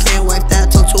I just can't wipe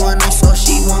that. Talk to her nice, so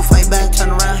she won't fight back.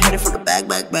 Turn around, hit it for the back.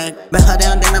 Bet her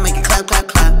down, then I make it clap. I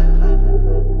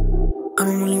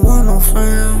don't really want no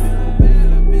friends.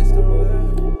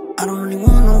 I don't really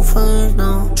want no friends,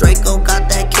 no. Draco got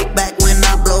that kickback when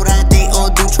I blow that. They all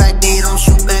do track, they don't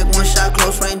shoot back. One shot,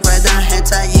 close range, right down head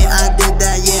tie. Yeah, I did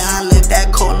that, yeah, I lived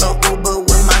that. Call a Uber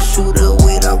with my shooter,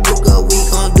 with a Ruger. We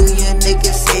gon' do your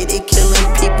niggas say they killing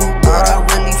people, but I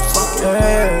really fucking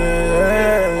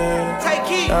Take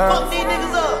heat, fuck these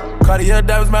niggas up. Cartier,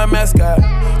 that was my mascot.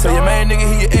 Tell your main nigga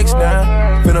he your ex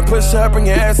now. Finna push up, bring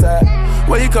your ass out.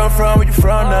 Where you come from, where you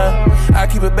from now? I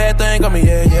keep a bad thing on me,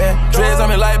 yeah. Dreads on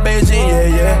me like Beijing,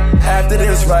 yeah. After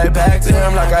this, right back to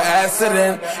him like an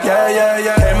accident, yeah.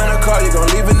 Came in the car, you gon'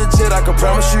 leave in the jet, I can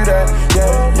promise you that,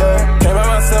 yeah. Came by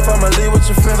myself, I'ma leave with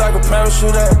your friends, I can promise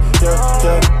you that, yeah.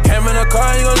 Came in the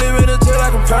car, you gon' leave in the jet, I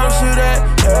can promise you that,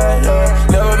 yeah.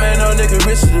 Never made no nigga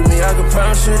richer than me, I can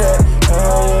promise you that,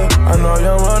 yeah. I know you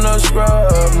don't want no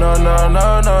scrub, no.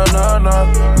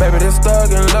 Baby, this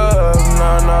thug in love,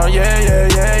 no, yeah.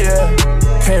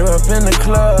 Came up in the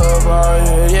club,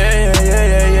 oh yeah.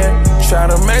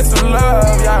 Tryna make some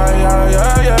love, yeah.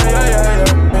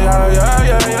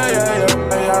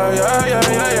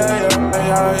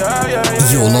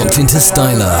 You're locked into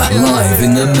Stylah, live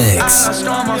in the mix. I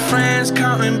saw my friends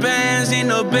counting bands in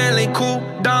a Bentley coupe.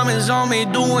 Diamonds on me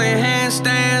doing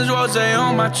handstands, rosé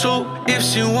on my tooth. If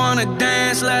she wanna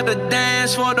dance, let her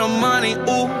dance for the money,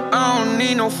 ooh. I don't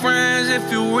need no friends if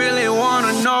you really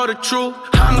wanna know the truth.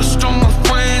 I lost all my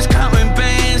friends counting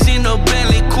bands in a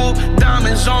Bentley coupe.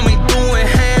 Diamonds on me doing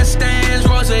handstands,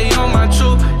 rosé on my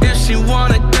tooth. If she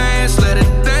wanna dance, let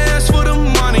her dance for the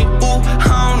money, ooh.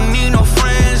 I don't need no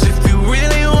friends if you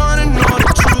really wanna know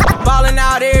the truth. Ballin'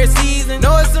 out every season,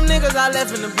 know it's some niggas I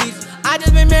left in the beach. I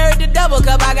just been married to double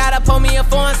cup, I gotta pour me a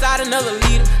 4 inside another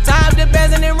liter. Tie up the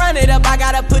bands and then run it up, I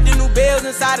gotta put the new bells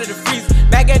inside of the freezer.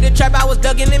 Back at the trap, I was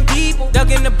ducking them people,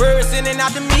 ducking the birds, sending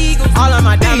out the Migos. All of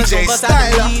my diamonds gon' bust out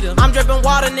the meter. I'm drippin'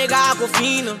 water, nigga,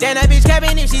 Aquafina. Damn, that bitch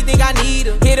capping if she think I need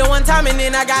her. Hit her one time and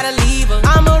then I gotta leave her.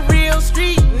 I'm a real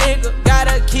street nigga,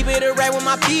 gotta keep it a rap with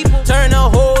my people. Turn the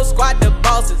whole squad to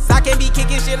bosses, I can't be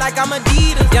kicking shit like I'm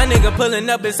Adidas. Young nigga pulling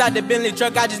up inside the Bentley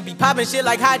truck, I just be popping shit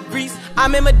like hot grease.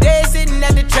 I'm in my day sitting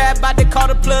at the trap, about to call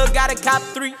the plug, got a cop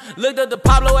 3. Looked up the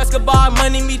Pablo Escobar,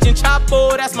 Money Meech and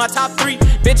Chapo, that's my top 3.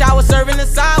 Bitch, I was serving the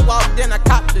sidewalk, then I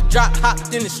copped the drop,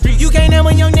 hopped in the street. You can't name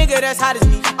a young nigga that's hot as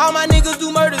me. All my niggas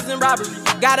do murders and robbery.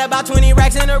 Got about 20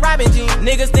 racks in a robbing jean.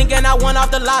 Niggas thinking I won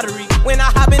off the lottery. When I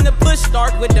hop in the push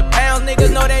start with the pounds, niggas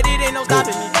know that it ain't no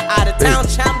stopping me. Out of town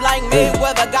champ like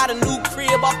Mayweather, got a new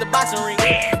crib off the boxing ring.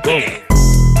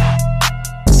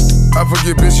 I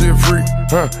forget bitch shit free,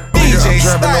 huh? DJ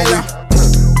Stylah.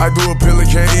 I do a pill and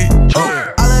can't eat. I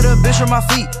let a bitch on my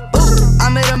feet. I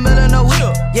made $1 million a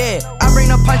week. Yeah, I bring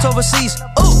the pints overseas.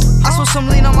 I saw some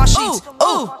lean on my sheets.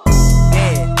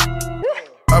 Yeah.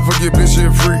 I forget bitch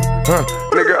shit free.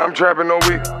 Nigga, I'm trapping no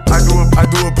week. I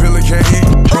do a pill and can't eat.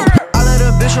 I let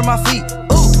a bitch from my feet.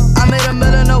 Ooh, I made $1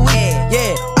 million a week.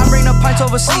 Yeah, I bring the pints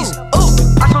overseas.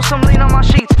 Ooh, I saw some lean on my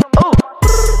sheets. Ooh.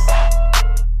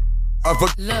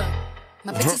 Look,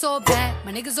 my bitches all bad,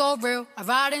 my niggas all real. I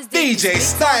ride in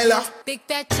DJSTYLAH. Big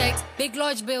fat checks, big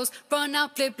large bills. Run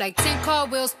out, flip like 10 car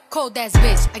wheels. Cold ass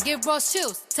bitch, I give raw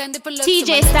chills. 10 different looks.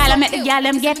 DJSTYLAH, make the gal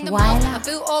them get wild. I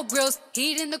feel all grills,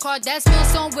 heat in the car, that's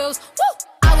wheels on wheels. Woo!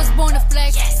 I was born to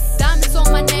flex, diamonds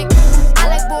on my neck. I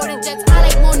like boarding jets, I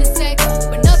like more than sex.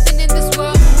 But nothing in this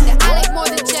world that I like more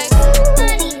than checks.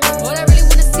 All I really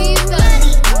wanna see is done.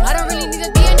 I don't really need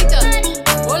to be any done.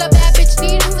 All a bad bitch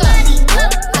need is done.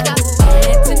 I got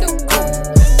bands in the coop,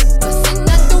 bustin'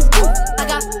 out the roof. I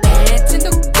got bands in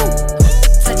the coop,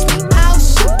 touch me, I'll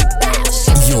shoot.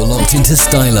 You're locked into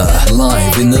Styler,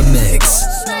 live in the mix.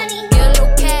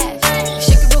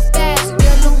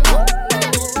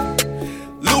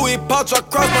 Pouch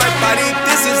across my body,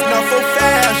 this is not for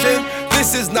fashion.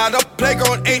 This is not a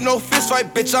playground, ain't no fist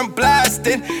fight, bitch, I'm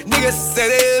blasting. Niggas say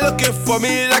they looking for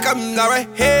me like I'm not right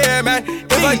here, man.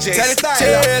 If I tell it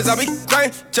tears, I'll be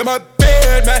crying to my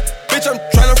bed, man. Bitch, I'm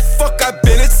tryna fuck, I've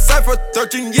been inside for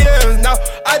 13 years now.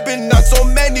 I've been on so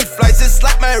many flights, it's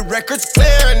like my record's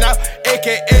clear now.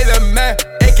 AKA the man,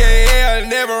 AKA I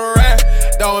never ran.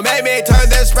 Don't make me turn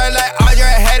this red light on your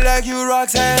head like you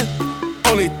Roxanne.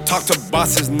 Only talk to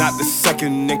bosses, not the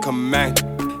second in command.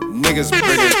 Niggas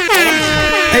bring it.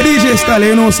 Hey DJSTYLAH,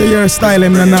 you know say your style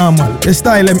em normal. Your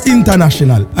style em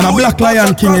international. And a Black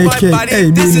Lion King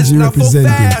aka BNG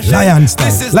representing Lion style.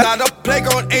 This is not a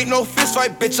playground, ain't no fist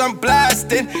fight, bitch, I'm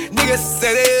blasting. Niggas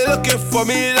say they looking for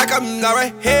me like I'm not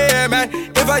right here, man.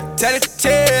 If I tell it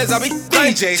tears, I'll be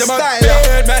crying to my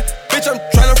bed, man. Bitch, I'm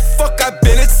tryna fuck, I've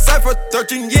been inside for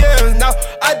 13 years now.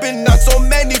 I've been on so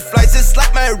many flights, it's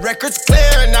like my record's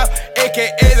clear now.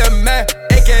 AKA the man,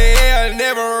 AKA I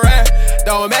never ran.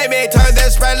 Don't make me turn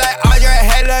this red light on your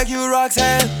head like you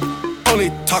Roxanne.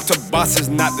 Only talk to bosses,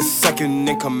 not the second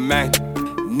in command.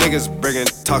 Niggas bringing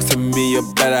talks to me,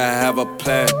 you better have a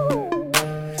plan.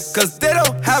 Cause they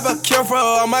don't have a cure for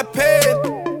all my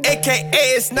pain. AKA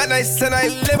it's not nice and I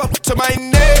live up to my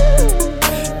name.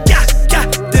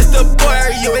 This the boy,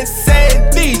 are you insane?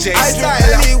 DJ I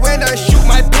drink when I shoot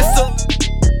my pistol.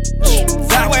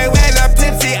 That way when I'm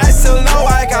tipsy, I still know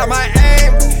I got my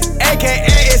aim. AKA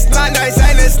it's not nice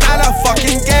and it's not a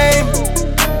fucking game.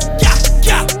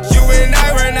 You and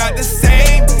I were not the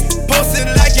same. Posted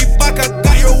like Ibaka,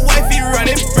 got your wifey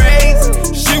running brains.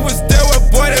 She was there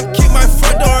with boy to keep my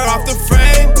front door off the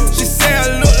frame. She say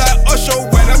I look like Usher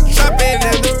when I'm trapping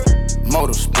in the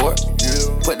motorsport,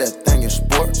 put that thing in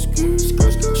sports.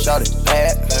 Shout it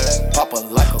bad, pop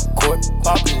it like a court.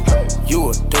 You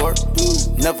a dork,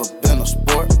 never been a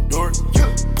sport.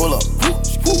 Pull up,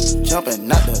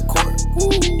 jumping out the court.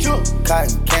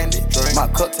 Cotton candy, my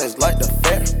cup tastes like the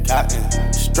fair.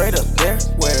 Straight up there,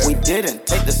 we didn't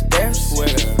take the stairs.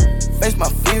 Face my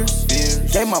fears,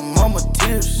 gave my mama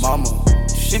tears.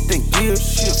 Shifting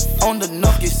gears, on the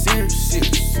knock get serious.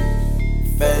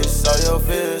 Face all your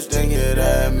fears, then get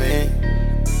at me.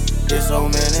 There's so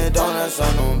many donuts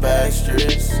on them back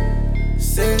streets.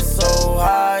 Sit so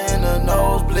high in the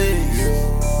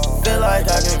nosebleeds. Feel like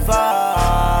I can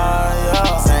fly,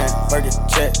 yeah. Sandberg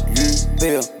check,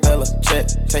 Bill Bella check.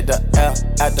 Take the L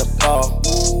at the ball,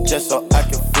 just so I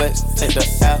can flex. Take the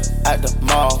L at the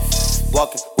mall,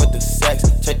 walking with the sex.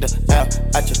 Take the L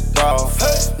at your bra,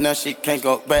 now she can't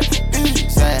go back.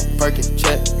 Sandberg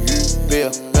check, Bill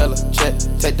Bella check.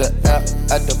 Take the L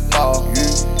at the ball,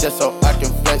 just so I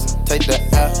can flex. Take the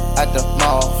L at the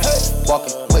mall,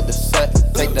 walking with the set.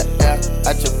 Take the L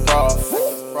at your bra.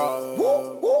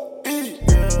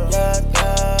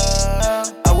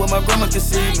 I wish my grandma could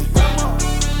see me.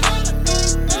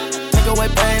 Take away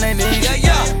pain, ain't easy.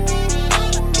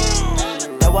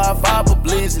 That's why I vibe for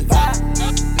blazing.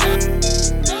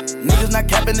 Niggas not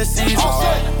capping the season.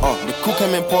 The coupe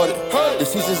came imported. The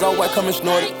seasons all white, coming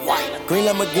snorted. Green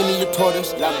Lamborghini, your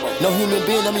tortoise. No human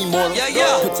being, I'm immortal.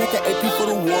 Protect the AP for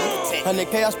the water.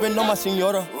 100K I spend on my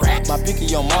senora. My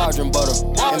picky on margarine butter.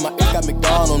 And my ink got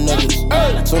McDonald's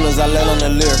nuggets. Soon as I land on the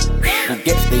lyric, the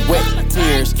gets they wet,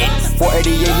 tears.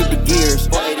 488 hit the gears.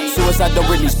 Suicide don't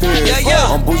Britney Spears.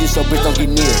 I'm bougie, so bitch don't get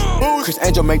near. Chris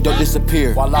Angel make dope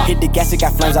disappear. Hit the gas, it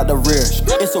got flames out the rear.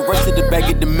 It's a race to the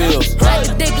bag at the mills. Ride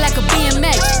the dick like a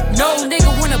BMX. No nigga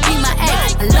wanna be my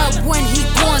ex. I love when he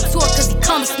going to it, cause he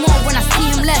comes small when I see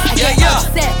him less. I get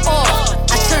upset off,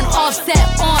 I turn offset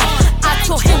on. I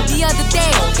told him the other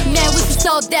day, man, we can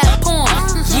sell that porn.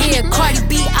 Yeah, Cardi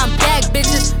B, I'm back,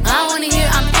 bitches. I wanna hear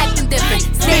I'm acting different.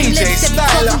 Same lips that be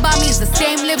talking about me is the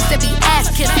same lips lips that be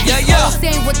ass kissing. Yeah, yeah. All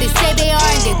saying what they say they are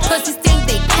and they pussy think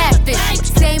they catfish.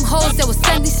 Same hoes that was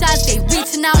sending shots, they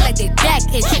reaching out like they back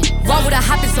itching. Why would I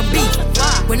hop in some beef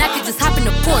when I could just hop in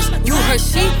the Porsche? You heard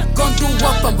she gon' do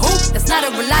work from who? That's not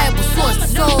a reliable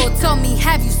source. So tell me,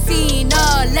 have you seen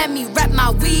her? Let me wrap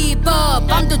my weave up.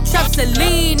 I'm the trap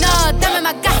Selena, dame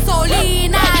my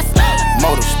gasolina.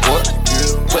 Motorsport,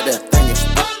 put that thing in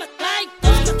sport.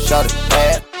 Shout it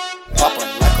bad, pop it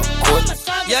like a court.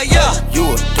 Yeah, yeah. You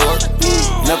a dork,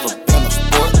 never been a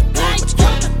sport.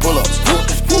 Pull up,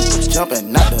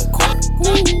 jumping out the court.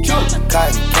 Cotton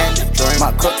candy,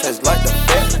 my cup tastes like the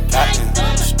best.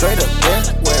 Straight up there,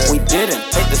 we didn't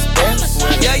take the steps.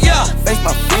 Yeah, yeah. Face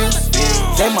my fears,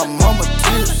 gave my mama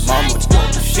tears. Mama,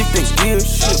 she thinks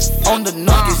gears, on the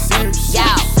nugget serious. Yo,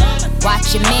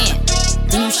 watch your man,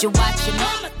 then you should watch your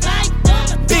man.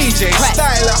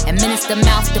 DJSTYLAH, administer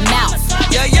mouth to mouth.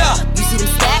 Yeah, yeah. You see them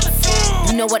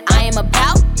stats? You know what I am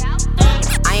about?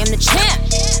 I am the champ.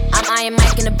 I'm Iron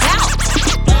Mike in the bout.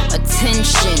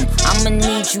 Attention, I'ma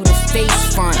need you to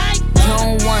face front. You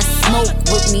don't want smoke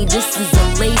with me, this is a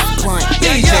lace blunt.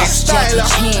 DJSTYLAH, Jackie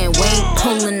Chan, we ain't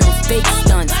pulling them fake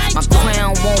stunts. My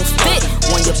crown won't fit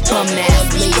when your bum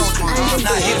ass lace front.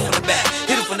 Now hit it from the back,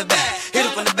 hit it from the back, hit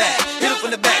it from the back, hit it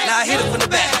from the back. Now hit it from the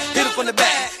back, hit it from the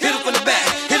back, hit it from the back,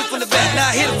 hit it from the back.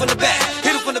 Now hit it from the back,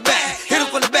 hit it from the back, hit it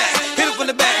from the back, hit it from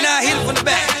the back. Now hit it from the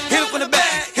back, hit it from the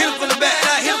back, hit it from the back.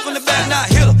 Now hit it from the back. Now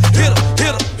hit it, hit it,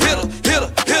 hit it, hit it, hit it,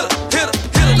 hit it, hit it,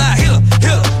 hit it. Now hit it,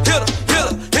 hit it, hit it, hit it,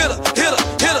 hit it, hit it, hit it,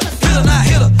 hit it. Now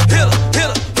hit it, hit it, hit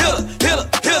it, hit it, hit it, hit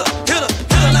it, hit it, hit it.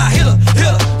 Now hit it,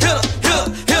 hit it, hit it,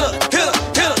 hit it, hit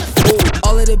it, hit it.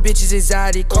 All of the bitches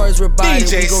anxiety, cars were body,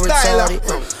 we go retarded.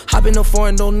 Hop in the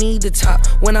foreign, don't need the top.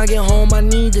 When I get home, I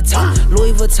need the top.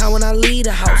 Louis Vuitton when I leave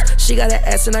the house. She got an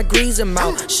ass and I grease them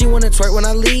out. She wanna twerk when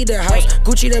I leave the house.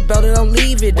 Gucci the belt and I'll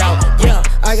leave it out. Yeah,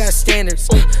 I got standards.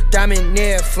 Diamond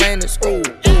near Flanders. Ooh,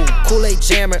 ooh, Kool-Aid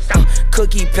jammer.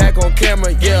 Cookie pack on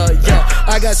camera. Yeah, yeah.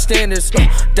 I got standards.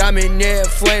 Diamond near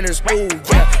Flanders. Ooh,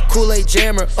 yeah. Kool-Aid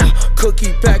jammer.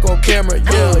 Cookie pack on camera.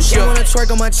 Yeah, she wanna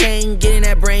twerk on my chain, getting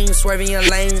that brain, swerving your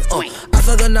lane. I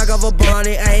fuck a knock off a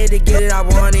bonnet. I had to get it, I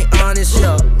want it. Honest,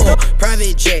 yeah.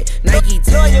 Private jet, Nike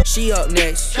tag, she up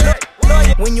next.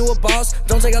 When you a boss,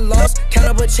 don't take a loss, count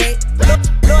up a check.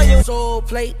 Soul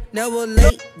plate, never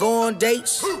late, go on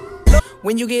dates.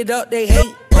 When you get up, they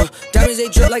hate. Diamonds, they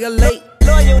drip like a lake.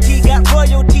 Loyalty got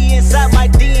royalty inside my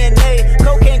DNA.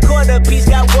 Cocaine quarter piece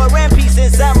got war and peace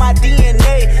inside my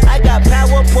DNA. I got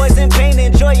power, poison, pain,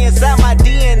 and joy inside my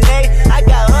DNA. I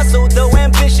got hustle, though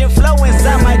ambition, flow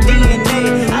inside my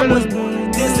DNA. I was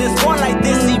this is born like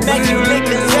this, immaculate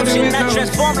conception. I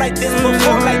transform like this,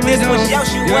 perform like this. Was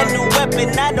Yaoshi a new weapon?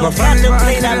 I don't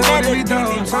contemplate, I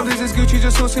meditate. Some days it's Gucci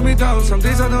just hosting me down. Some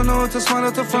days I don't know what to smile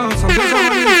or to frown. Some days I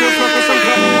want to just fuck with some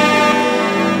clown.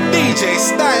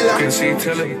 DJSTYLAH. Can she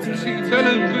tell him? Can she tell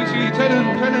him? Can she tell him?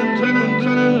 Tell him, tell him,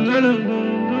 tell him, tell him.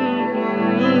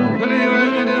 But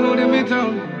they're holding me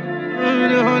down.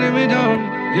 They're holding me down.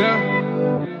 Yeah.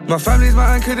 My family's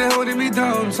my anchor, they're holding me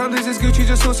down. Some days it's Gucci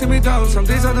just hosting me down. Some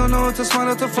days I don't know what to smile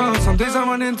or to frown. Some days I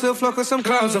run into a flock of some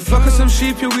clowns. A flock of some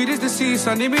sheep, your weed is deceased.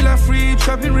 I need me like free,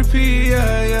 trapping repeat,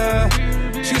 yeah, yeah.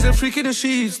 She's a freak in the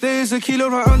sheets. There's a kilo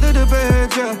right under the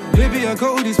bed, yeah. Baby, I got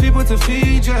all these people to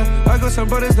feed, yeah. I got some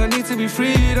brothers that need to be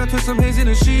freed. I put some haze in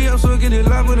the sheet. I'm so getting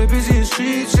live with the busiest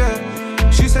streets, yeah.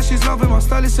 She said she's loving my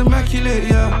style, it's immaculate,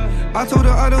 yeah. I told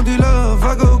her I don't do love,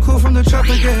 I go cool from the trap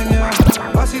again, yeah.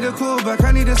 I see the call back,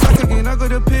 I need a sack again. I got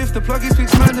the piff, the plug, he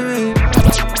speaks Mandarin.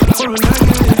 For a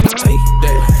say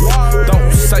that,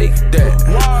 don't say that,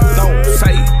 don't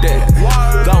say that,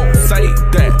 don't say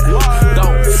that,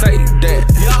 don't say that,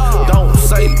 don't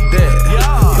say that,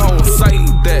 don't say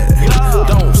that,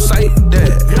 don't say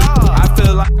that. I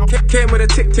feel like I came with a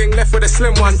tick ting, left with a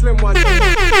slim one.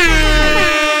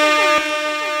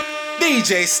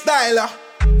 DJSTYLAH,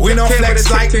 we no flex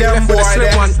like them boy.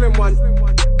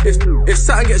 If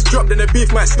something gets dropped, then the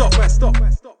beef might stop.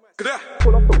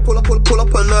 Pull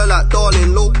up on her like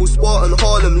darling, local Spartan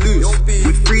Harlem loose.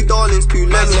 With 3 darlings, 2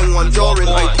 leng, 1 jarring,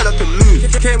 I tell her to move.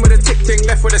 Came with a tick ting,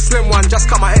 left with a slim one, just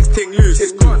cut my ex ting loose.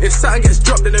 If something gets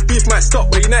dropped, then the beef might stop,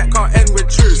 but your neck can't end with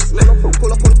truce. Pull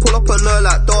up on her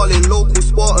like darling, local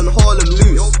Spartan Harlem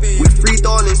loose. With 3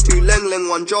 darlings, 2 leng,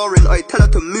 1 jarring, I tell her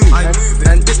to move.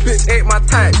 And this bitch ain't my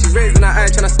type, she's raising her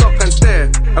eye, tryna stop and stare.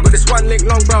 I got this one link,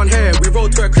 long brown hair, we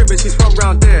rolled to her crib and she's from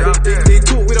round there. They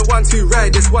talk with a 1-2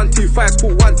 ride, this 1-2-5,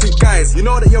 sport 1-2 guys. You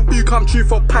know that your boo come true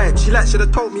for pipe, she like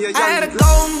should've told me a young. I had to go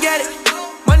and get it,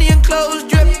 money and clothes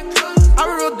drip. I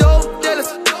real dope dealers,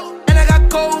 and I got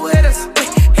cold hitters.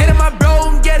 Hit my bro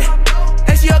and get it,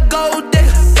 and she a gold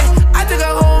digger. I took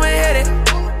her home.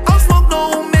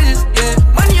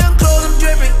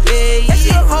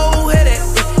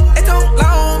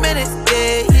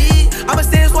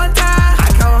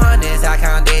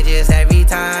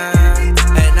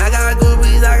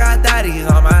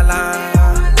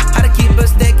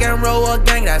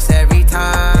 that's every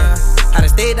time. Had to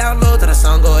stay down low till the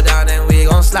sun go down, and we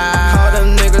gon' slide. How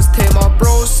them niggas take my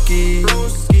broski.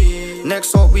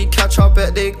 Next up we catch up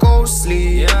at they go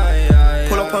sleep.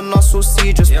 Pull up on us, we'll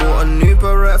see. Just bought a new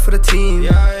beret for the team.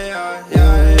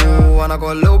 Ooh, and I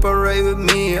got a little beret with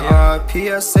me.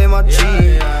 RIPSA my G.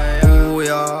 Ooh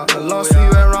yeah, the last we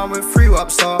went round with 3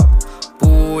 waps up.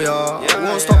 Ooh yeah,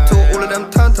 won't stop till all of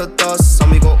them turn to dust.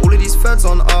 And we got all of these feds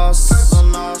on us,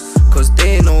 cause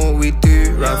they know what we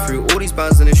do. Ran through all these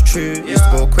bands and it's true. Used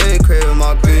to go crazy with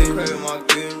my goons.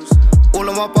 All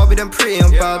of my Bobby them pretty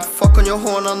and bad. Fuck on your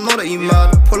horn, I know that you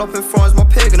mad. Pull up in France, my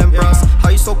pagan and brass. How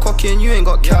you so cocky and you ain't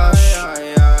got cash?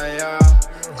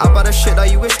 I buy the shit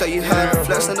that you wish that you had.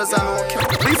 Flex and design what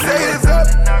count. We say it's up,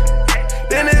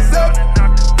 then it's up.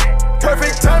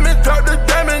 Perfect timing, drop the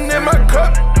diamond in my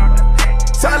cup.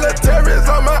 Solitaires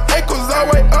on my ankles, all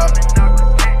way up.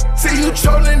 See you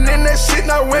trolling in that shit,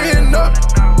 not weighing up.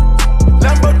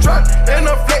 Lambo truck and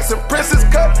a flex and Princess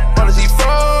cup. On the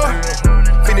G4,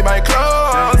 Fendi my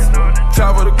clothes.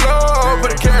 Travel the globe, put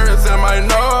the carrots in my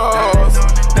nose.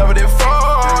 Never did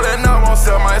fall, and I won't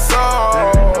sell my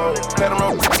soul. Let them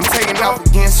roll. I'm taking off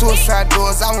again, suicide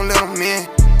doors, I won't let them in.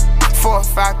 4 or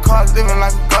 5 cars, living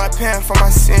like a god, paying for my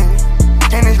sins.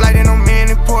 And it's like they know me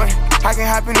ain't important. I can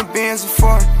hop in the Benz and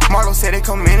foreign. Marlo said they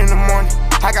come in the morning.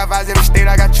 I got vibes every state,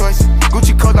 I got choices.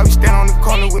 Gucci coats, I be standing on the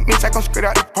corner with me. I come straight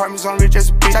out the apartments on rich as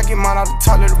a bitch. I get mine out the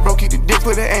top, let the bro keep the dick.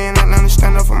 Put the A in and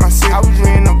understand up for my city. I was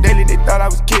reading up daily, they thought I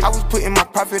was kid. I was putting my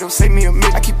profit up, save me a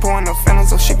miss. I keep pouring up phantoms,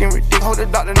 so shit getting ridiculous. Hold the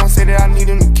doctor, don't say that I need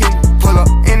him to kill. Pull up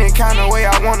any kind of way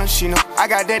I want her, she know. I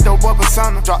got that dope up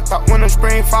persona. Drop top winter,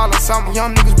 spring, fall, or summer.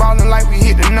 Young niggas ballin' like we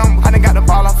hit the number. I done got the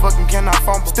ball, I fucking cannot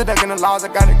fumble. Still ducking the laws, I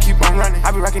gotta keep on running.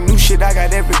 I be rocking new shit, I got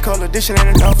every color. This shit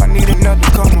ain't enough, I need another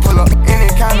color. Pull up any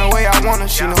kind of way I want her,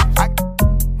 she know.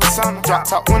 Drop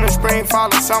top winter, spring,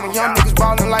 fall, or summer. Young niggas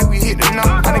ballin' like we hit the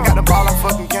number. I done got the ball, I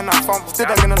fucking cannot fumble. Still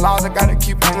ducking the laws, I gotta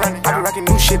keep on running. I be rocking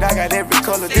new shit, I got every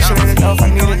color. This shit ain't enough, I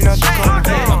need another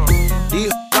color.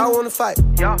 These I wanna fight.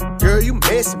 Girl, you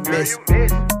messy.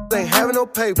 Ain't having no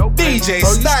paper. DJ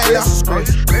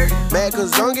Stylah. Mad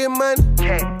cause don't get money.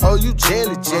 Oh, you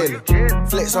jelly.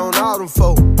 Flex on all them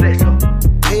folk.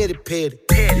 Petty.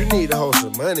 You need to hold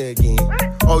some money again.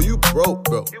 Oh, you broke.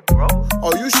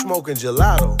 Oh, you smoking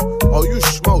gelato. Oh, you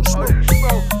smoke.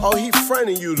 Oh, he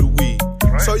fronting you the weed.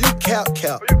 So you cap.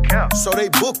 So they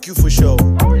book you for sure.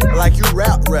 Like you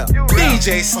rap.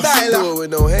 DJ Stylah. She do it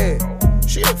with no hand.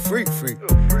 She a freak.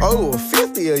 Oh,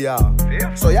 50 of y'all.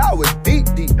 So y'all was deep.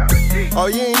 Oh,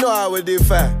 you ain't know I was did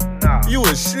 5. You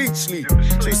was sleep.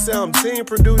 217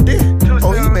 produced this.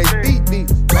 Oh, he make beat.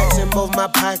 Racks in both my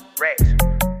pockets.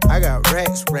 I got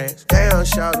racks. Damn,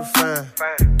 shout to fine.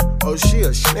 Oh, she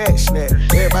a snack.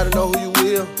 Everybody know who you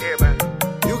will.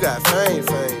 You got fame.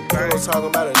 Girl, talking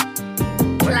about it.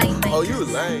 Oh, you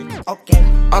lame. Okay.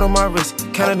 Out of my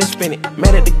wrist, counted and spin it.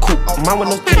 Mad at the coupe, mine with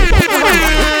no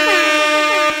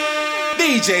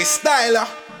DJ Stylah,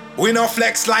 we no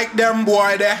flex like them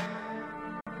boy there.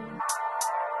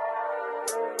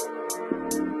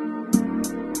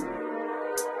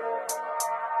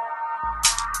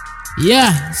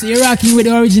 Yeah, so you're rocking with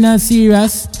the original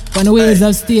serious. On the ways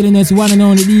of stealing, it's one and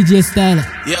only DJ Stylah.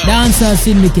 Dancer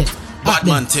Syndicate.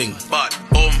 Batman ting, bad,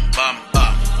 boom, bam,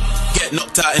 bam. Get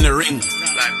knocked out in the ring,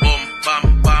 like boom,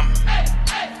 bam, bam.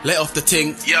 Let off the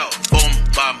ting, yo, boom,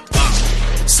 bam, bam.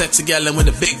 Sexy gal with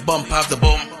a big bump, have the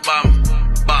boom, bam,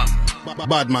 bam.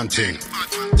 Badman ting,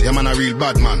 yeah man a real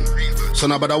bad man. So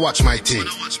now better watch my team.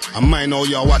 And mine know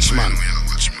you're a watchman.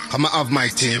 Come and have my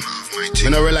team. Me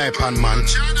no rely upon man.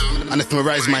 And if me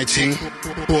rise my thing,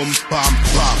 boom, bam,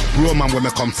 bam. Roman where me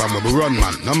come from, where we run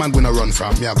man. No man we no run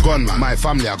from. Me a gun man. My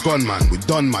family a gun man. We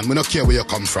done man. We no care where you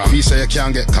come from. Me say you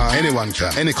can't get caught. Anyone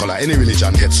can. Any color, any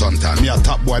religion get suntan. Me a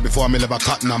top boy before me live a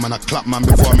cotton. I'm a clap man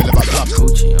before me live a clap.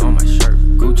 Gucci on my shirt,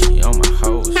 Gucci on my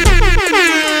hose.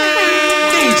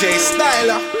 DJ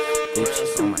Stylah.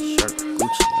 Gucci on my shirt,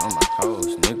 Gucci on my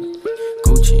hose, nigga.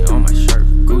 Gucci on my shirt,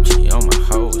 Gucci on my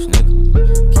hose, nigga.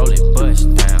 Roll it bust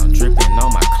down, dripping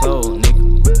on my clothes, nigga.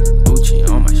 Gucci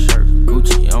on my shirt,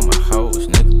 Gucci on my hose,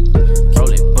 nigga.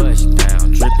 Roll it bust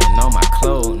down, dripping on my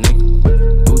clothes, nigga.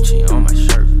 Gucci on my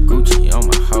shirt, Gucci on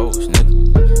my hose,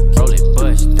 nigga. Roll it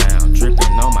bust down,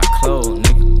 dripping on my clothes,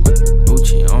 nigga.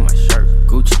 Gucci on my shirt,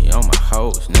 Gucci on my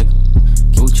hose, nigga.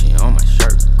 Gucci on my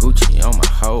shirt, Gucci on my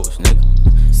hose, nigga.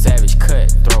 Savage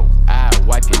cutthroat, I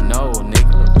wipe your nose,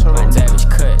 nigga. My savage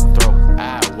cutthroat,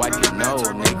 I wipe your nose,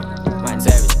 nigga. My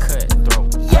savage cutthroat.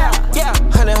 Yeah.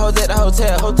 100 hoes at the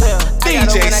hotel.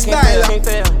 DJ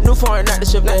Stylah. New foreign, not the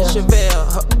Chevelle.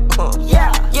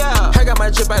 Yeah. I got my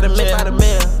drip out of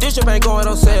mail. This drip ain't going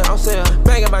on sale.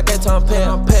 Banging my gat on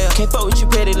pale. Can't fuck with you,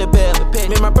 petty little bell. Me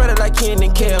and my brother like Ken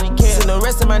and Kel. Send the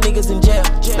rest of my niggas in jail.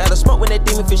 Now the smoke when that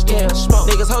demon fish tail.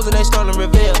 Niggas hoes and they stolen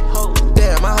reveal.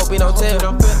 Damn, I hope he don't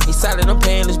tell. He silent, I'm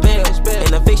paying his bill.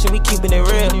 In the fiction, we keeping it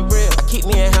real. I keep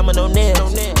me a hammer, no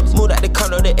nails. Smooth out the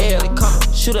condo, the air.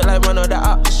 Shoot it like run on the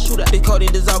op. Big Cody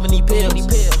dissolving these pills.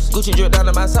 Gucci drip down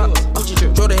to my socks.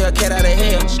 Throw the Hellcat out of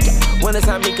hell. When it's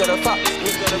time, me got a fox.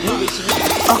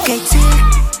 Okay,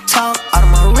 tick-tock out of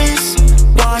my wrist.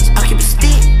 Watch, I keep a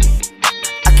stick.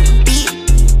 I keep a beat.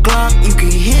 Glock, you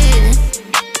can hear it.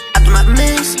 After my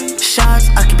miss shots,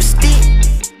 I keep a stick.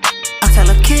 I tell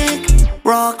her kick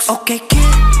rocks. Okay,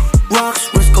 kick rocks.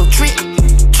 Let's go trick.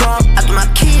 Drop after my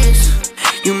kiss.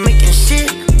 You making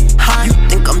shit hot. You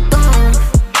think I'm dumb?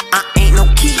 I ain't no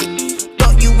kid.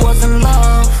 Thought you was in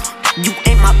love. You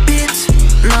ain't my bitch.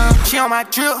 Nah. She on my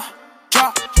drip.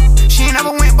 Drop. She ain't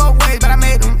never went both ways, but I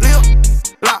made them lip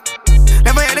lock.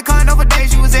 Never had a condo for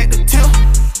days, she was at the tip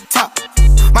top.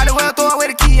 Might as well throw away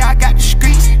the key, I got the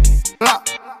streets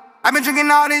locked. I've been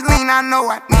drinking all this lean, I know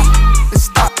I need to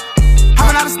stop.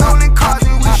 Hopping out of stolen cars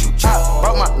and we shoot chop.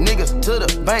 Brought my niggas to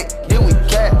the bank, then we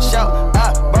cash out.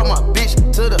 I brought my bitch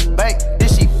to the bank, then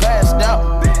she passed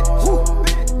out.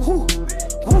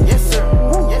 Yes sir,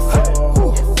 yes sir,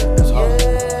 yes sir.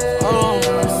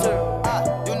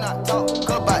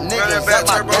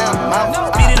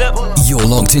 You're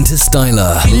locked into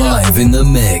Stylah, live in the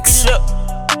mix.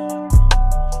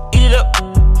 Eat it up,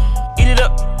 eat it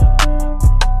up.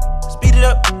 Speed it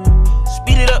up,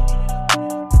 speed it up.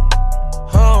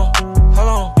 Hold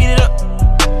on, beat it up.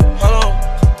 Hold on.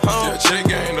 Yeah, check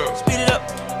game though. Speed it up.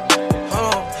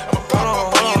 Hold on.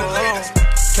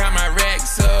 Count my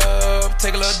racks up,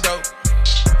 take a little dope.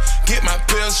 Get my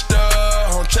pistol,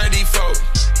 on trade these folks.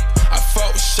 I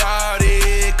fuck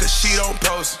shawty, cause she don't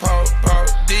post.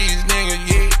 These niggas,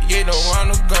 yeah, don't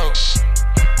wanna go.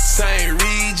 Same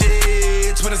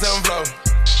region, 27 flow.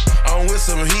 I'm with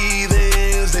some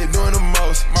heathens, they doing the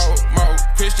most.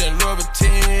 Christian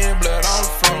Louboutin, blood on the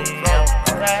floor.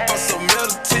 On some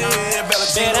Middleton,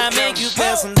 Valentino. Man, I make you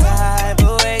feel some type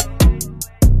of way.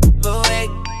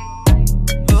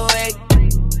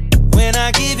 When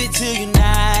I give it to you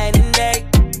night and day.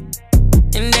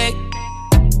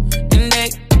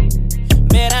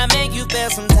 Man, I make you feel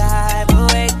some type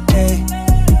of way.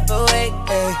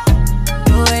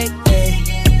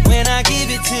 When I give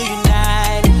it to you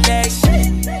night and day.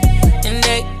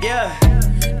 Yeah.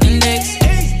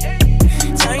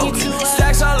 Turn you to a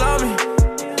stacks all on me.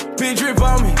 Big drip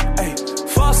on me. Ayy.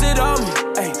 Faucet on me.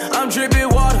 Ayy. I'm dripping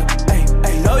water. Ayy.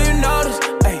 Know you notice.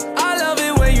 Ayy. I love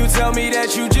it when you tell me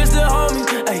that you just a homie.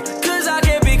 Ayy. Cause I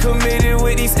can't be committed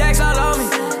with these stacks all on me.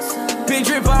 Big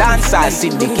drip on me.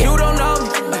 You don't know me.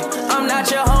 I'm not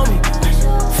your homie.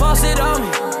 Faucet on me.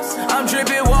 I'm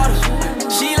dripping water.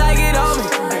 She like it on me.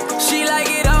 She like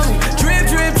it on me. Drip,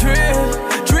 drip, drip.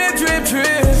 Drip, drip,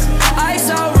 drip. Ice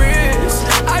on wrist.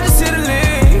 I just hit a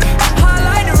lick.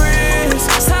 Highlight the wrist.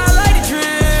 Highlight the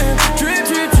drip. Drip,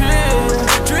 drip, drip.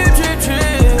 Drip, drip,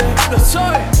 drip.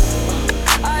 Sorry.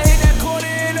 I hit that corner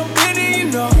and I'm bleeding,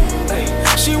 you know.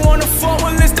 She wanna fuck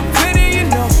with list of plenty, you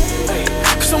know.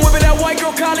 Cause I'm whipping that white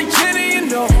girl Kylie Jenner, you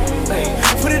know.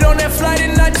 Put it on that flight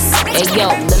and I just. Hey yo,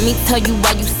 let me tell you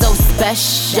why you so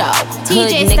special. Hood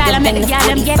nigga bang the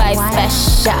 45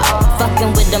 special.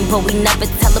 Fucking with them, but we never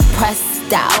tell a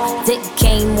pressed out. Dick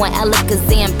game on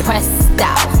Alakazam pressed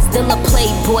out. Still a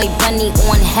playboy bunny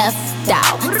on heft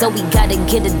out. So we gotta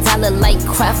get $1 like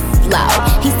Creflo.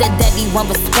 He said that he want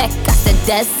respect, I said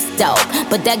that's dope.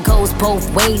 But that goes both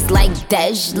ways like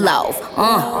Dej Loaf.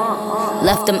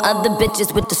 Left them other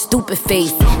bitches with the stupid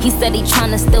face. He said he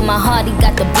tryna steal my heart, he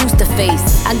got the booster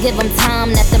face. I give him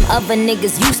time that them other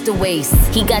niggas used to waste.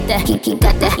 He got that, he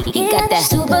got that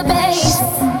super bass.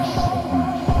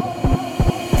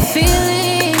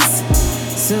 Feelings,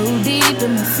 so deep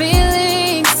in my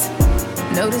feelings.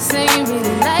 No, this ain't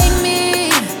really like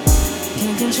me.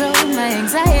 Can't control my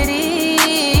anxiety.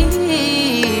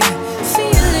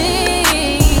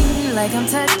 Feeling like I'm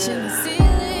touching the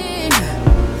ceiling.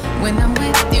 When I'm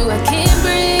with you, I can't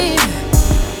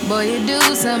breathe. Boy, you do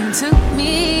something to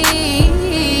me.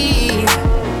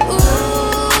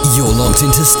 Ooh. You're locked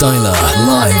into Stylah,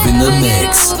 live in the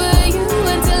mix. Over you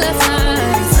until I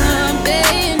find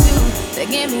something new that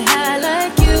get me high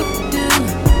like you do.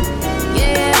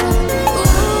 Yeah.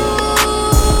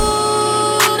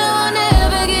 Ooh, no, I'll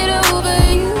never get over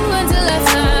you until I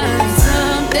find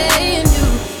something new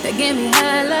that get me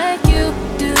high like you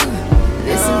do.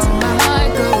 Listen to my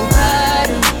heart go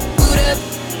bottom, boot up,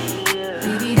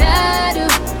 dee-dee-da-do,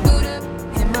 boot up,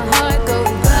 hit my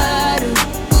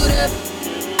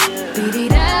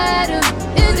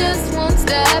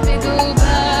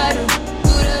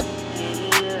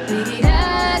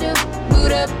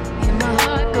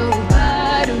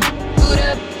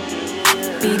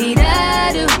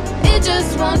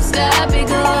stop it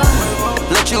go.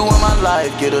 Let you in my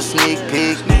life, get a sneak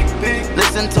peek.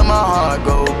 Listen to my heart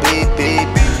go beep beep.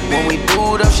 When we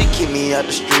boot up, she keep me out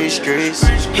the streets.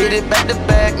 Hit it back to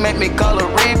back, make me call her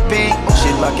repeat. She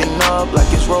locking up like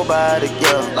it's robotic,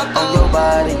 yeah. On your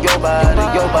body, your body,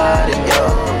 your body,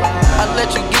 yeah. I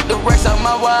let you get the racks out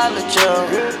my wallet, yeah.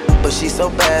 But she so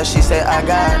bad, she say I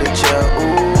got it, yeah.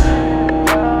 Ooh.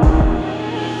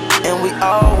 And we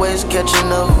always catching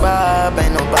the vibe,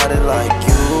 ain't nobody like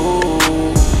you.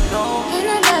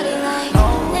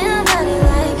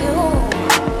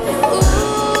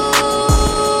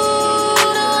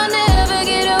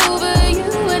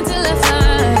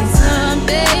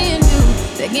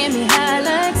 Get me high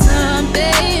like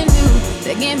something new.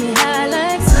 They get me high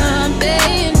like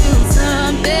something new.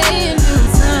 Something new.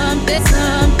 Something,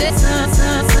 something, something.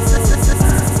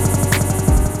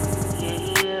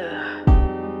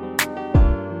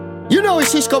 You know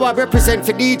it's Shishko Bob represent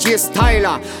for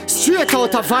DJSTYLAH. Straight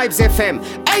out of Vibes FM.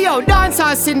 Hey yo,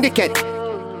 Dancehall Syndicate.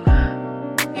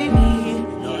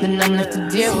 Then I'm left to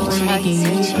deal with making you.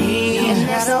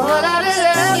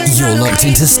 You're locked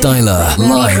into STYLAH,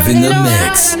 live in the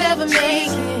mix.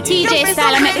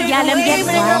 DJSTYLAH, make the y'all them get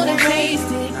wild.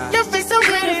 Your face so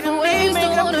good, the way you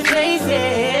make up the face,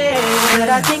 yeah. But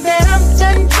I think that I'm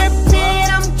done tripping,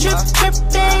 I'm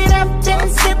tripping, I've been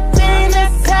sipping.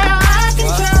 That's how I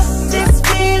control this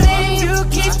feeling. You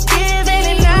keep giving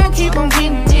and I keep on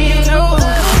getting it. Oh,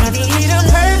 maybe the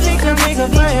perfect to make a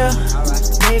fire.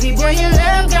 Baby boy, your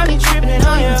love got me tripping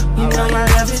on you. You know my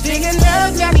love is big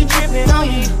enough, got me tripping on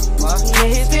you. Yeah,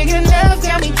 it's big enough,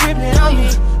 got me tripping on you.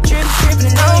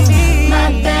 Tripping on me.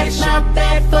 Not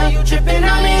bad for you tripping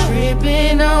on me.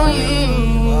 Tripping on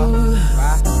you.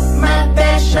 My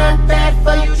bad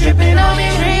for you tripping on me.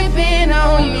 Tripping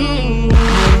on you.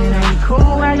 It ain't cool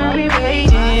while you be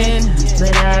waiting,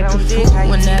 but I can feel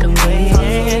when that away.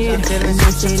 I'm feeling so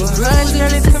shady, grudge,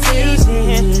 girl, it's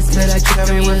confusing. But I keep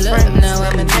it with love, now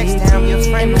I'm the next time your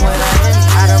friend. What I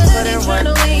done put in work,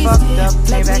 fucked up,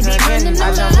 play back again. I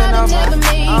jump in over, I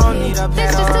don't need a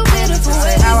bed or a pen to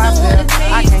say how I feel.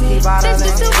 I can't keep out of it,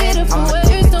 I'm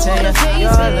addicted to you.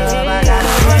 Your love, I gotta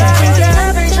wait.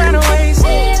 I've been trying to waste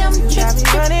it. Got me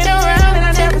running around and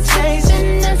I never chase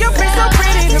it. Your face so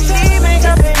pretty to me, make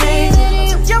up and make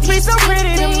it. Your face so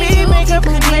pretty to me, make up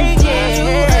and make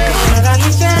it. But I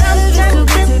think that I'm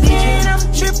tripping, I'm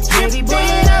tripping. Baby boy,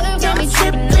 love got me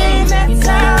tripping. That's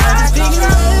how I feel.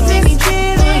 Baby,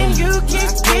 feeling you keep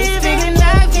giving and I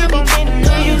keep on getting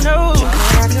on you. Know I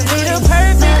could be the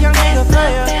perfect young nigga for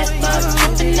you.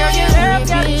 Now your love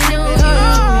got me tripping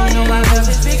on you. Know my love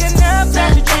is big enough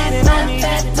that you tripping on me.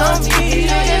 On me,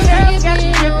 know your love got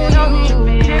you tripping on me.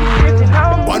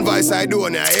 One voice I do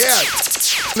on your ear.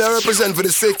 I represent for the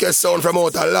sickest sound from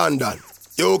out of London.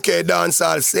 UK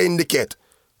Dancehall Syndicate.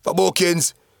 For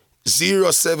bookings,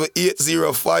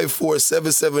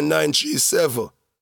 078054779737.